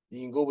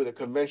 You can go with a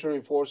conventional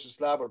reinforced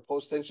slab or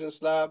post-tension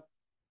slab.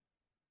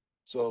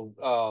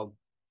 So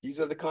these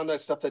are the kind of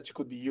stuff that you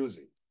could be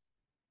using.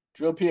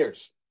 Drill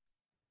piers.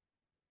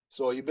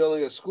 So you're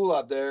building a school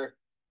out there.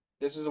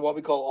 This is what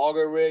we call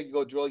auger rig. You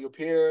go drill your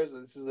piers.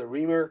 This is a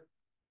reamer.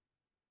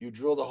 You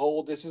drill the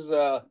hole. This is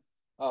a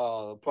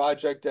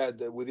project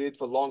that we did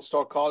for Lone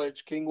Star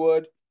College,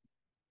 Kingwood.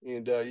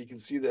 And you can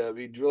see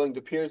we drilling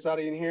the piers out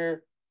in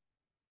here.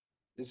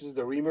 This is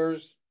the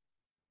reamers,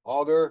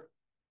 auger,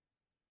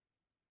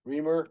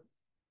 reamer.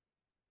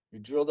 You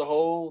drill the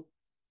hole.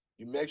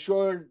 You make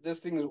sure this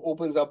thing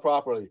opens up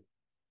properly.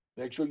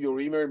 Make sure your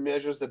reamer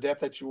measures the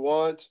depth that you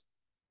want.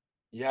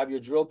 You have your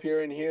drill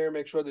pier in here.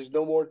 Make sure there's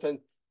no more than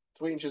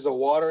 3 inches of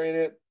water in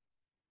it.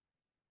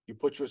 You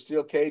put your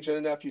steel cage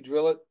in it after you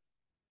drill it.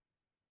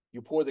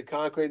 You pour the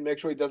concrete, make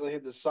sure it doesn't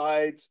hit the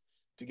sides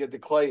to get the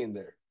clay in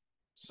there.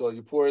 So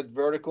you pour it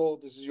vertical.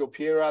 This is your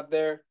pier out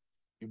there.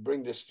 You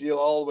bring the steel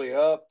all the way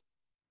up.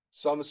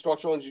 Some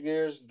structural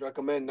engineers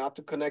recommend not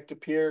to connect the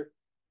pier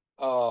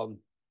to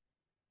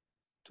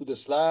the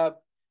slab.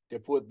 They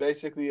put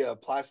basically a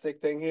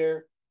plastic thing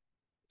here,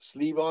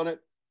 sleeve on it,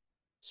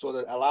 so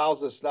that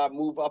allows the slab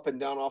move up and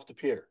down off the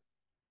pier.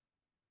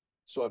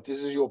 So if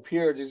this is your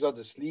pier, these are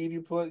the sleeve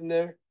you put in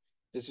there.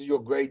 This is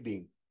your grade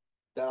beam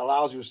that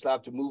allows your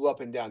slab to move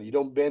up and down. You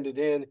don't bend it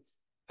in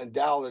and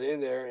dowel it in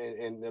there.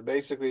 And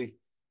basically,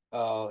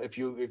 if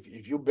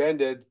you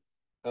bend it,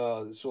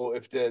 so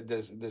if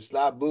the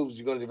slab moves,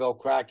 you're going to develop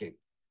cracking.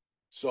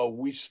 So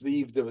we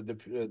sleeve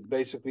the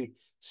basically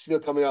steel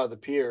coming out of the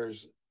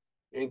piers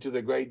into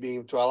the grade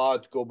beam to allow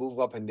it to go move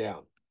up and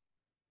down.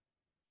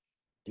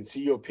 You can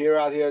see your pier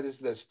out here. This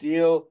is the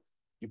steel.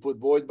 You put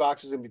void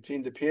boxes in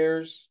between the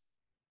piers.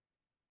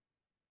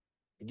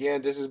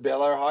 Again, this is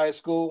Bel Air High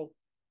School.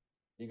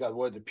 You got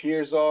where the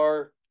piers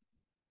are,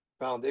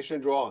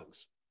 foundation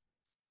drawings.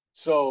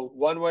 So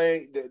one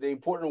way, the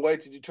important way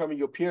to determine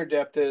your pier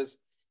depth is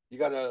you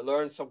got to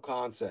learn some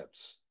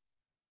concepts.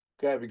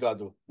 Okay, we got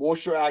the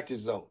moisture active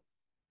zone.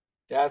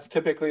 That's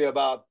typically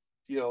about,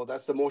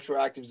 that's the moisture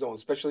active zone,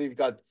 especially if you've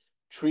got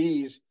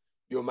trees,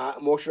 your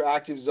moisture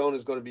active zone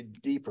is going to be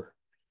deeper.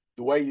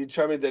 The way you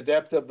determine the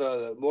depth of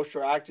the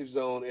moisture active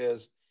zone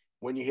is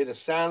when you hit a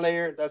sand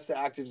layer, that's the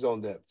active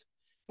zone depth.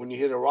 When you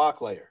hit a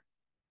rock layer,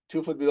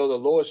 2 foot below the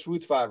lowest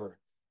root fiber.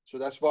 So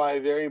that's why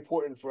very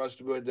important for us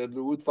to know where the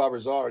root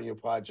fibers are in your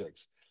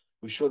projects.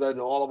 We show that in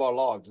all of our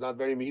logs. Not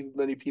very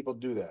many people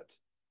do that.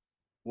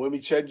 When we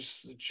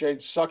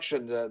change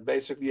suction,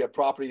 basically a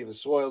property of the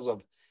soils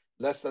of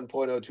less than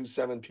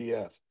 0.027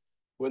 pf.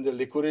 When the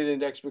liquidity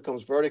index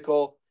becomes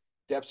vertical,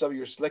 depths of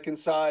your slicking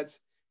sides,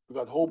 we've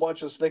got a whole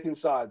bunch of slicking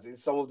sides in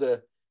some of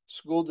the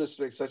school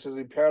districts, such as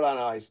in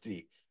Pearland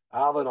ISD,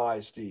 Alvin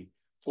ISD,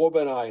 Fort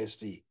Bend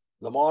ISD,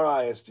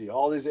 Lamar ISD,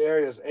 all these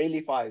areas,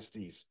 A-Leaf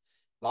ISDs,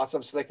 lots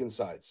of slicking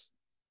sides.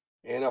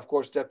 And of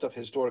course, depth of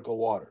historical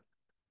water.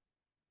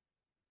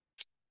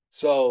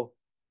 So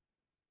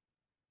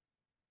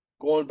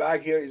going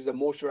back here is the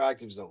moisture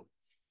active zone.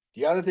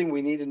 The other thing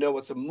we need to know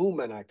what's a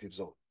movement active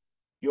zone.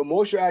 Your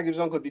moisture active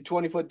zone could be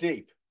 20 foot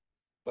deep,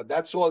 but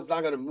that soil is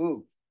not going to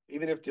move,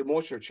 even if the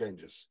moisture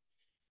changes.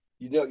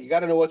 You got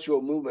to know what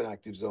your movement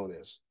active zone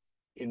is.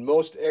 In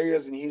most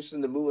areas in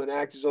Houston, the movement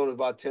active zone is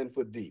about 10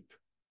 foot deep.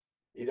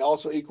 It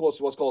also equals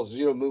to what's called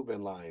zero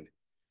movement line.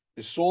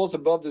 The soils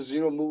above the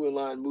zero movement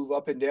line move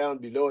up and down.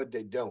 Below it,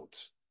 they don't.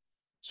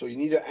 So you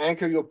need to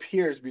anchor your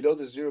piers below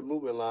the zero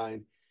movement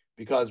line,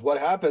 because what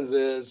happens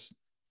is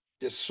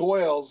the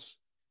soils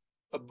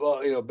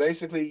above,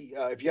 basically,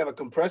 if you have a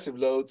compressive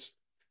loads,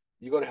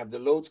 you're going to have the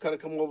loads kind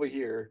of come over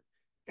here,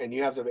 and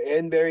you have to have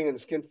end bearing and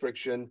skin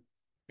friction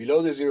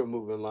below the zero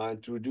movement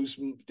line to reduce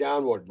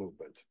downward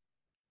movement.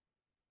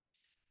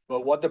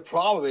 But what the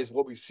problem is,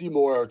 what we see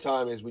more of the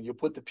time is when you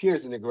put the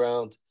piers in the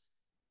ground,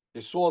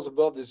 the soils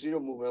above the zero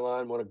movement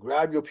line want to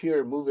grab your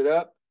pier and move it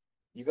up.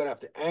 You're going to have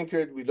to anchor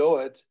it below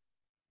it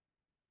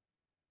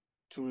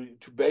to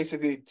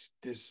basically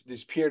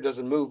this pier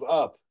doesn't move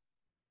up.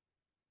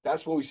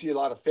 That's where we see a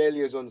lot of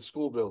failures on the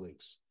school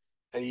buildings.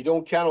 And you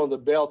don't count on the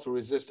bell to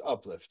resist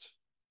uplift,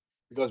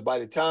 because by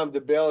the time the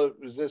bell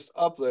resists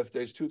uplift,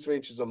 there's 2-3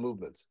 inches of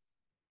movement.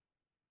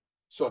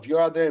 So if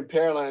you're out there in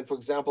Pearland, for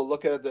example,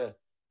 looking at the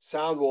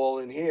sound wall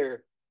in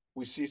here,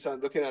 we see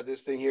some, looking at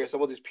this thing here,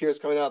 some of these piers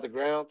coming out of the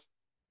ground,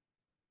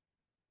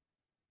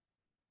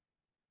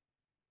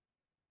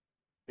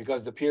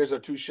 because the piers are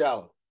too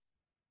shallow.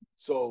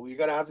 So you're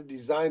gonna have to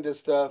design this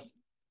stuff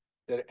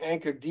that are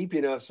anchored deep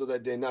enough so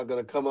that they're not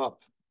gonna come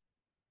up.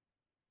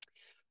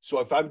 So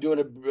if I'm doing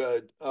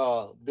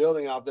a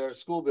building out there, a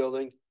school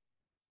building,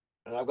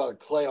 and I've got a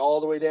clay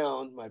all the way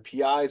down, my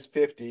PI is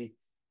 50,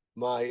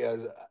 my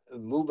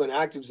movement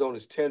active zone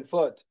is 10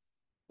 foot,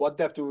 what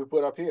depth do we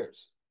put our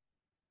piers?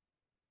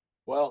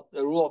 Well,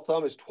 the rule of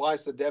thumb is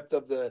twice the depth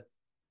of the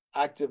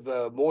active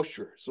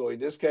moisture. So in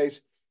this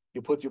case,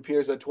 you put your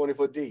piers at 20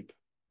 foot deep.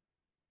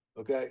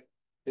 Okay,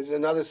 this is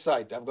another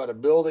site. I've got a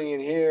building in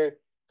here,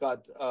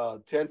 got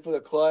 10 foot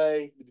of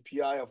clay with the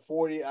PI of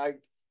 40, and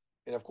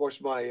of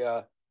course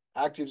my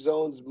active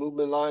zones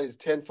movement line is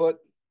 10 foot.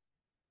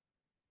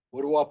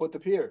 Where do I put the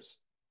piers?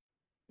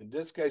 In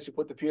this case, you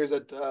put the piers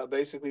at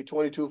basically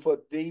 22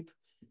 foot deep,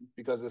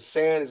 because the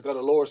sand has got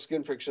a lower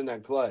skin friction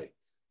than clay.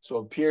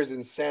 So piers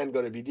in sand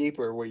going to be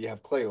deeper where you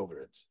have clay over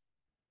it.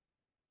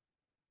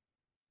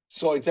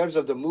 So in terms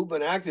of the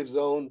movement active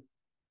zone,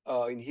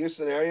 in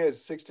Houston area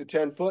is 6 to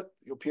 10 foot.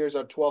 Your piers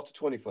are 12 to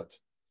 20 foot.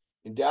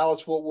 In Dallas,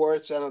 Fort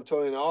Worth, San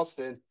Antonio, and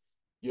Austin,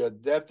 your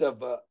depth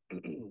of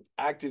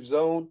active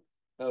zone,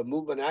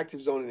 movement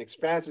active zone in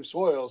expansive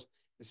soils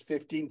is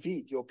 15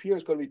 feet. Your pier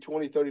is going to be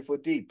 20, 30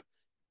 foot deep.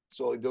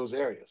 So in those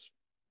areas.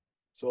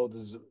 So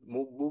this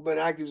movement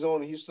active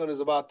zone in Houston is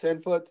about 10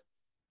 foot.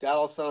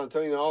 Dallas, San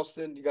Antonio, and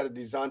Austin, you got to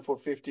design for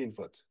 15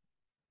 foot.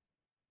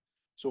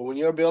 So when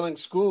you're building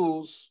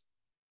schools,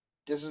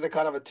 this is the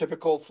kind of a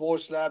typical floor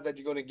slab that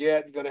you're going to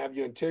get. You're going to have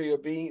your interior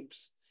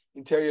beams,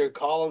 interior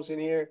columns in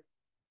here.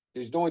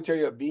 There's no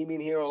interior beam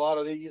in here, a lot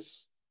of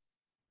these.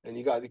 And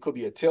it could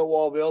be a tilt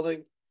wall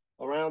building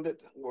around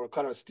it, or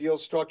kind of a steel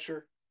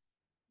structure.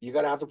 You're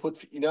going to have to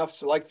put enough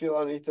select fill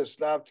underneath the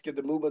slab to get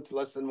the movement to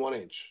less than 1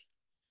 inch.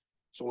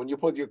 So when you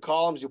put your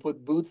columns, you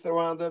put booth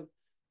around them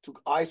to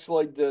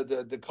isolate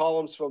the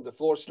columns from the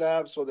floor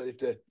slab, so that if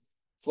the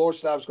floor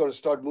slab is going to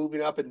start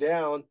moving up and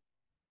down,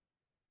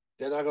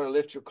 they're not going to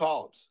lift your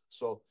columns.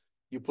 So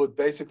you put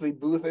basically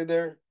booth in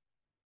there.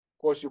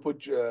 Of course, you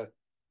put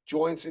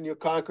joints in your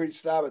concrete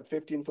slab at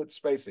 15 foot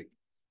spacing.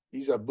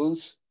 These are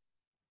booths.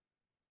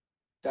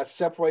 That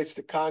separates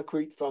the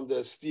concrete from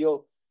the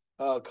steel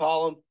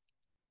column.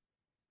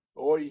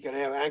 Or you can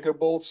have anchor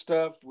bolt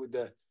stuff with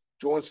the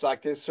joints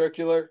like this,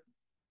 circular,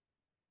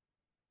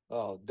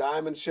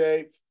 diamond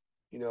shape.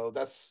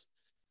 That's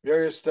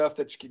various stuff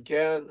that you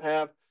can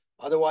have.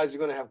 Otherwise, you're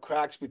going to have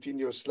cracks between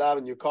your slab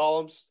and your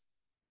columns.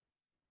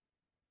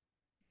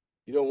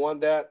 You don't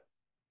want that.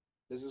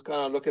 This is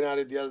kind of looking at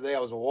it the other day. I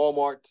was at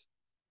Walmart.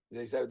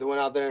 They said they went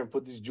out there and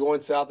put these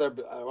joints out there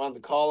around the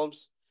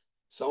columns.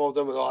 Some of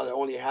them are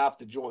only half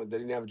the joint. They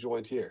didn't have a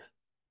joint here.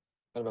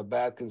 Kind of a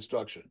bad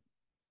construction.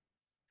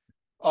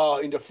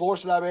 In the floor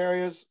slab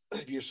areas,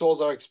 if your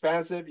soils are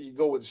expansive, you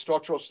go with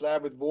structural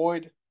slab with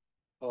void,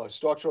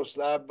 structural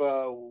slab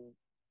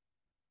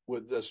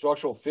with the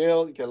structural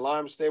fill. You can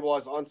lime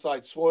stabilize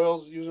on-site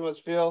soils, use them as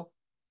fill.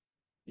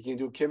 You can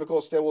do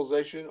chemical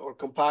stabilization or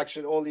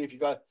compaction only if you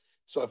got.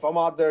 So if I'm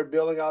out there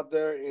building out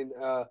there in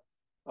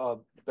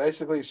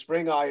basically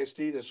Spring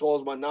ISD, the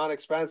soils are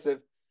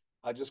non-expansive,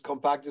 I just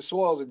compact the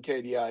soils in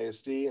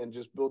KDISD and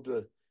just build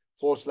the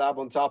floor slab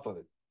on top of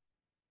it.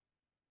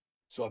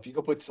 So if you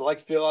can put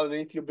select fill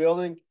underneath your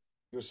building,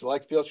 your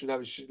select fill should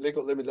have a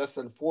liquid limit less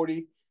than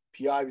 40,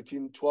 PI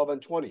between 12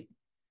 and 20.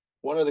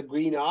 One of the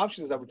green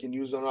options that we can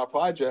use on our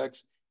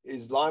projects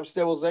is lime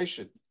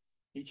stabilization.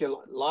 You can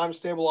lime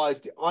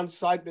stabilize the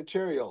on-site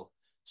material.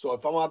 So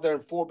if I'm out there in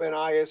Fort Bend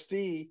ISD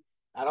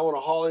and I want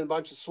to haul in a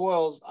bunch of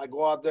soils, I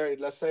go out there,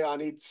 let's say I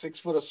need 6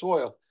 foot of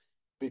soil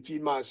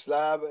between my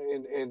slab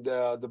and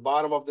the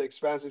bottom of the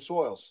expansive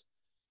soils.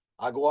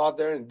 I go out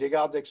there and dig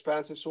out the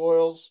expansive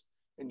soils,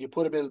 and you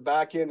put them in the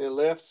back end and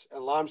lifts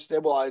and lime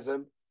stabilize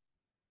them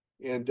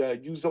and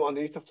use them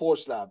underneath the floor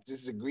slab.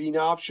 This is a green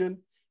option.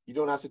 You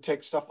don't have to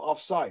take stuff off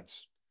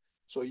sites.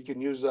 So you can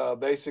use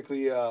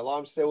basically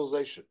lime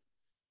stabilization.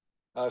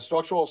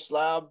 Structural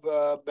slab,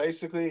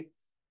 basically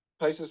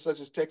places such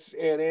as Texas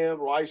A&M,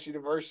 Rice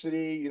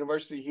University,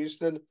 University of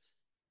Houston.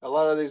 A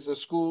lot of these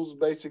schools,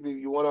 basically,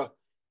 you want to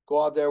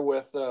go out there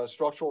with a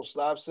structural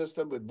slab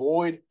system with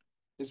void.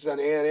 This is an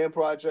A&M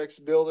projects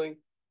building.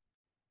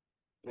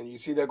 And you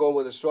see they're going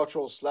with a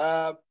structural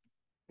slab.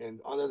 And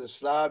under the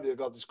slab, they've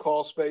got this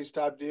crawl space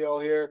type deal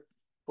here.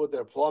 Put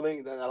their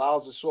plumbing that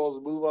allows the soils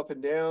to move up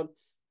and down.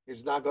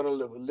 It's not going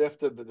to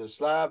lift the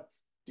slab.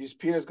 These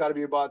piers got to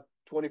be about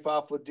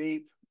 25 foot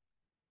deep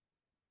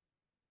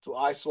to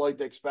isolate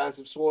the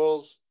expansive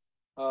soils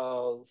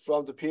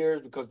from the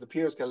piers, because the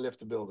piers can lift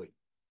the building.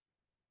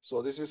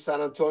 So this is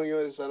San Antonio.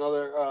 It's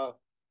another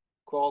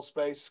crawl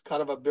space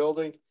kind of a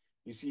building.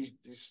 You see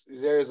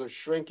these areas are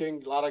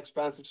shrinking, a lot of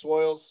expansive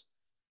soils.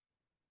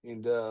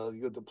 And you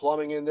got the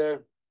plumbing in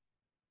there.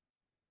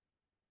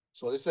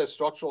 So this is a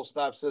structural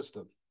slab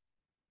system.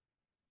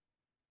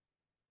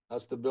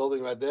 That's the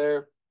building right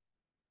there.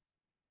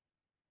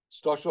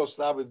 Structural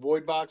slab with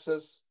void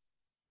boxes.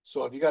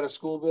 So if you got a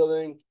school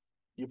building,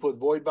 you put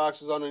void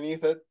boxes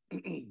underneath it.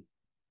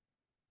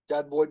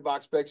 That void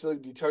box basically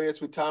deteriorates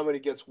with time when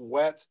it gets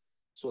wet,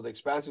 so the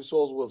expansive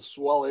soils will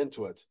swell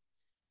into it.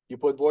 You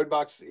put void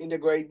boxes in the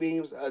grade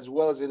beams as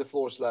well as in the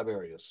floor slab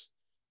areas.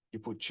 You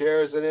put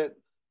chairs in it.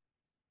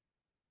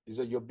 These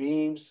are your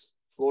beams,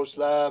 floor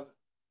slab.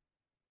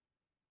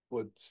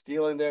 Put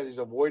steel in there. These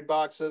are void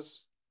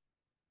boxes.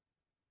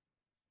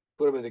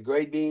 Put them in the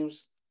grade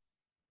beams.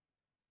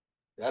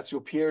 That's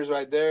your piers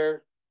right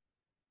there.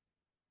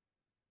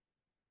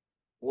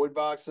 Void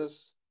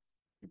boxes.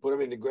 You put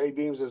them in the grade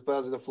beams as well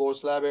as in the floor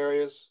slab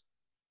areas.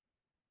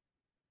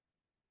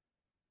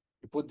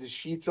 You put the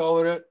sheets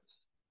over it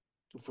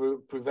for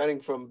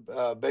preventing from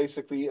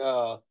basically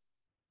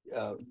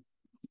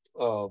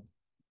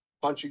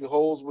punching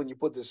holes when you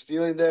put the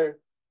steel in there.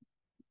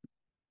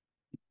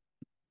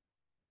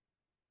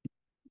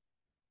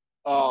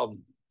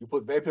 You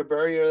put vapor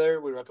barrier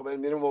there. We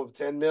recommend minimum of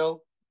 10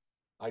 mil,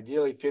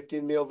 ideally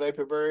 15 mil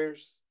vapor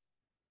barriers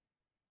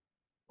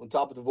on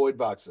top of the void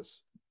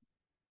boxes.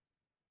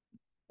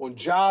 On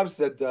jobs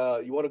that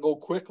you want to go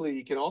quickly,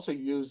 you can also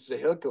use the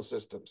helical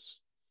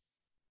systems.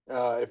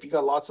 If you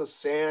got lots of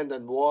sand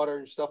and water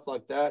and stuff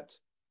like that,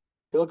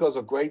 helicals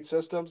are great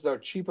systems. They're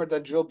cheaper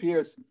than drill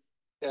piers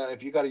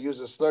if you got to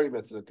use a slurry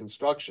method of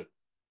construction.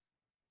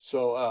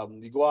 So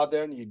you go out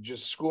there and you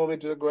just screw them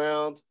into the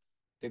ground.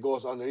 It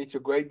goes underneath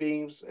your grade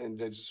beams, and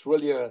it's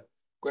really a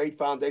great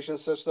foundation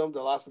system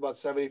that lasts about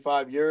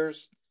 75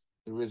 years.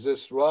 It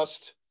resists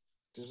rust.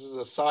 This is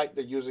a site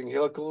that's using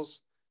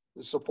helicals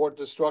to support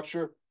the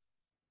structure.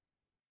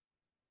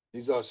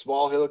 These are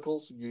small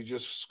helicals. You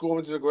just screw them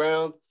into the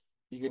ground.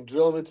 You can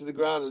drill them into the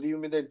ground and leave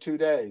them in there in 2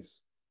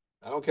 days.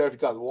 I don't care if you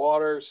got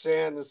water,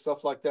 sand, and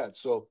stuff like that.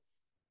 So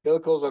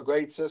helicals are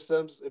great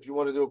systems. If you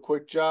want to do a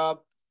quick job,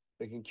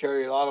 they can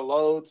carry a lot of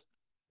load.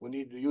 We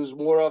need to use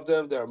more of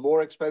them. They're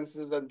more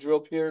expensive than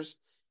drill piers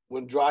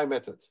when dry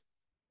method.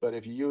 But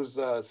if you use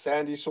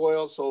sandy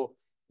soil, so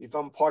if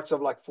I'm parts of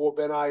like Fort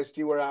Bend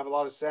ISD where I have a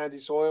lot of sandy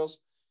soils,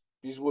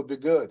 these would be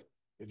good.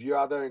 If you're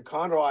out there in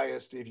Conroe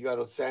ISD, if you got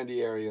a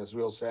sandy areas,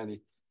 real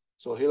sandy,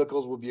 so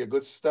helicals would be a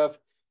good stuff.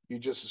 You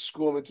just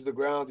screw them into the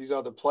ground. These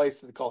are the plates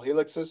that they call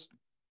helixes.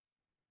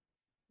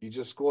 You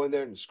just go in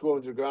there and screw them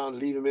into the ground,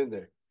 leave them in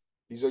there.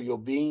 These are your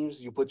beams.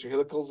 You put your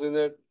helicals in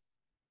there.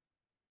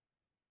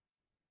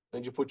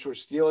 Then you put your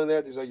steel in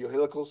there. These are your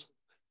helicals.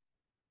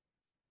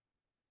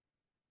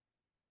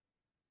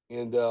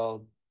 And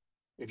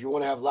if you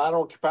want to have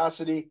lateral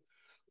capacity,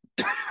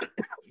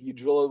 you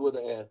drill it with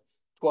a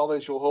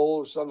 12-inch hole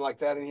or something like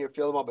that in here,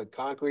 fill them up with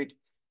concrete.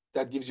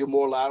 That gives you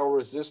more lateral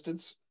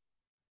resistance.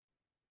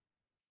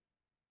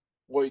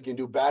 Or you can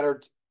do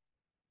battered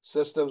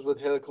systems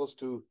with helicals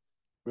to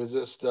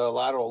resist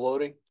lateral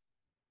loading.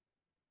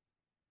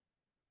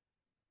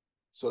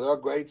 So there are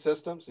grade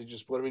systems. You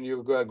just put them in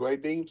your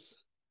grade beams.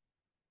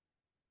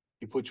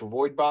 You put your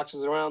void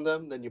boxes around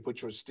them. Then you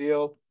put your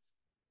steel.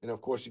 And,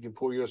 of course, you can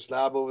pour your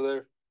slab over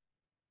there.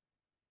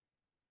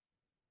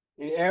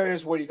 In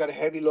areas where you got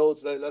heavy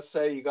loads, let's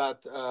say you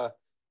got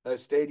a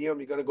stadium,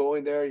 you're going to go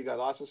in there, you got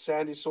lots of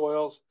sandy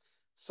soils,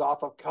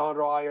 south of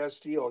Conroe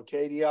ISD or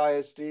KD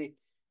ISD.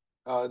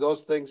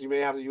 Those things you may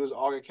have to use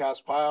auger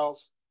cast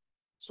piles.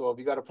 So if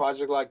you got a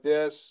project like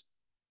this,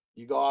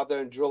 you go out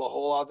there and drill a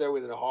hole out there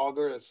with an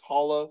auger that's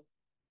hollow,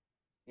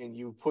 and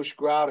you push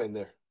grout in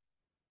there.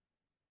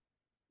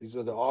 These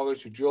are the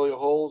augers. You drill your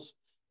holes.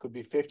 Could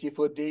be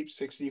 50-foot deep,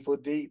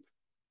 60-foot deep,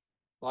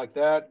 like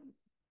that.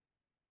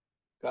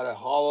 Got a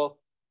hollow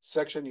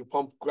section. You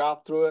pump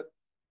grout through it.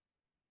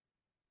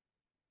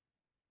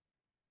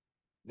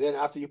 Then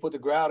after you put the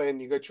grout in,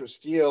 you get your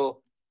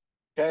steel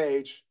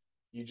cage.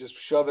 You just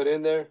shove it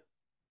in there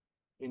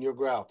in your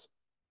grout.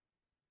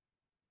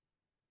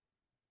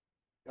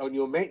 On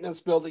your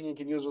maintenance building, you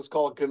can use what's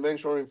called a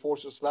conventional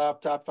reinforced slab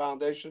top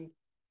foundation.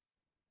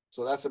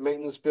 So that's a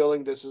maintenance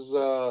building. This is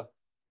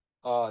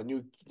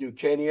New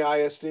Caney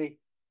ISD.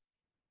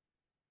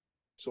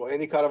 So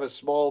any kind of a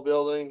small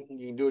building,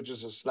 you can do it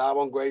just a slab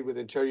on grade with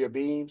interior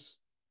beams.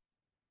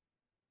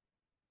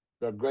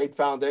 They're a great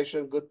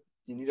foundation. Good.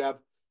 You need to have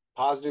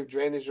positive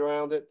drainage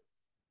around it.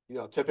 You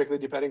know, typically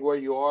depending where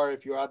you are,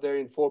 if you're out there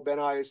in Fort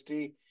Bend ISD,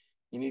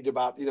 you need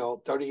about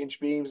 30-inch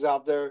beams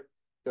out there,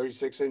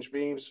 36-inch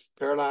beams.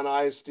 Pearline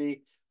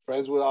ISD,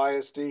 friends with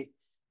ISD.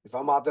 If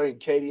I'm out there in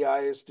Katy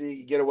ISD,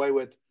 you get away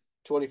with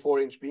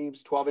 24-inch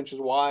beams, 12 inches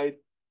wide,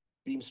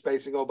 beam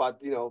spacing of about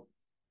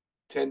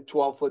 10,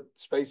 12-foot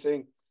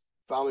spacing.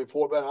 If I'm in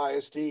Fort Bend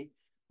ISD,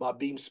 my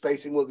beam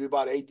spacing will be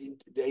about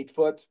 8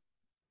 foot.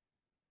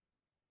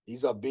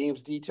 These are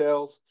beams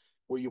details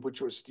where you put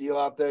your steel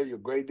out there, your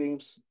grade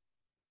beams.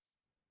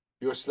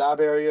 Your slab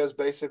areas,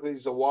 basically,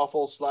 these are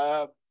waffle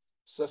slab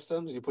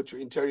systems. You put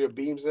your interior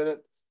beams in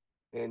it,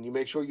 and you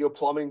make sure your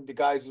plumbing, the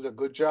guys do a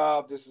good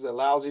job. This is a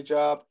lousy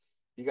job.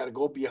 You got to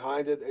go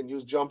behind it and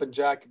use jumping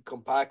jack and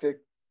compact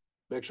it.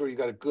 Make sure you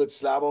got a good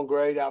slab on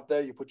grade out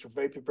there. You put your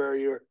vapor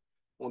barrier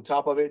on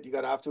top of it. You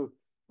got to have to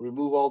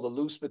remove all the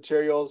loose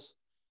materials.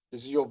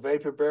 This is your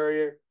vapor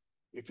barrier.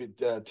 If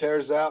it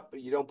tears out,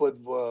 but you don't put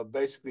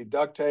basically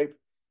duct tape,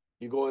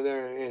 you go in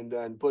there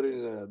and put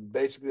in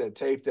basically the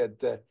tape that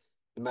the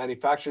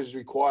manufacturer is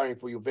requiring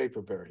for your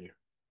vapor barrier.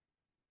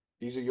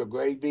 These are your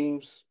grade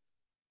beams.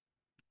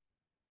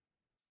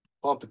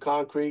 Pump the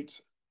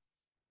concrete.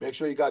 Make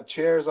sure you got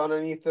chairs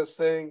underneath this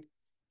thing.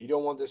 You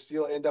don't want the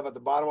steel end up at the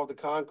bottom of the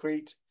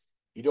concrete.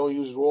 You don't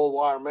use roll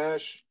wire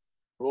mesh.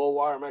 Roll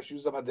wire mesh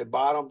used up at the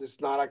bottom. This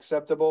is not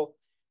acceptable.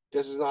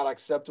 This is not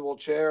acceptable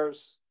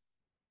chairs.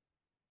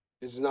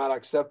 This is not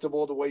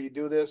acceptable the way you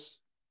do this.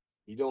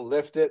 You don't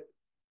lift it.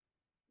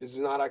 This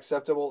is not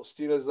acceptable.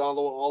 Steel is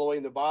all the way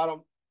in the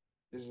bottom.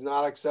 This is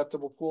not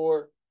acceptable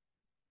pour.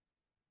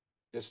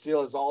 The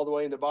steel is all the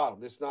way in the bottom.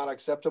 This is not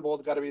acceptable.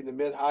 It's got to be in the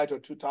mid-height or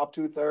top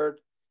two-third.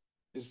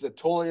 This is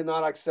totally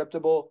not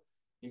acceptable.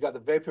 You got the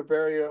vapor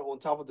barrier on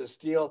top of the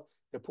steel.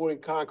 They're putting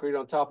concrete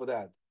on top of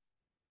that.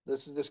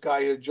 This is this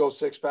guy here, Joe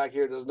Sixpack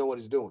here, doesn't know what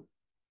he's doing.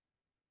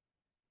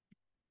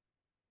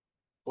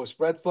 For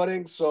spread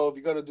footings, so if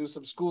you're going to do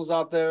some schools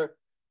out there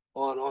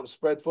on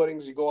spread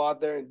footings, you go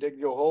out there and dig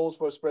your holes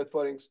for spread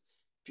footings.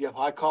 If you have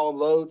high column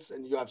loads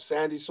and you have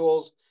sandy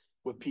soils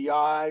with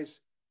PIs,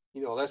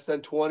 less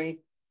than 20,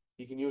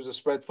 you can use the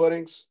spread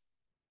footings.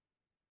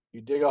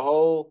 You dig a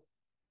hole,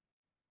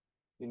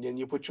 and then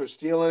you put your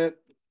steel in it,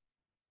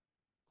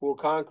 pour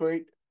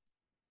concrete,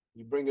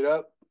 you bring it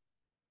up,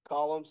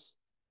 columns,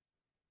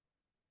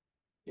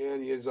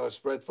 and these are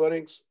spread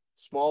footings,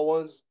 small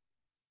ones,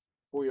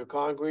 pour your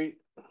concrete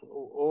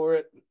over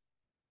it.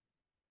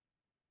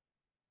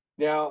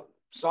 Now,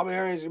 some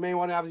areas you may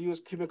want to have to use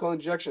chemical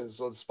injections,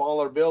 so the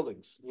smaller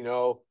buildings,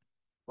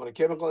 on a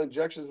chemical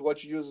injections,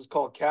 what you use is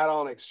called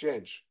cation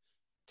exchange.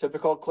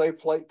 Typical clay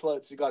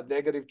platelets, you got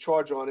negative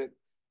charge on it.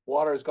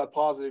 Water has got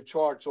positive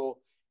charge. So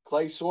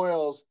clay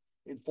soils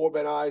in Fort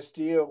Bend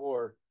ISD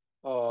or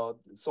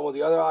some of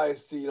the other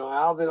ISD,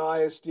 Alvin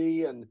ISD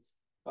and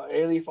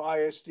A-Leaf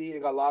ISD, they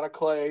got a lot of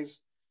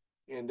clays.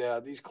 And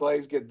these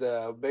clays get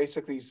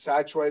basically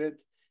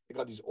saturated. They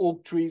got these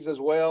oak trees as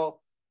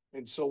well.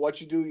 And so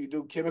what you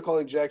do chemical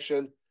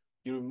injection.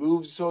 You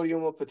remove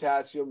sodium or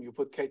potassium. You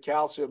put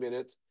calcium in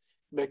it,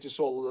 make the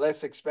soil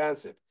less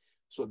expansive.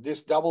 So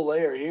this double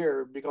layer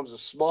here becomes a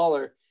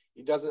smaller.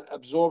 It doesn't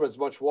absorb as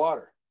much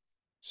water.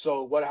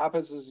 So what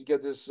happens is you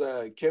get this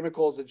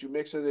chemicals that you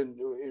mix it in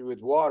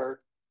with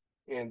water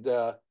and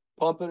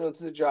pump it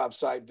onto the job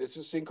site. This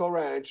is Cinco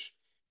Ranch.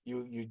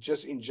 You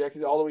just inject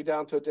it all the way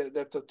down to a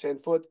depth of 10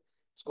 foot.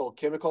 It's called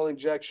chemical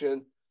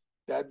injection.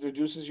 That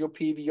reduces your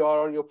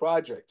PVR on your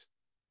project.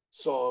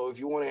 So if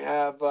you want to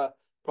have a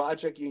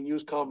project, you can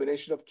use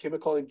combination of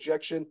chemical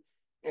injection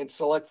and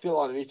select fill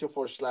underneath your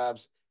floor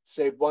slabs.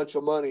 Save a bunch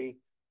of money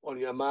on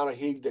the amount of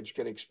heat that you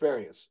can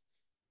experience.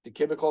 The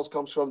chemicals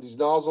comes from these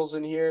nozzles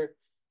in here.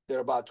 They're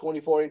about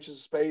 24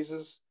 inches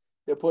spaces.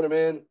 They put them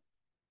in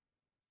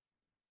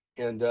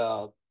and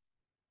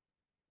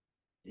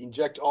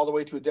inject all the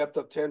way to a depth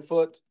of 10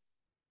 foot.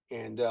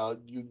 And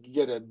you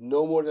get a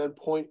no more than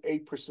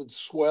 0.8%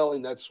 swell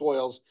in that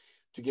soils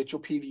to get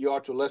your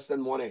PVR to less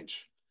than 1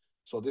 inch.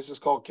 So this is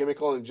called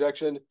chemical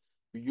injection.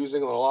 We're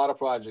using on a lot of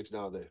projects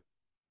nowadays.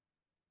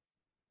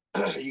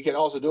 You can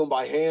also do them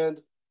by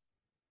hand,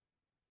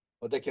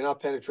 but they cannot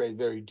penetrate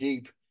very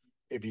deep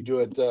if you do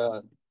it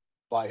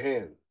by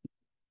hand.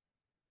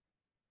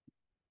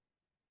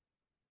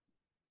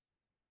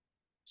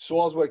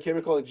 Soils where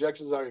chemical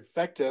injections are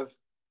effective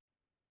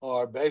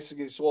are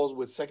basically soils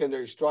with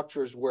secondary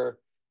structures where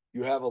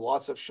you have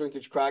lots of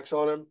shrinkage cracks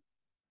on them.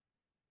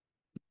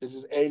 This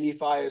is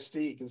A-leaf IST.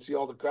 You can see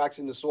all the cracks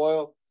in the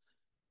soil.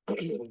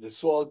 The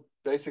soil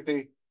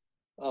basically,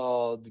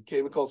 the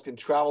chemicals can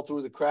travel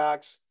through the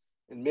cracks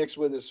and mix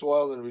with the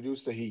soil and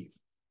reduce the heave.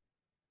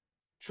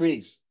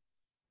 Trees.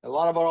 A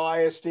lot of our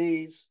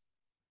ISTs,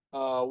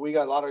 we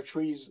got a lot of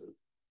trees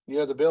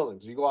near the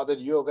buildings. You go out there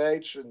to U of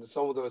H and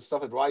some of the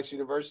stuff at Rice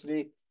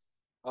University,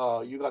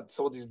 you got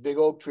some of these big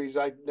oak trees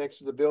right next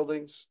to the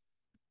buildings.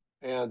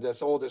 And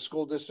some of the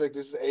school district,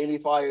 this is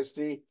A-leaf ISD.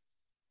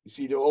 You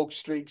see the oak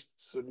streaks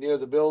near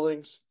the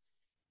buildings.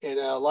 And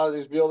a lot of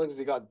these buildings,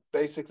 they got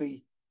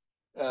basically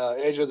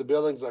edge of the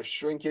buildings are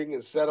shrinking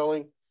and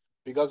settling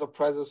because of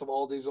presence of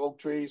all these oak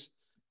trees.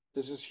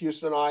 This is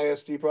Houston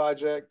ISD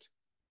project.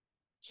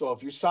 So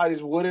if your site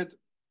is wooded,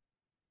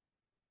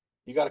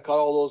 you got to cut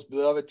all those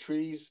beloved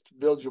trees to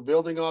build your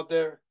building out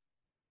there.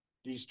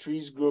 These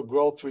trees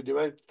grow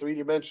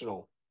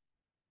three-dimensional.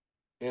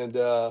 And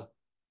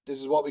this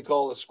is what we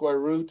call a square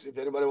root. If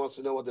anybody wants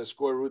to know what the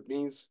square root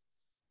means,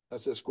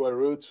 that's a square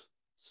root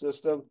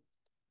system.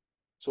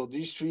 So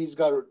these trees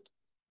got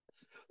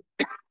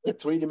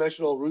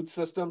three-dimensional root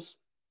systems.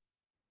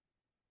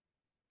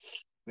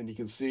 And you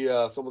can see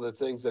some of the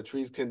things that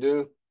trees can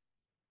do.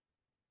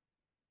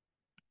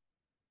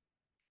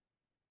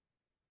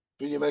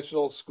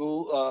 Three-dimensional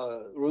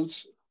school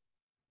roots.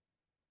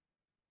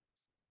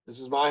 This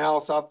is my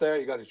house out there.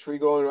 You got a tree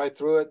growing right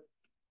through it.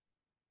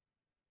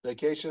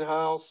 Vacation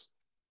house.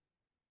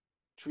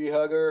 Tree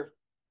hugger.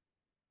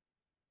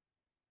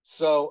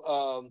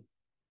 So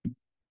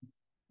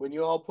when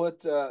you all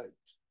put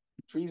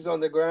trees on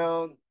the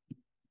ground,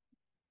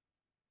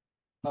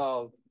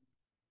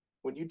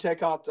 when you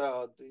take out,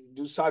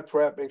 do site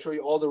prep, make sure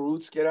all the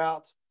roots get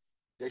out.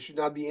 There should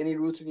not be any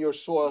roots in your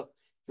soil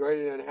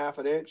greater than half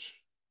an inch.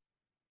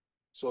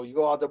 So you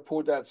go out there,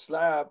 pour that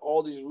slab,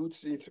 all these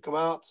roots need to come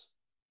out.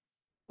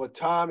 But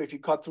time, if you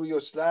cut through your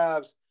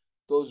slabs,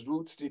 those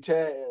roots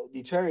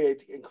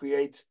deteriorate and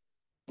create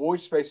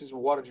void spaces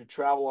where water to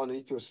travel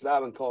underneath your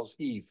slab and cause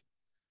heave.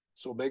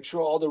 So make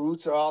sure all the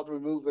roots are out,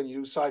 removed when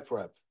you do site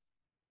prep.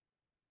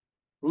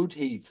 Root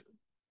heave.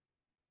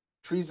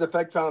 Trees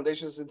affect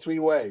foundations in three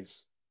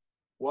ways.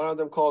 One of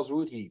them causes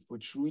root heave,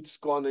 which roots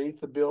go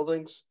underneath the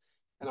buildings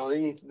and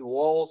underneath the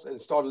walls and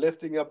start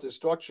lifting up the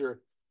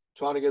structure,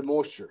 trying to get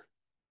moisture.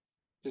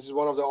 This is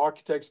one of the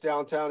architects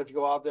downtown. If you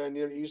go out there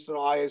near Eastern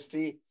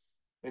ISD,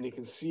 and you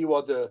can see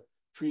what the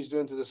trees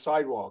doing to the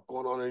sidewalk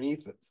going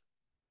underneath it.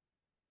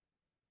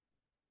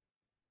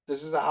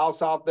 This is a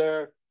house out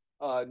there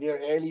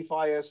near A-leaf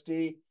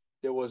ISD.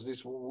 There was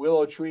this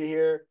willow tree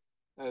here,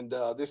 and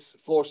this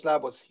floor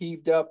slab was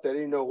heaved up. They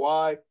didn't know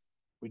why.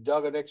 We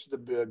dug it next to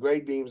the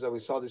grade beams, and we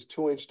saw this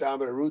 2-inch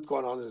diameter root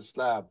going under the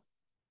slab.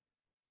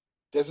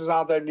 This is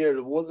out there near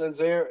the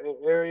Woodlands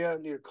area,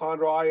 near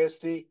Conroe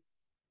ISD.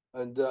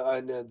 And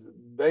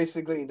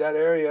basically in that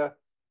area,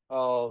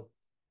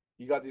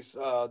 you got this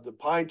the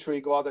pine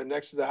tree go out there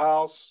next to the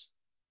house.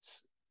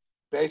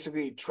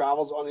 Basically, it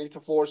travels underneath the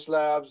floor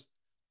slabs.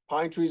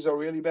 Pine trees are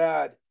really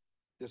bad.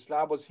 The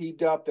slab was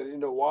heaved up. They didn't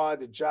know why.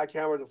 They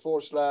jackhammered the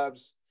floor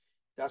slabs.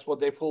 That's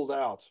what they pulled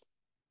out.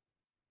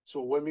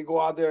 So when we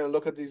go out there and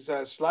look at these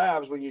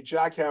slabs, when you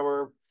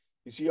jackhammer them,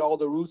 you see all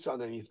the roots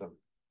underneath them.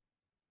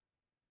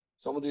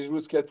 Some of these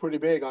roots get pretty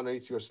big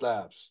underneath your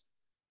slabs.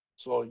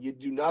 So you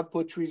do not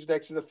put trees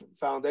next to the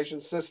foundation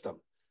system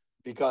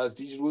because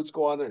these roots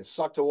go on there and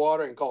suck the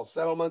water and cause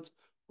settlement,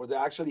 or they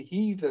actually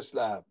heave the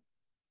slab.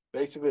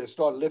 Basically, they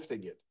start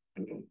lifting it.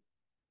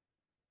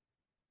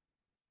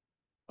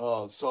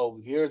 So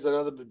here's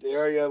another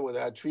area where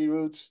they had tree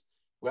roots.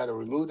 We had to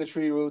remove the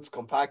tree roots,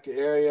 compact the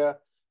area,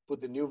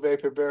 put the new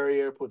vapor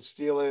barrier, put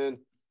steel in,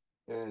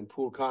 and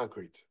pour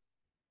concrete.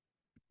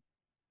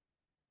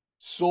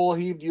 Soil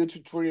heave due to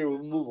tree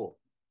removal.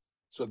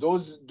 So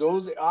those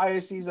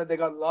ISDs that they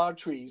got a lot of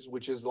trees,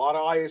 which is a lot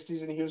of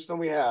ISDs in Houston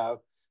we have,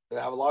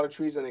 that have a lot of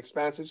trees and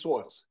expansive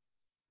soils.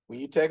 When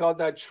you take out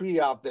that tree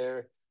out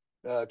there,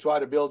 try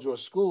to build your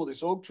school,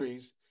 these oak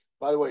trees,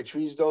 by the way,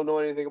 trees don't know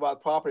anything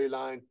about property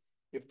line.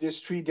 If this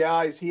tree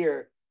dies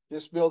here,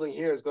 this building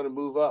here is going to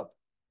move up.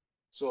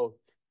 So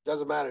it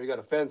doesn't matter if you got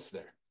a fence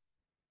there.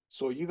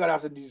 So you got to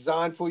have to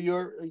design for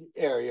your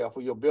area,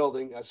 for your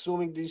building,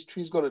 assuming these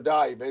trees going to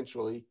die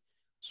eventually,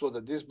 so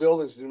that these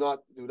buildings do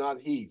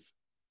not heave,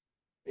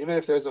 even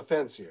if there's a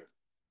fence here.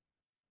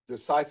 The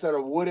sites that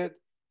are wooded,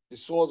 the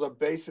soils are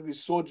basically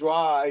so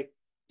dry,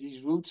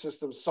 these root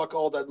systems suck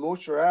all that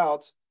moisture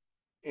out,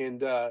 and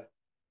the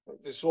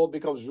soil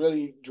becomes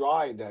really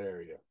dry in that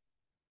area.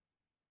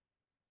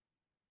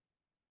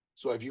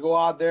 So if you go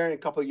out there and a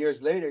couple of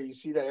years later, you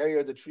see that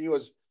area the tree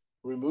was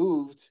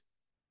removed,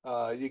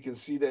 you can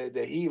see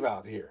the heave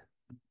out here.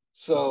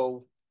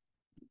 So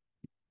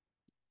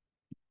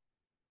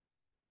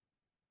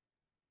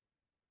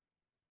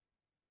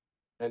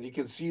and you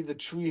can see the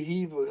tree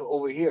heave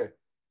over here.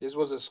 This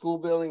was a school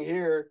building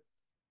here.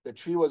 The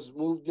tree was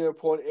moved near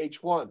point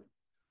H1.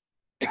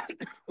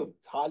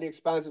 highly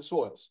expansive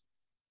soils.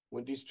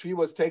 When this tree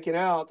was taken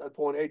out at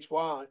point H,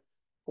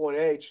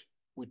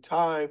 with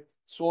time,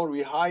 soil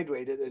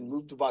rehydrated and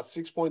moved to about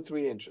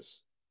 6.3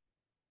 inches.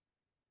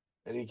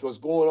 And it was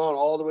going on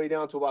all the way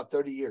down to about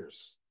 30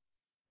 years.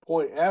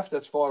 Point F,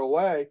 that's far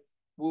away,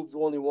 moved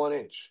only 1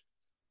 inch.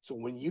 So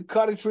when you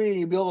cut a tree and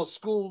you build a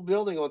school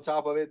building on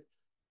top of it,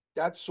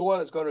 that soil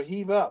is going to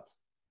heave up.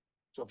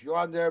 So if you're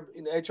out there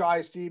in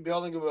HISD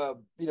building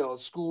a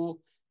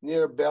school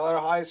near Bel Air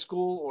High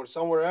School or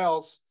somewhere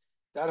else,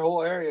 that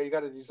whole area, you got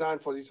to design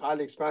for these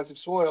highly expansive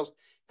soils,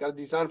 got to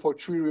design for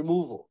tree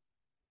removal.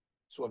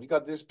 So if you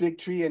got this big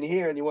tree in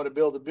here and you want to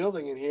build a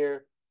building in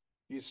here,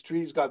 these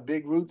trees got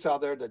big roots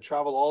out there that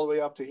travel all the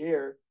way up to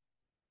here.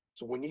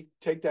 So when you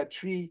take that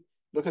tree,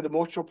 look at the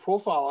moisture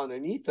profile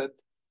underneath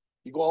it,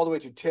 you go all the way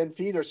to 10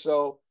 feet or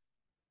so,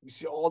 you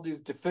see all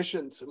these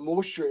deficient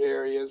moisture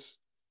areas,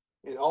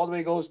 and all the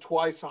way goes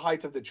twice the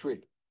height of the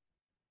tree.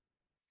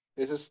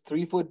 This is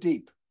 3 foot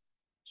deep.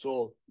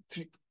 So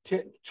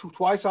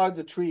twice out of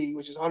the tree,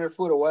 which is 100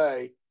 foot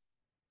away,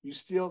 you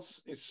still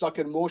is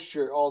sucking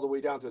moisture all the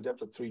way down to a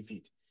depth of 3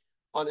 feet.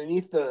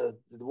 Underneath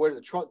where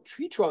the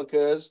tree trunk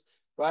is,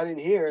 right in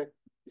here,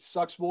 it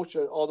sucks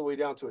moisture all the way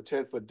down to a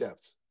 10-foot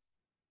depth.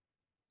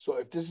 So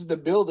if this is the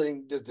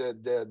building,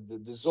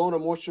 the zone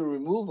of moisture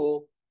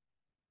removal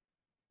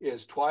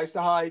is twice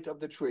the height of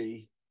the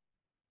tree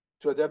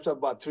to a depth of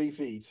about 3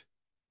 feet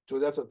to a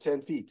depth of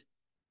 10 feet.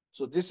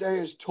 So this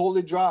area is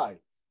totally dry.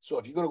 So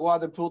if you're going to go out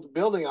there and build the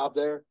building out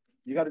there,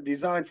 you got to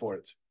design for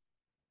it.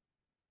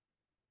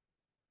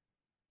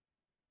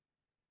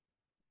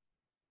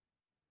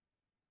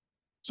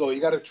 So you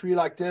got a tree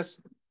like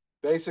this.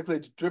 Basically,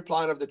 the drip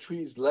line of the tree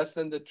is less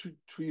than the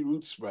tree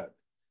root spread.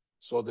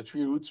 So the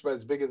tree root spread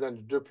is bigger than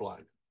the drip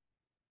line.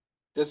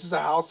 This is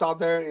a house out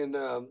there in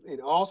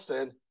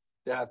Austin.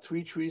 They had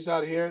 3 trees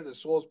out here. The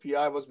soil's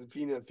PI was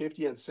between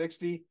 50 and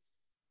 60.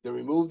 They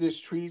removed these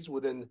trees.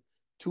 Within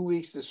 2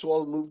 weeks, the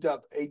soil moved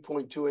up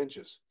 8.2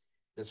 inches.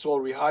 The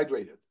soil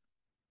rehydrated.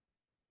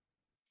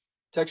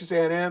 Texas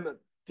A&M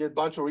did a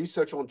bunch of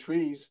research on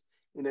trees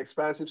in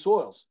expansive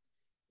soils.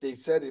 They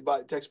said it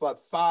takes about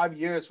 5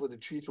 years for the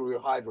tree to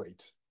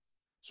rehydrate.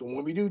 So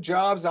when we do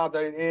jobs out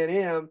there in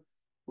A&M,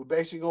 we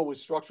basically go with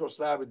structural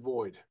slab with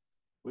void.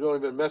 We don't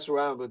even mess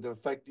around with the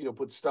effect,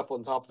 put stuff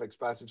on top of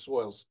expansive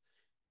soils.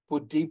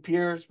 Put deep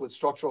piers with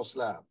structural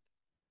slab.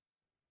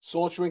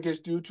 Soil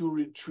shrinkage due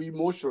to tree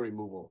moisture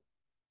removal.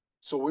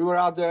 So we were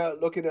out there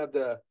looking at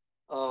the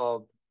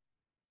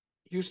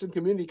Houston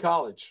Community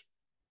College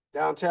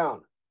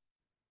downtown.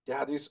 They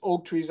had these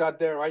oak trees out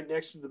there right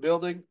next to the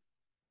building.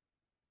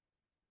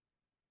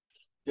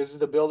 This is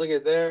the building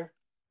in there.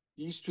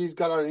 These trees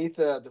got underneath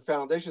the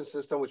foundation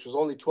system, which was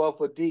only 12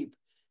 foot deep,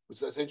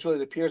 which essentially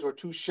the piers were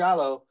too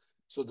shallow,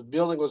 so the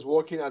building was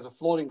working as a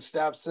floating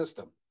slab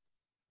system.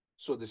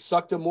 So they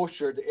sucked the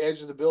moisture, the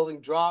edge of the building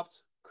dropped,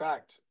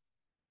 cracked.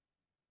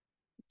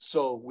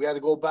 So we had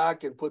to go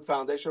back and put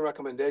foundation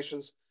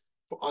recommendations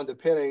for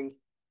underpinning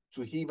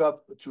to heave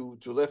up, to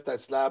lift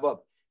that slab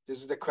up.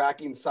 This is the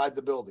crack inside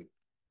the building.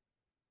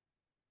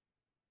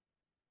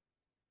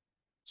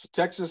 So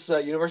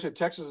University of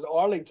Texas at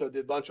Arlington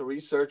did a bunch of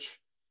research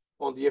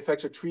on the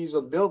effects of trees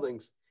on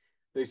buildings.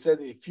 They said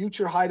the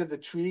future height of the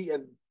tree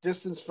and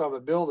distance from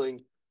a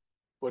building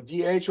for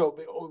DH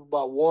of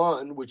about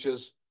 1, which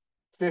is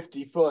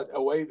 50 foot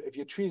away. If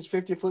your tree is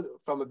 50 foot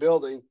from a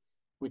building,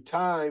 with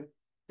time,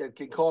 that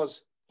can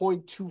cause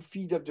 0.2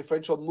 feet of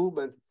differential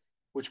movement,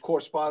 which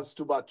corresponds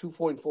to about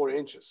 2.4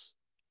 inches.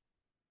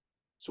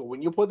 So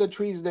when you put the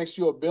trees next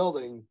to your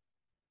building,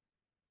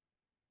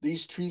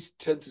 these trees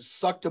tend to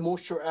suck the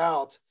moisture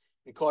out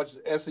and cause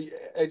the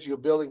edge of your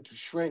building to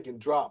shrink and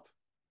drop.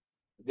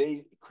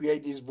 They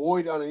create these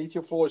void underneath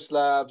your floor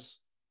slabs,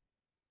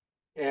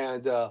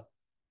 and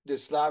the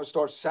slab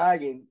starts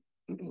sagging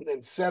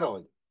and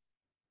settling.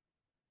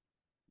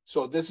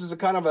 So this is a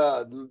kind of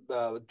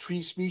a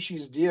tree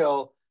species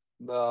deal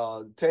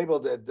table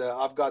that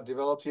I've got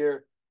developed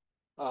here.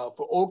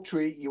 For oak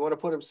tree, you want to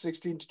put them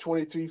 16 to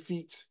 23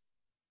 feet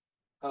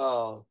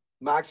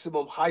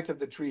maximum height of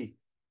the tree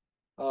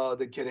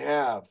that can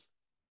have.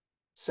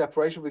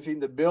 Separation between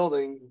the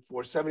building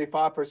for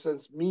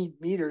 75%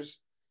 meters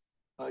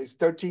is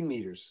 13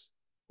 meters,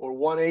 or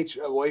 1 inch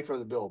away from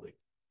the building.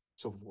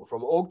 So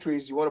from oak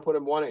trees, you want to put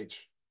them 1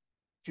 inch.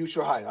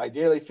 Future height,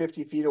 ideally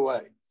 50 feet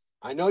away.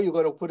 I know you're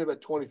going to put them at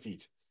 20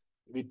 feet.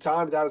 With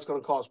time, that is going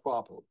to cause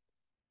problem.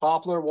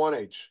 Poplar, 1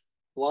 inch.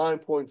 Lime,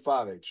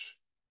 0.5 inch.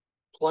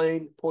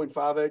 Plane,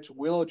 0.5 inch.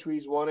 Willow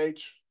trees, 1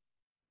 inch.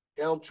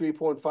 Elm tree,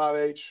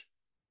 0.5 inch.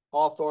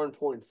 Hawthorn,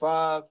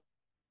 0.5.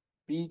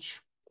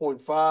 Beech,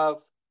 0.5.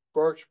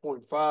 Birch,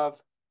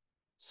 0.5.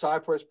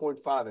 Cypress,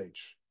 0.5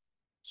 inch.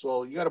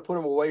 So you got to put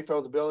them away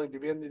from the building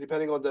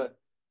depending on the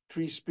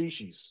tree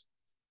species.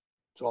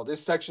 So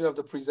this section of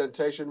the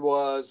presentation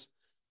was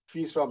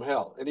trees from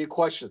hell. Any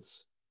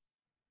questions?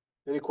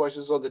 Any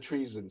questions on the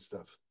trees and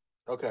stuff?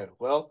 Okay,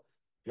 well,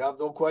 if you have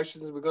no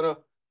questions, we're going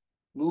to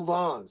move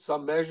on.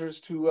 Some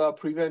measures to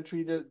prevent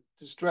tree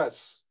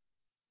distress.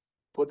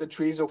 Put the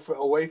trees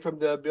away from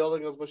the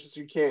building as much as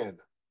you can.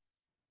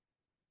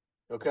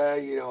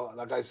 Okay,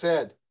 like I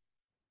said,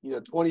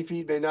 20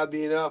 feet may not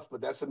be enough,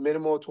 but that's a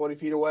minimum of 20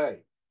 feet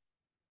away.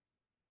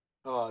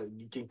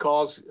 You can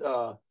cause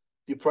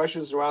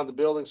depressions around the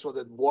building so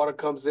that water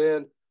comes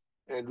in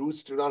and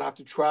roots do not have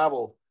to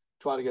travel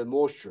trying to get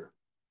moisture.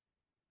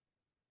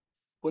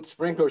 Put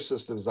sprinkler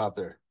systems out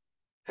there,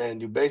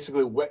 and you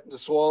basically wet the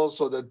soil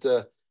so that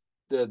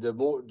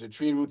the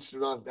tree roots do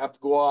not have to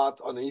go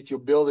out underneath your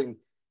building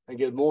and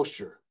get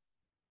moisture.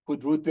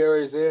 Put root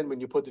barriers in when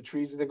you put the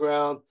trees in the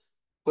ground.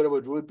 Put them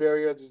with root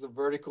barriers. These are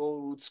vertical.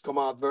 Roots come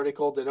out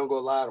vertical. They don't go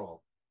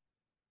lateral.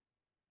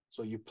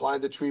 So you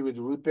plant the tree with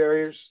root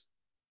barriers.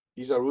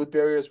 These are root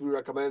barriers. We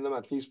recommend them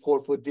at least 4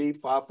 foot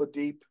deep, 5 foot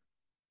deep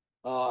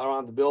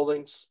around the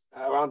buildings,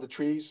 around the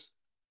trees.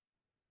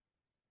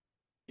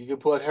 You can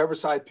put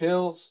herbicide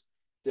pills.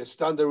 They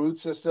stun the root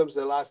systems.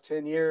 They last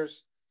 10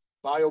 years.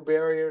 Bio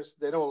barriers.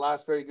 They don't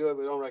last very good.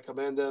 We don't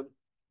recommend them.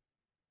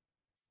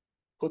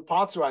 Put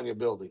pots around your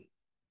building.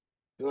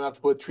 You don't have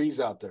to put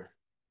trees out there.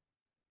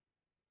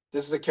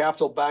 This is a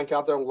Capital Bank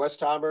out there in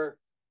Westheimer,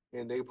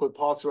 and they put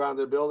pots around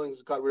their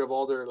buildings, got rid of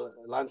all their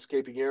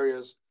landscaping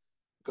areas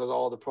because of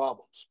all the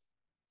problems.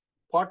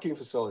 Parking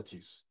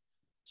facilities.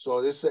 So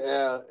this,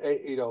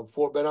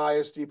 Fort Bend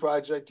ISD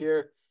project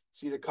here.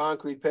 See the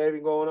concrete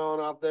paving going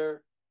on out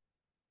there?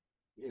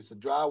 It's the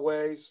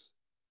driveways,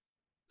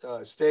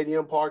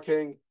 stadium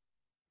parking,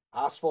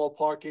 asphalt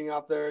parking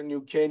out there in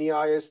New Caney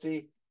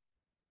ISD.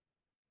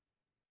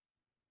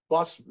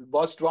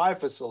 Bus drive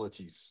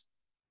facilities.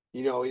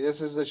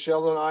 This is the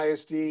Sheldon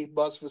ISD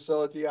bus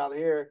facility out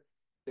here.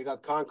 They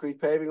got concrete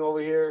paving over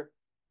here.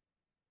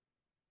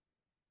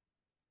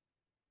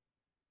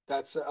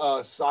 That's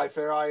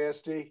Cy-Fair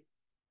ISD.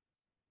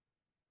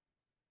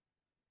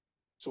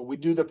 So we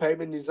do the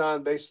pavement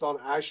design based on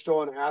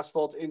AASHTO and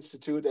Asphalt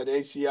Institute at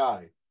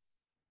ACI.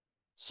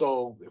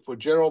 So for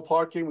general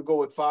parking, we go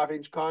with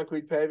 5-inch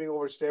concrete paving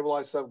over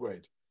stabilized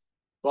subgrade.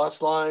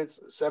 Bus lines,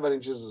 7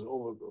 inches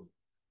over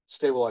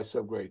stabilized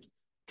subgrade.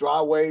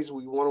 Driveways,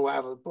 we want to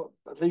have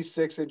at least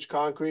 6-inch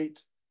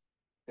concrete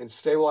and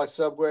stabilized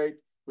subgrade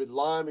with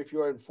lime if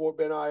you're in Fort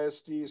Bend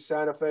ISD,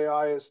 Santa Fe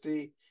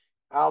ISD,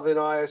 Alvin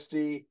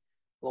ISD,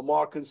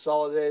 Lamar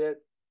Consolidated,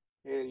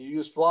 and you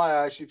use fly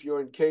ash if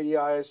you're in Katy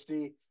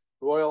ISD,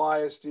 Royal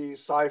ISD,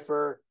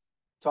 Cy-Fair,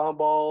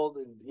 Tomball,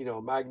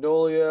 and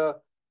Magnolia,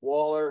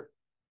 Waller.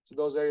 So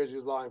those areas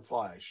use lime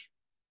fly ash.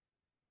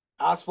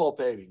 Asphalt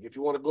paving. If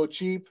you want to go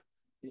cheap,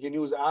 you can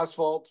use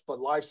asphalt, but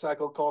life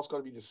cycle cost is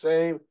going to be the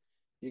same.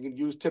 You can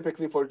use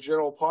typically for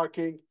general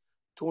parking,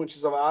 2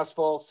 inches of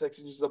asphalt, 6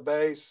 inches of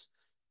base,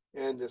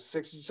 and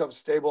 6 inches of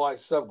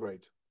stabilized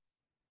subgrade.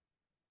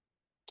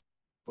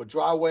 For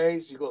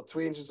driveways, you go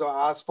 3 inches of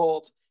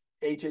asphalt,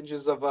 8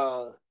 inches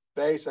of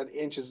base, and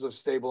inches of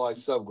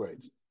stabilized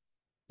subgrade.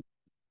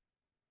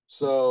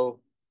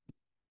 So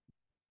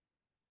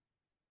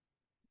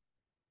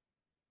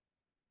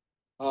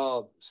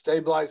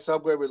stabilized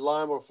subgrade with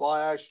lime or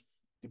fly ash,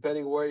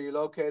 depending where you're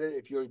located.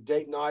 If you're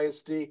Dayton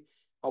ISD,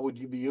 how would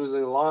you be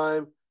using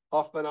lime?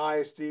 Huffman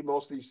ISD,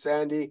 mostly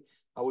sandy,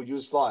 I would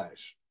use fly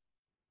ash.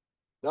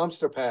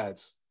 Dumpster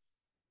pads.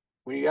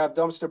 When you have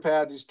dumpster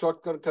pads, these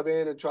trucks going to come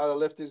in and try to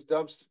lift these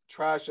dumps,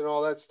 trash and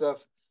all that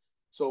stuff.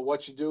 So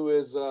what you do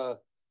is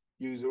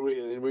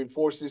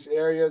reinforce these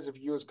areas. If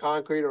you use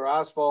concrete or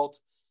asphalt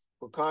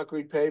for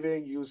concrete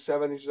paving, use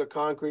 7 inches of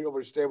concrete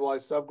over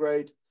stabilized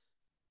subgrade,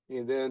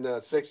 and then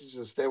 6 inches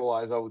of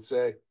stabilized, I would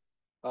say.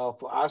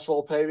 For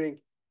asphalt paving,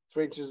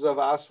 3 inches of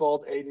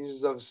asphalt, 8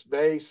 inches of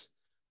base,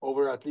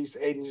 over at least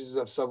 8 inches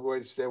of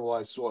subgrade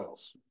stabilized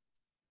soils.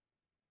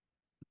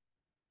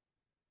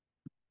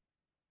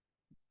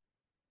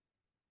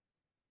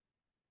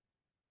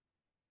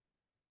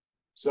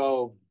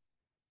 So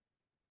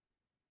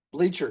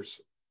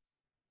bleachers.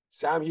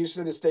 Sam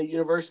Houston State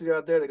University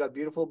out there. They got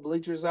beautiful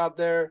bleachers out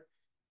there.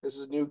 This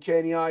is New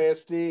Caney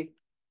ISD.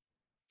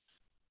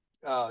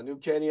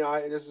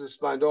 This is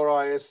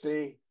Splendora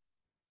ISD.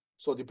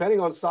 So depending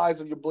on the size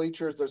of your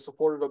bleachers, they're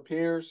supported on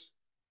piers.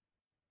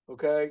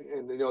 Okay.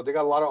 And they got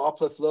a lot of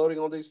uplift loading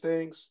on these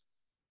things.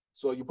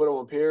 So you put them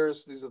on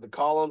piers. These are the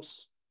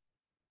columns.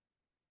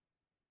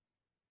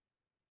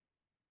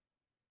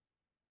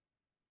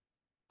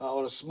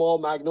 On a small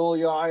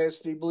Magnolia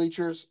ISD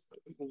bleachers,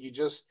 you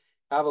just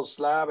have a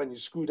slab and you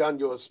screw down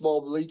your small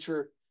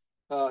bleacher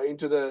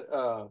into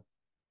the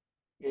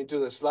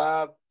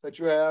slab that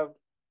you have.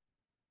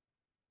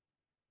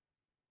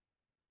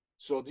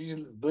 So these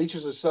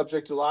bleachers are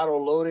subject to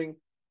lateral loading,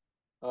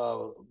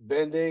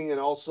 bending, and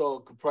also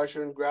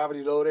compression,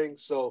 gravity loading.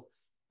 So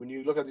when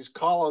you look at these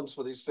columns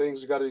for these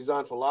things, you got to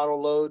design for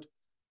lateral load,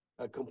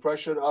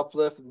 compression,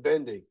 uplift, and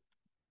bending.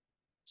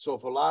 So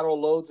for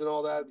lateral loads and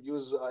all that,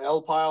 use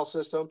L-pile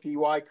system,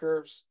 PY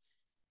curves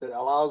that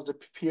allows the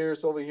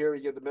piers over here.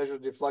 You get the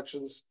measured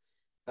deflections.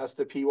 That's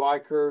the PY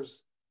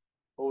curves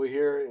over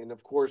here. And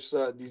of course,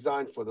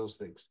 designed for those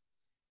things.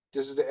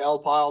 This is the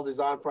L-pile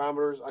design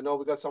parameters. I know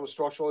we got some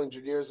structural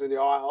engineers in the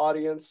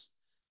audience.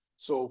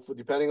 So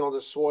depending on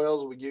the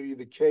soils, we give you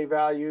the K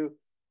value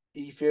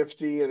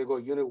E50 and it go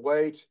unit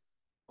weight,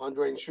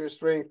 undrained shear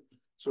strength.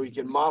 So you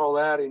can model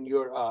that in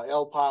your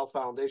L-pile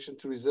foundation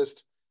to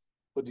resist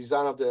the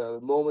design of the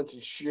moment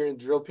and shear and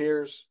drill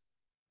piers.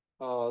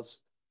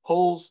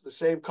 Poles, the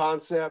same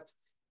concept.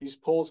 These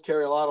poles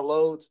carry a lot of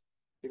load.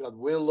 You got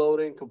wind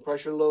loading,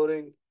 compression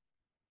loading,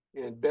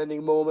 and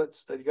bending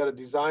moments that you got to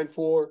design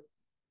for.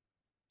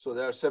 So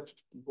they're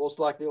most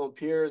likely on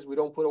piers. We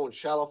don't put them on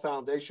shallow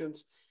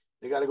foundations.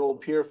 They got to go on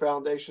pier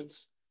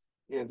foundations.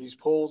 And these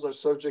poles are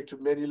subject to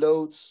many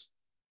loads.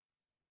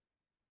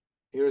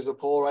 Here's a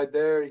pole right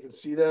there. You can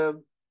see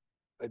them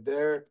right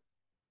there.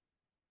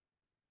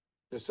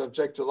 They're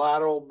subject to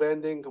lateral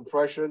bending,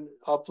 compression,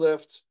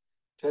 uplift,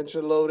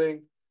 tension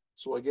loading.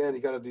 So again,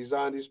 you got to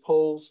design these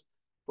poles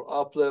for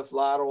uplift,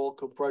 lateral,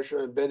 compression,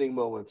 and bending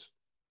moments.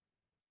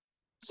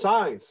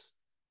 Signs.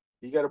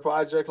 You got a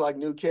project like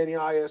New Caney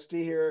ISD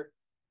here,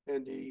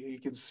 and you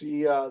can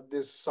see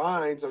these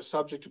signs are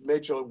subject to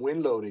major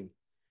wind loading.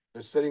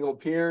 They're sitting on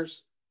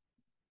piers.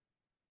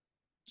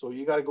 So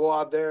you got to go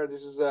out there.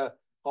 This is a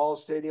Hall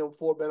Stadium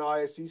Fort Bend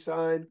ISD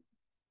sign.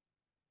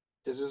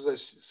 This is a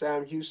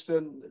Sam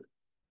Houston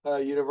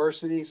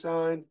University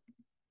sign.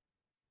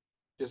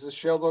 This is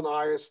Sheldon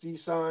ISD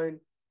sign.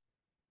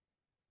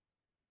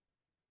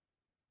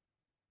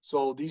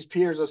 So these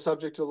piers are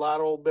subject to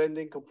lateral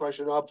bending,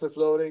 compression, uplift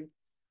loading.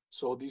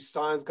 So these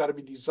signs got to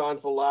be designed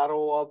for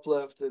lateral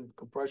uplift and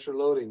compression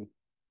loading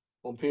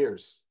on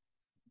piers.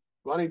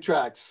 Running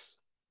tracks.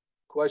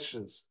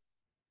 Questions.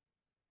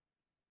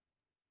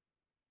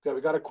 Okay,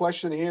 we got a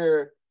question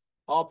here.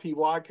 How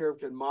PY curve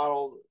can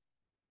model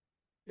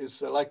is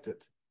selected?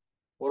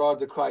 What are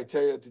the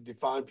criteria to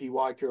define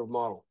PY curve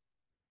model?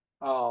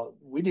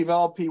 We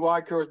develop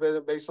PY curves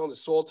based on the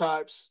soil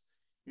types.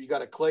 You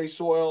got a clay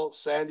soil,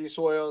 sandy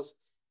soils.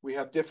 We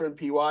have different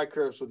PY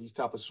curves for these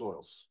type of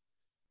soils.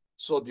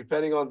 So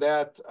depending on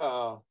that,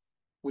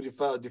 we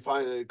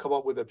define and come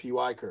up with a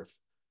PY curve.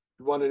 If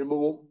you want to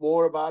know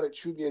more about it,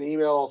 shoot me an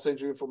email. I'll send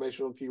you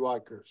information on PY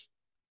curves.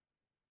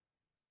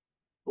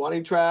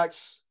 Running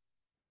tracks.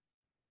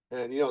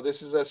 And,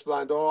 this is a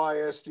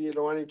Splendor ISD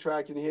running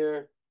track in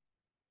here.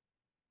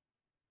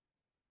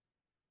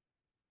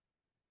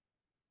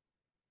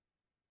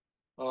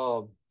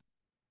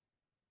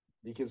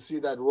 You can see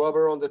that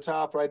rubber on the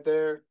top right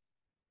there.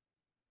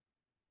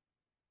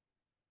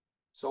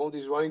 Some of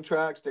these running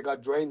tracks, they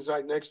got drains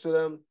right next to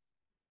them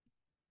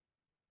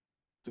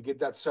to get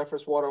that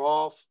surface water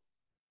off.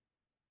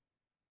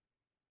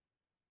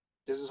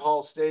 This is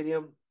Hall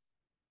Stadium,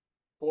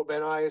 Fort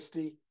Bend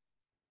ISD.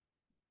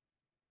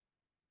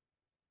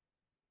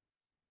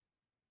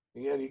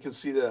 Again, you can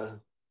see the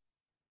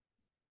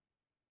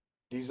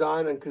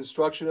design and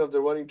construction of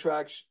the running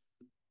tracks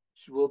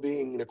will be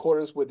in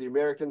accordance with the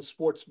American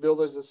Sports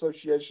Builders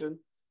Association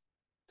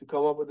to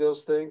come up with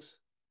those things.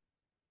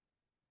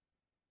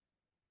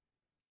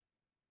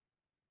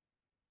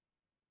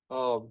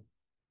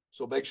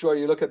 So make sure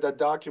you look at that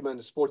document,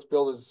 the Sports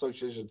Builders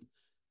Association,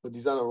 for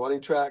design of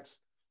running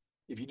tracks.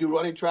 If you do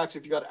running tracks,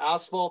 if you got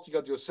asphalt, you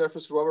got your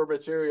surface rubber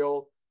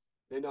material.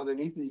 Then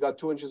underneath it, you got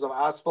 2 inches of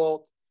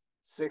asphalt,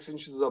 6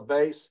 inches of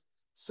base,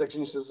 6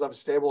 inches of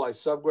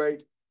stabilized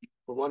subgrade.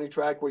 For running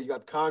track where you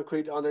got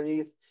concrete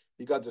underneath,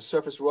 you got the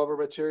surface rubber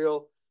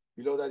material.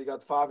 Below that, you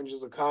got 5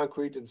 inches of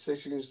concrete and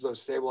 6 inches of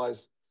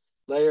stabilized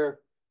layer.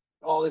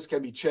 All this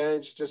can be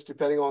changed just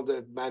depending on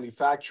the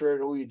manufacturer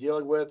and who you're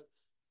dealing with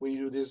when you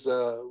do these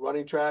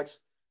running tracks.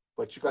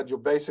 But you got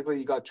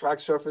you got track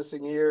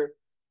surfacing here.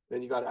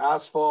 Then you got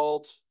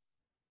asphalt.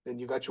 Then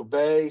you got your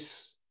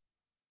base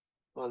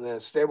on a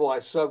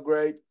stabilized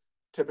subgrade,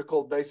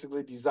 typical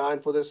basically design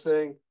for this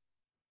thing.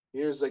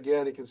 Here's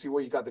again, you can see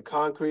where you got the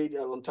concrete.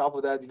 And on top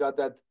of that, you got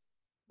that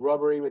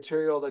rubbery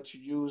material that you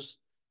use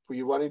for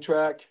your running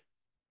track.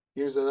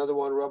 Here's another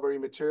one, rubbery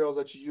materials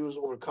that you use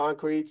over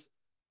concrete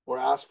or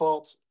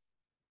asphalt.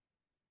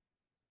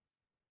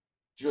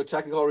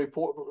 Geotechnical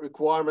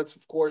requirements,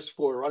 of course,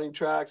 for running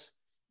tracks.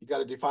 You got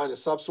to define the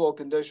subsoil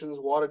conditions,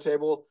 water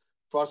table,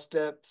 frost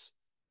depths,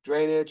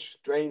 drainage,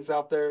 drains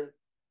out there,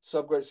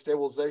 subgrade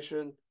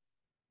stabilization,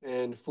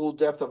 and full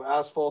depth of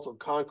asphalt or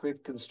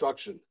concrete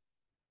construction.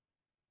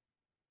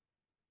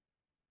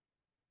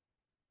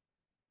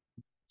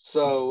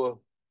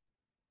 So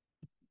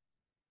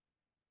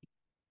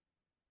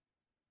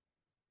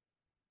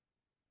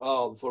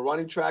for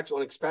running tracks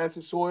on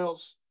expansive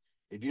soils,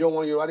 if you don't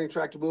want your running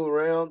track to move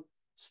around,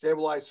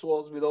 stabilize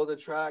soils below the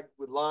track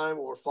with lime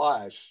or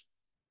fly ash.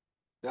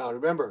 Now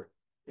remember,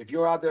 if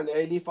you're out there in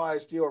A-Leaf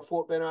ISD or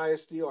Fort Bend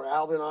ISD or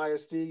Alvin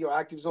ISD, your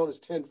active zone is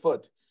 10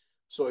 foot.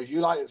 So if you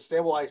like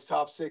stabilize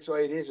top 6 or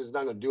 8 inches, it's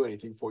not going to do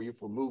anything for you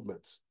for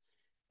movements.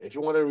 If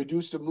you want to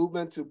reduce the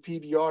movement to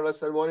PVR less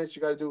than 1 inch,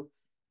 you got to do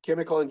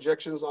chemical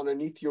injections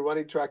underneath your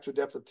running track to a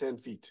depth of 10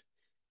 feet.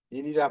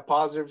 You need to have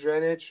positive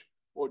drainage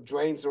or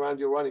drains around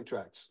your running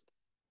tracks.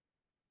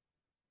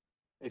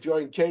 If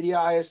you're in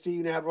KD ISD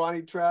and you have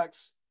running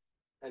tracks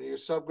and your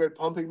subgrade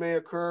pumping may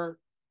occur,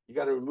 you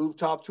got to remove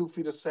top 2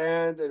 feet of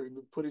sand and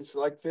put in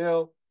select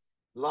fill,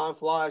 line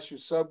fly ash your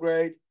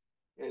subgrade,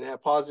 and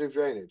have positive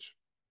drainage.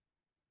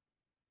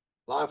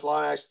 Line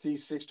fly HT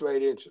 6 to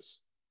 8 inches.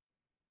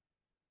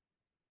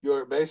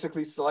 Your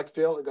basically select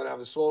fill, you're gonna have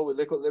a soil with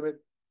liquid limit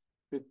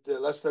with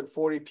less than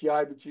 40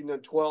 pi between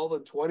 12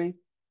 and 20.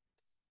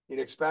 In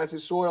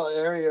expansive soil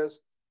areas,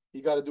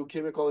 you got to do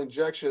chemical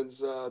injections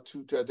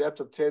to a depth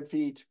of 10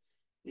 feet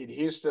in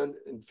Houston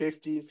and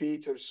 15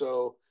 feet or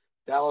so,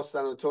 Dallas,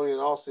 San Antonio,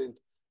 and Austin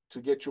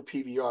to get your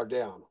PVR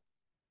down.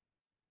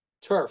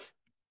 Turf.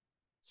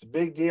 It's a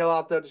big deal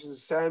out there. This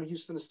is Sam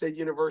Houston State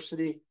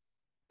University.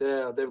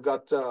 They've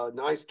got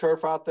nice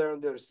turf out there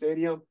in their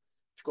stadium.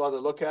 You go out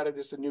and look at it.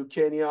 It's a new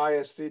Kenya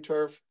ISD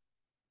turf.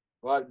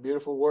 Right,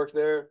 beautiful work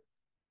there.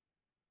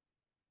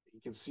 You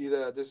can see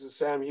that this is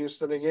Sam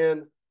Houston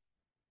again.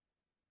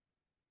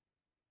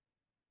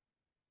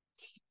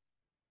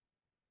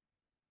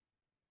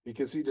 You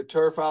can see the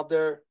turf out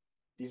there.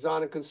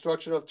 Design and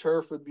construction of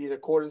turf would be in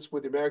accordance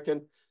with the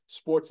American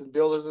Sports and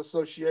Builders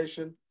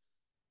Association.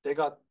 They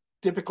got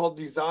typical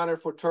designer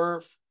for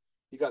turf.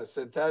 You got a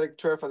synthetic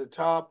turf at the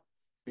top.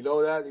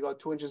 Below that, you got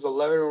 2 inches of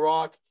leveling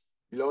rock.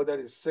 Below that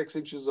is 6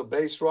 inches of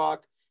base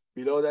rock.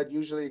 Below that,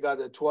 usually you got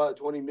the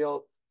 20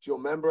 mil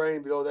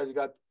geomembrane. Below that, you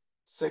got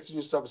 6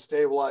 inches of a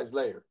stabilized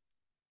layer.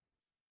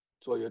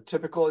 So your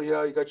typical, you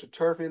got your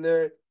turf in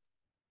there.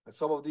 And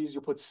some of these,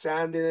 you put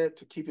sand in it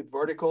to keep it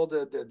vertical,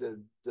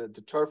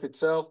 the turf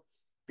itself.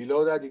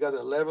 Below that, you got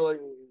a leveling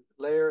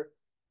layer.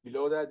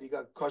 Below that, you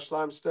got crushed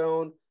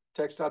limestone,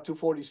 textile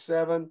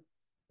 247.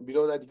 And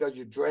below that, you got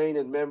your drain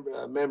and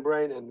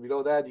membrane. And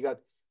below that, you got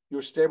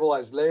your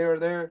stabilized layer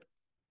there.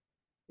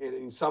 And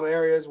in some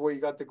areas where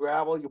you got the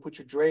gravel, you put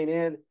your drain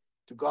in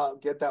to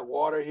get that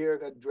water here,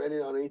 got drain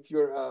it underneath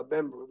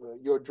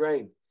your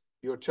drain,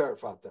 your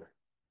turf out there.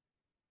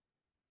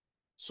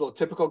 So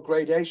typical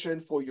gradation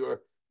for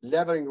your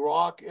leveling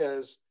rock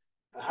is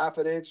a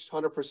 1/2 inch,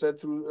 100%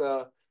 through,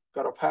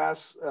 got to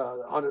pass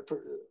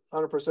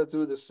 100%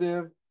 through the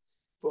sieve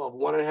of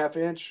 1.5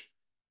 inch.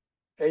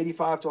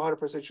 85 to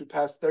 100% should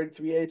pass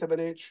 33/8 of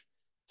an inch.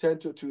 10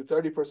 to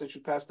 30%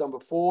 should pass number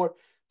 4.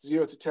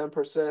 0 to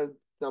 10%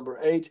 number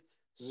 8.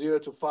 0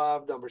 to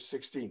 5 number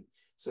 16.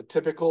 It's a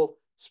typical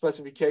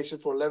specification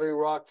for leveling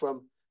rock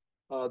from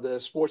the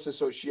Sports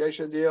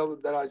Association deal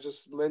that I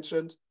just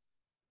mentioned.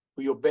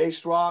 For your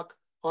base rock,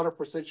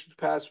 100% should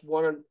pass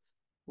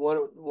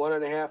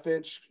 1.5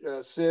 inch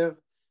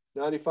sieve.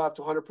 95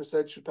 to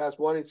 100% should pass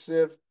 1 inch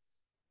sieve.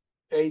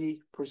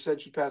 80%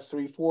 should pass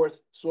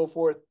 3/4, so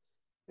forth.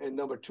 And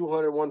number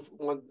 200,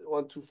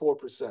 1 to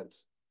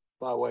 4%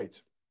 by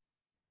weight.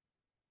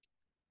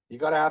 You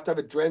gotta have to have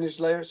a drainage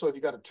layer. So if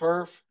you got a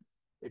turf,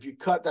 if you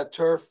cut that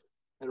turf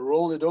and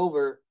roll it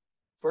over,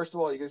 first of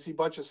all, you can see a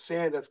bunch of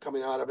sand that's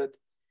coming out of it.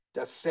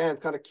 That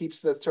sand kind of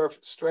keeps the turf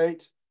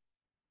straight.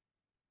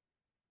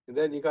 And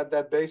then you got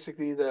that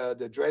basically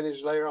the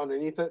drainage layer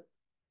underneath it.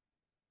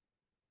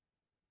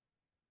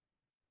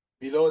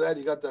 Below that,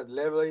 you got that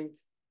leveling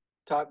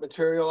type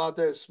material out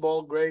there,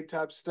 small grade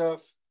type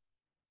stuff.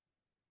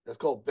 That's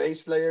called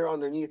base layer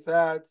underneath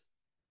that.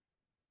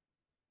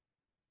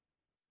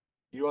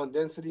 You run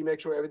density, make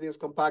sure everything is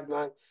compact,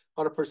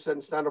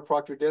 100% standard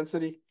Proctor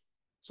density,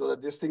 so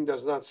that this thing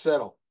does not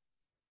settle.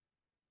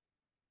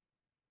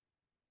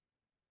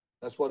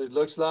 That's what it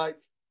looks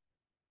like.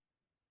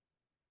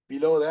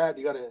 Below that,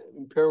 you got an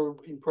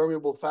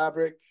impermeable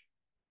fabric.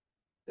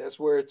 That's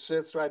where it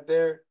sits right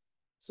there.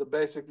 So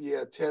basically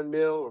a 10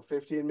 mil or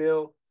 15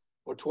 mil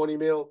or 20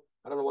 mil.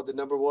 I don't know what the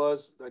number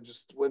was. I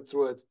just went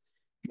through it.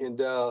 And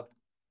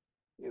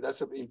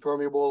that's an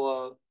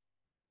impermeable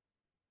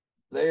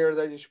layer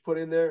that you should put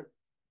in there.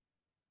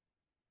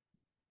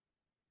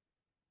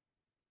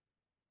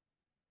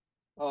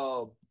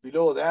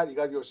 Below that, you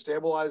got your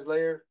stabilized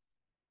layer,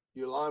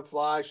 your lime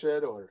fly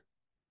shed or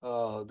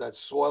that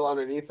soil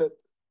underneath it.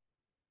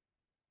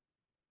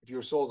 If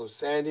your soils are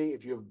sandy,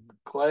 if you have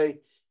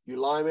clay, you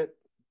lime it.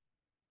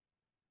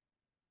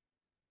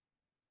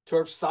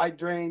 Turf side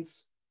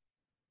drains.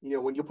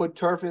 When you put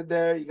turf in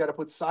there, you got to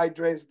put side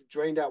drains to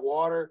drain that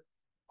water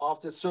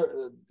off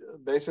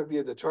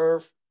basically the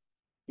turf.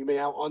 You may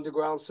have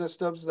underground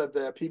systems that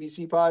the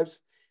PVC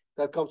pipes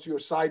that comes to your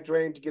side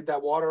drain to get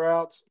that water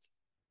out.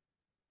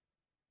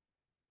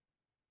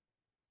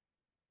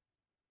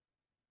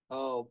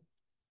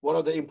 One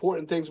of the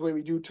important things when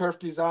we do turf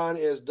design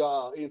is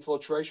the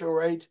infiltration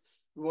rate.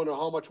 We want to know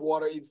how much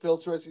water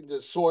infiltrates into the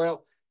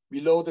soil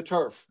below the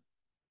turf.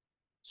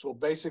 So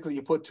basically,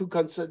 you put 2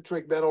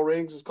 concentric metal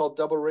rings. It's called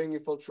double ring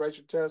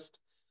infiltration test,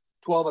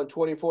 12 and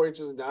 24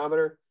 inches in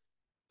diameter.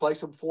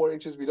 Place them 4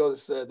 inches below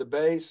the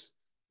base.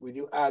 When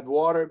you add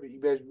water, you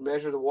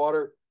measure the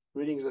water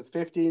readings at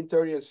 15,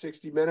 30, and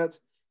 60 minutes,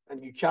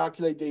 and you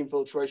calculate the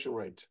infiltration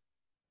rate.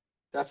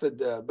 That's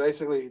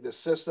basically the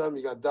system.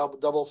 You got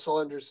double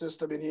cylinder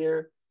system in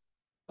here.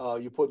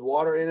 You put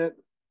water in it.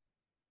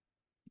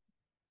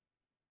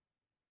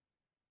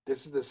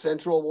 This is the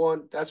central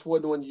one. That's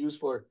one used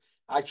for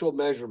actual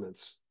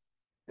measurements.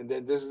 And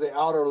then this is the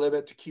outer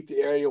limit to keep the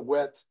area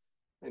wet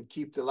and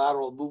keep the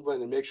lateral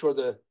movement and make sure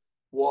the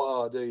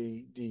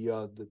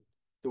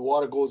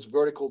water goes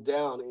vertical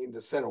down in the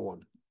center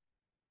one.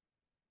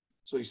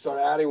 So you start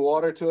adding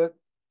water to it.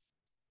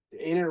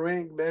 The inner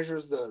ring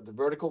measures the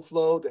vertical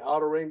flow. The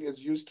outer ring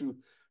is used to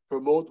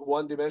promote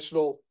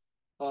one-dimensional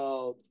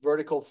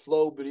vertical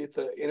flow beneath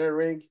the inner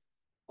ring.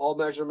 All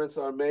measurements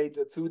are made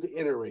through the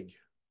inner ring.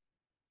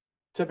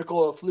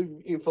 Typical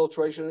fluid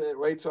infiltration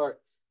rates are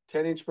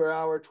 10-inch per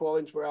hour,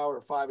 12-inch per hour,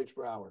 or 5-inch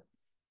per hour.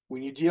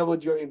 When you deal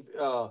with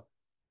your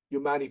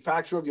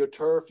manufacturer of your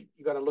turf,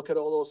 you got to look at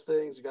all those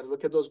things. You got to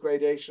look at those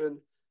gradation,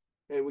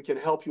 and we can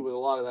help you with a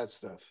lot of that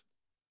stuff.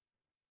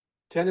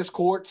 Tennis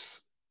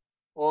courts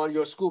on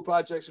your school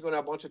projects, you're going to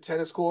have a bunch of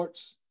tennis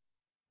courts,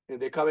 and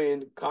they come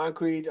in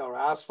concrete or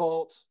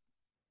asphalt,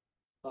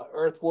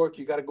 earthwork.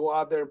 You got to go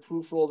out there and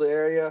proof roll the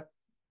area.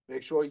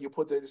 Make sure you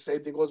put the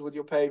same thing goes with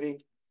your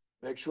paving.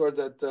 Make sure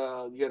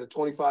that you get a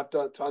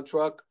 25-ton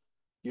truck.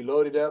 You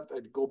load it up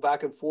and go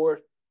back and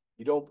forth.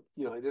 You don't,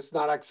 this is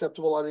not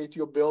acceptable underneath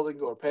your building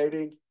or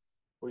paving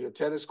or your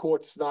tennis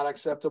court. It's not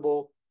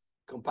acceptable.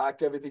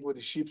 Compact everything with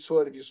a sheep's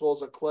foot if your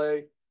soils are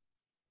clay,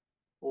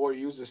 or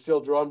use a steel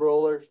drum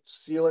roller to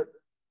seal it.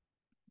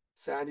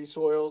 Sandy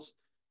soils.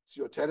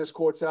 So your tennis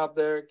courts out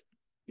there,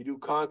 you do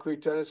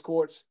concrete tennis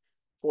courts,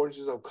 4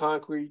 inches of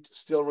concrete,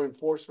 steel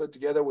reinforcement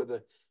together with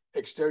an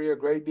exterior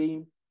grade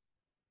beam.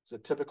 It's a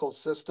typical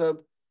system.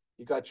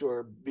 You got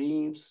your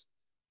beams,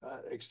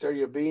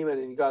 exterior beam, and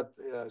then you got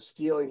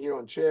steel in here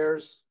on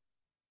chairs.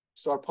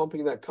 Start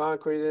pumping that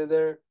concrete in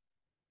there.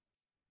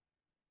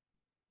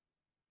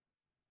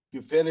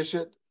 You finish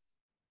it.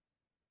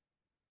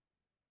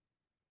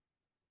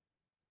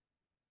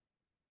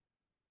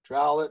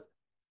 Trowel it.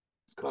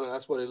 It's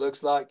that's what it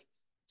looks like.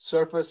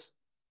 Surface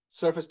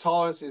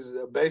tolerance is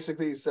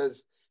basically, it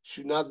says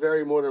should not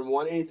vary more than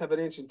 1/8 of an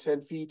inch in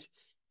 10 feet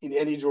in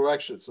any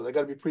direction. So they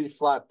got to be pretty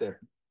flat there.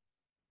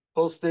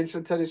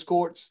 Post-tension tennis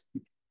courts,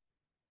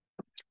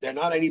 they're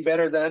not any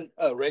better than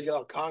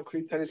regular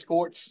concrete tennis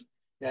courts,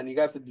 and you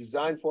got to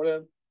design for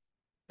them.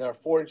 There are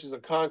 4 inches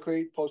of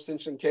concrete,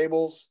 post-tension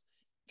cables,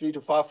 3 to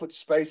 5 foot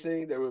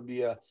spacing. There will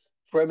be a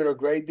perimeter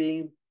grade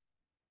beam.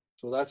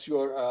 So that's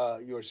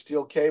your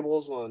steel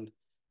cables on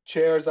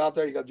chairs out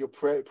there. You got your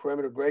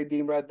perimeter grade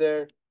beam right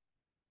there.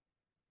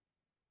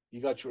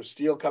 You got your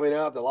steel coming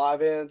out, the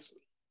live ends.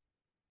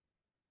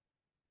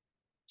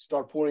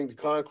 Start pouring the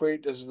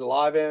concrete. This is the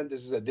live end.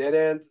 This is a dead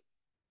end.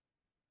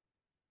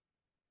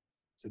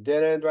 It's a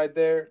dead end right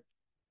there.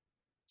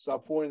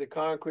 Start pouring the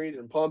concrete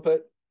and pump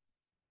it.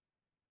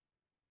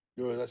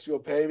 That's your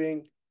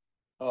paving.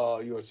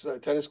 Your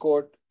tennis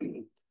court.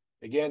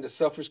 Again, the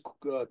surface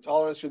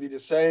tolerance should be the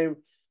same.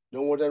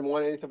 No more than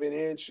 1/8 of an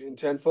inch in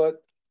 10 foot.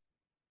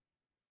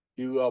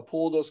 You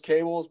pull those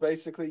cables.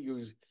 Basically,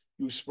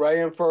 you spray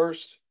them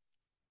first.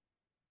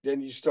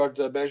 Then you start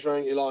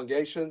measuring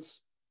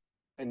elongations,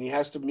 and he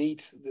has to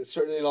meet the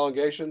certain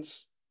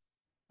elongations.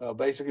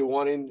 Basically,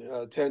 1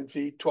 in 10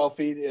 feet, 12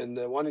 feet, and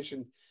 1 inch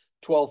and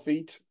 12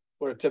 feet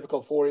for a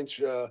typical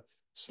 4-inch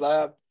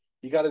slab.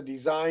 You got to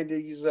design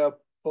these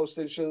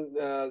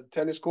post-tension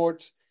tennis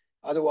courts.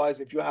 Otherwise,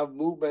 if you have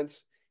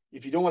movements,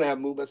 if you don't want to have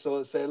movements,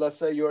 so let's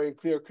say you're in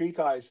Clear Creek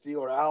ISD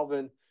or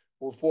Alvin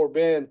or Fort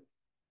Bend,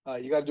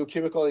 you got to do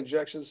chemical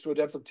injections to a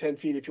depth of 10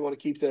 feet if you want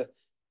to keep the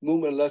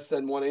movement less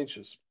than 1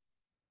 inches.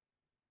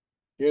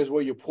 Here's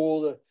where you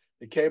pull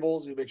the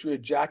cables. You make sure your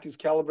jack is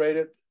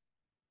calibrated.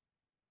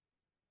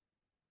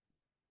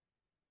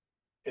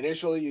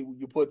 Initially,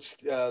 you put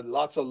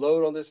lots of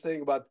load on this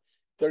thing, about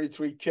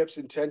 33 kips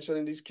in tension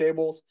in these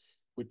cables.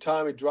 With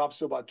time, it drops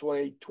to about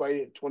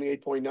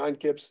 28.9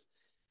 kips.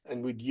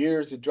 And with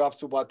years, it drops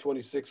to about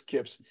 26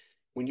 kips.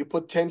 When you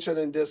put tension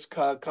in this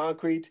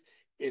concrete,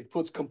 it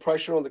puts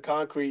compression on the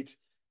concrete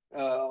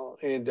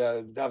and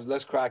has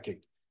less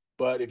cracking.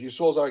 But if your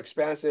soils are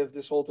expansive,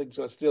 this whole thing's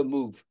going to still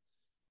move.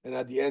 And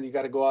at the end, you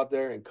got to go out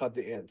there and cut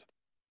the end.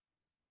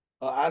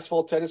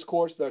 Asphalt tennis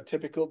courts, they're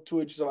typical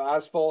 2 inches of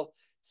asphalt,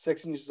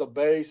 6 inches of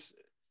base,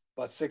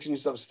 about 6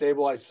 inches of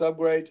stabilized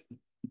subgrade.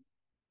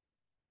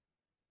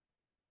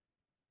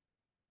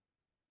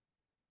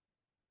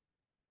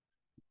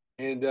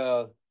 And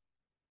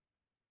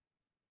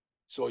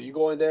so you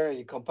go in there and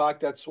you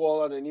compact that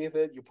soil underneath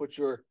it. You put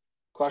your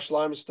crushed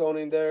limestone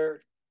in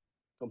there,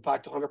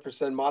 compact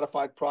 100%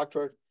 modified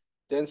Proctor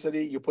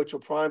density. You put your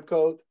prime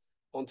coat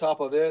on top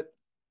of it.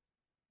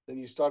 Then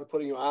you start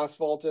putting your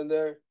asphalt in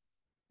there,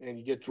 and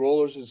you get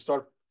rollers and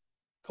start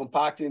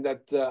compacting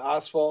that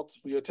asphalt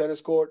for your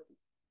tennis court.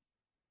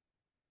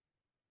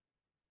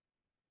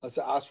 That's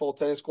an asphalt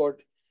tennis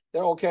court.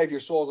 They're okay if your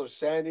soils are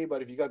sandy,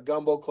 but if you got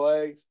gumbo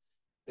clay,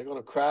 they're going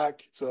to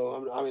crack.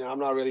 So, I'm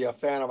not really a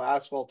fan of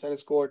asphalt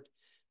tennis court.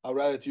 I'd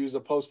rather to use a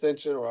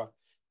post-tension or a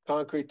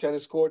concrete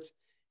tennis court,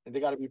 and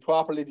they got to be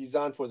properly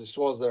designed for the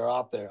soils that are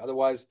out there.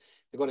 Otherwise,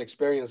 they're going to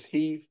experience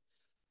heave.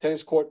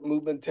 Tennis court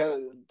movement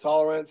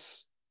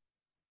tolerance.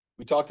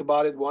 We talked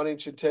about it, 1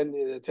 inch and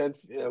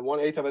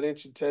 1/8 of an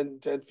inch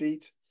and 10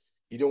 feet.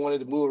 You don't want it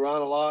to move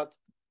around a lot.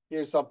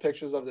 Here's some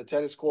pictures of the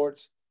tennis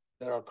courts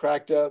that are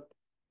cracked up,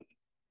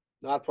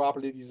 not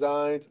properly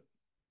designed.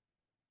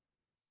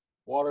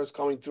 Water is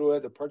coming through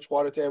it, the perch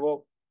water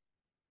table.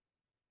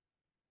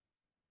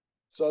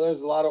 So there's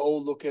a lot of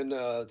old looking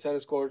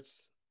tennis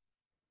courts.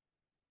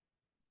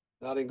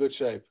 not in good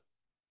shape.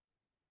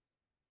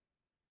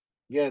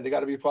 Again, they got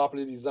to be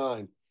properly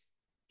designed.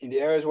 In the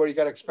areas where you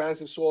got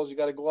expansive soils, you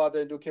got to go out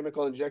there and do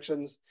chemical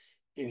injections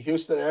in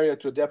Houston area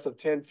to a depth of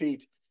 10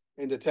 feet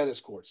in the tennis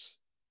courts.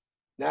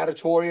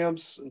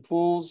 Natatoriums and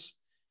pools,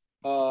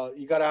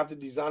 you got to have to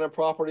design it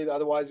properly.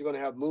 Otherwise, you're going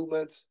to have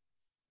movement.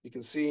 You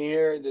can see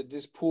here that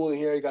this pool in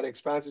here, you got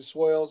expansive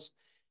soils.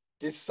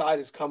 This side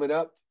is coming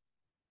up.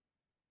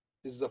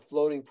 This is a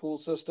floating pool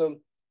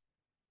system.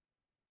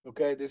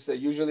 Okay, this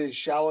is usually the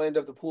shallow end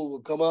of the pool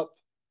will come up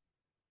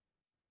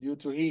due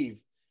to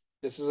heave.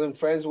 This is in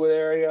Friendswood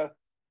area,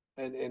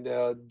 and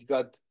you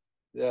got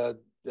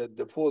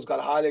the pool's got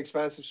highly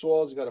expansive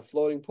soils. You got a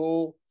floating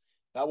pool.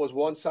 That was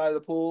one side of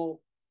the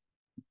pool,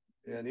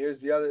 and here's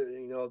the other.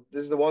 You know,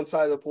 this is the one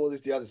side of the pool. This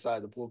is the other side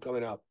of the pool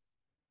coming up.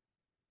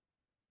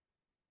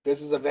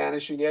 This is a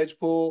vanishing edge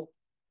pool.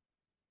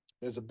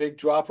 There's a big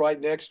drop right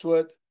next to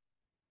it.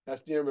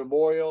 That's near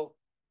Memorial.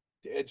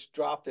 The edge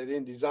drop they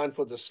didn't design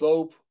for the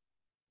slope.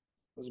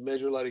 It was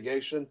major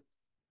litigation.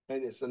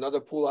 And it's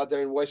another pool out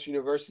there in West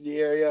University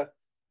area.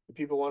 The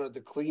people wanted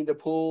to clean the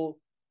pool,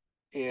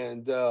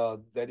 and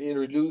they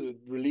didn't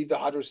relieve the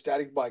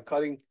hydrostatic by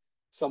cutting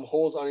some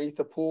holes underneath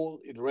the pool.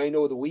 It rained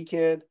over the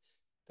weekend.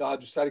 The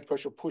hydrostatic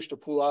pressure pushed the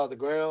pool out of the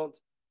ground,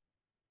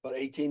 about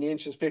 18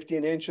 inches,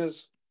 15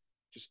 inches.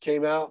 Just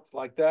came out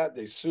like that.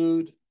 They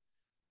sued.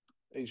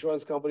 The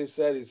insurance company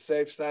said it's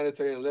safe,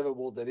 sanitary, and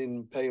livable. They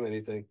didn't pay him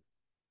anything.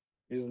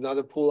 Here's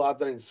another pool out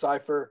there in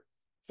Cypher,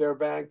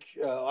 Fairbank,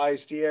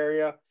 ISD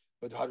area,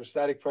 but the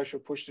hydrostatic pressure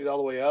pushed it all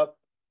the way up.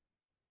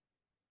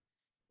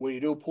 When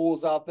you do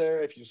pools out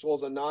there, if your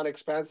soils are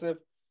non-expansive,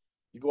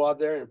 you go out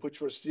there and put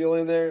your steel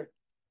in there.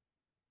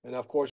 And of course,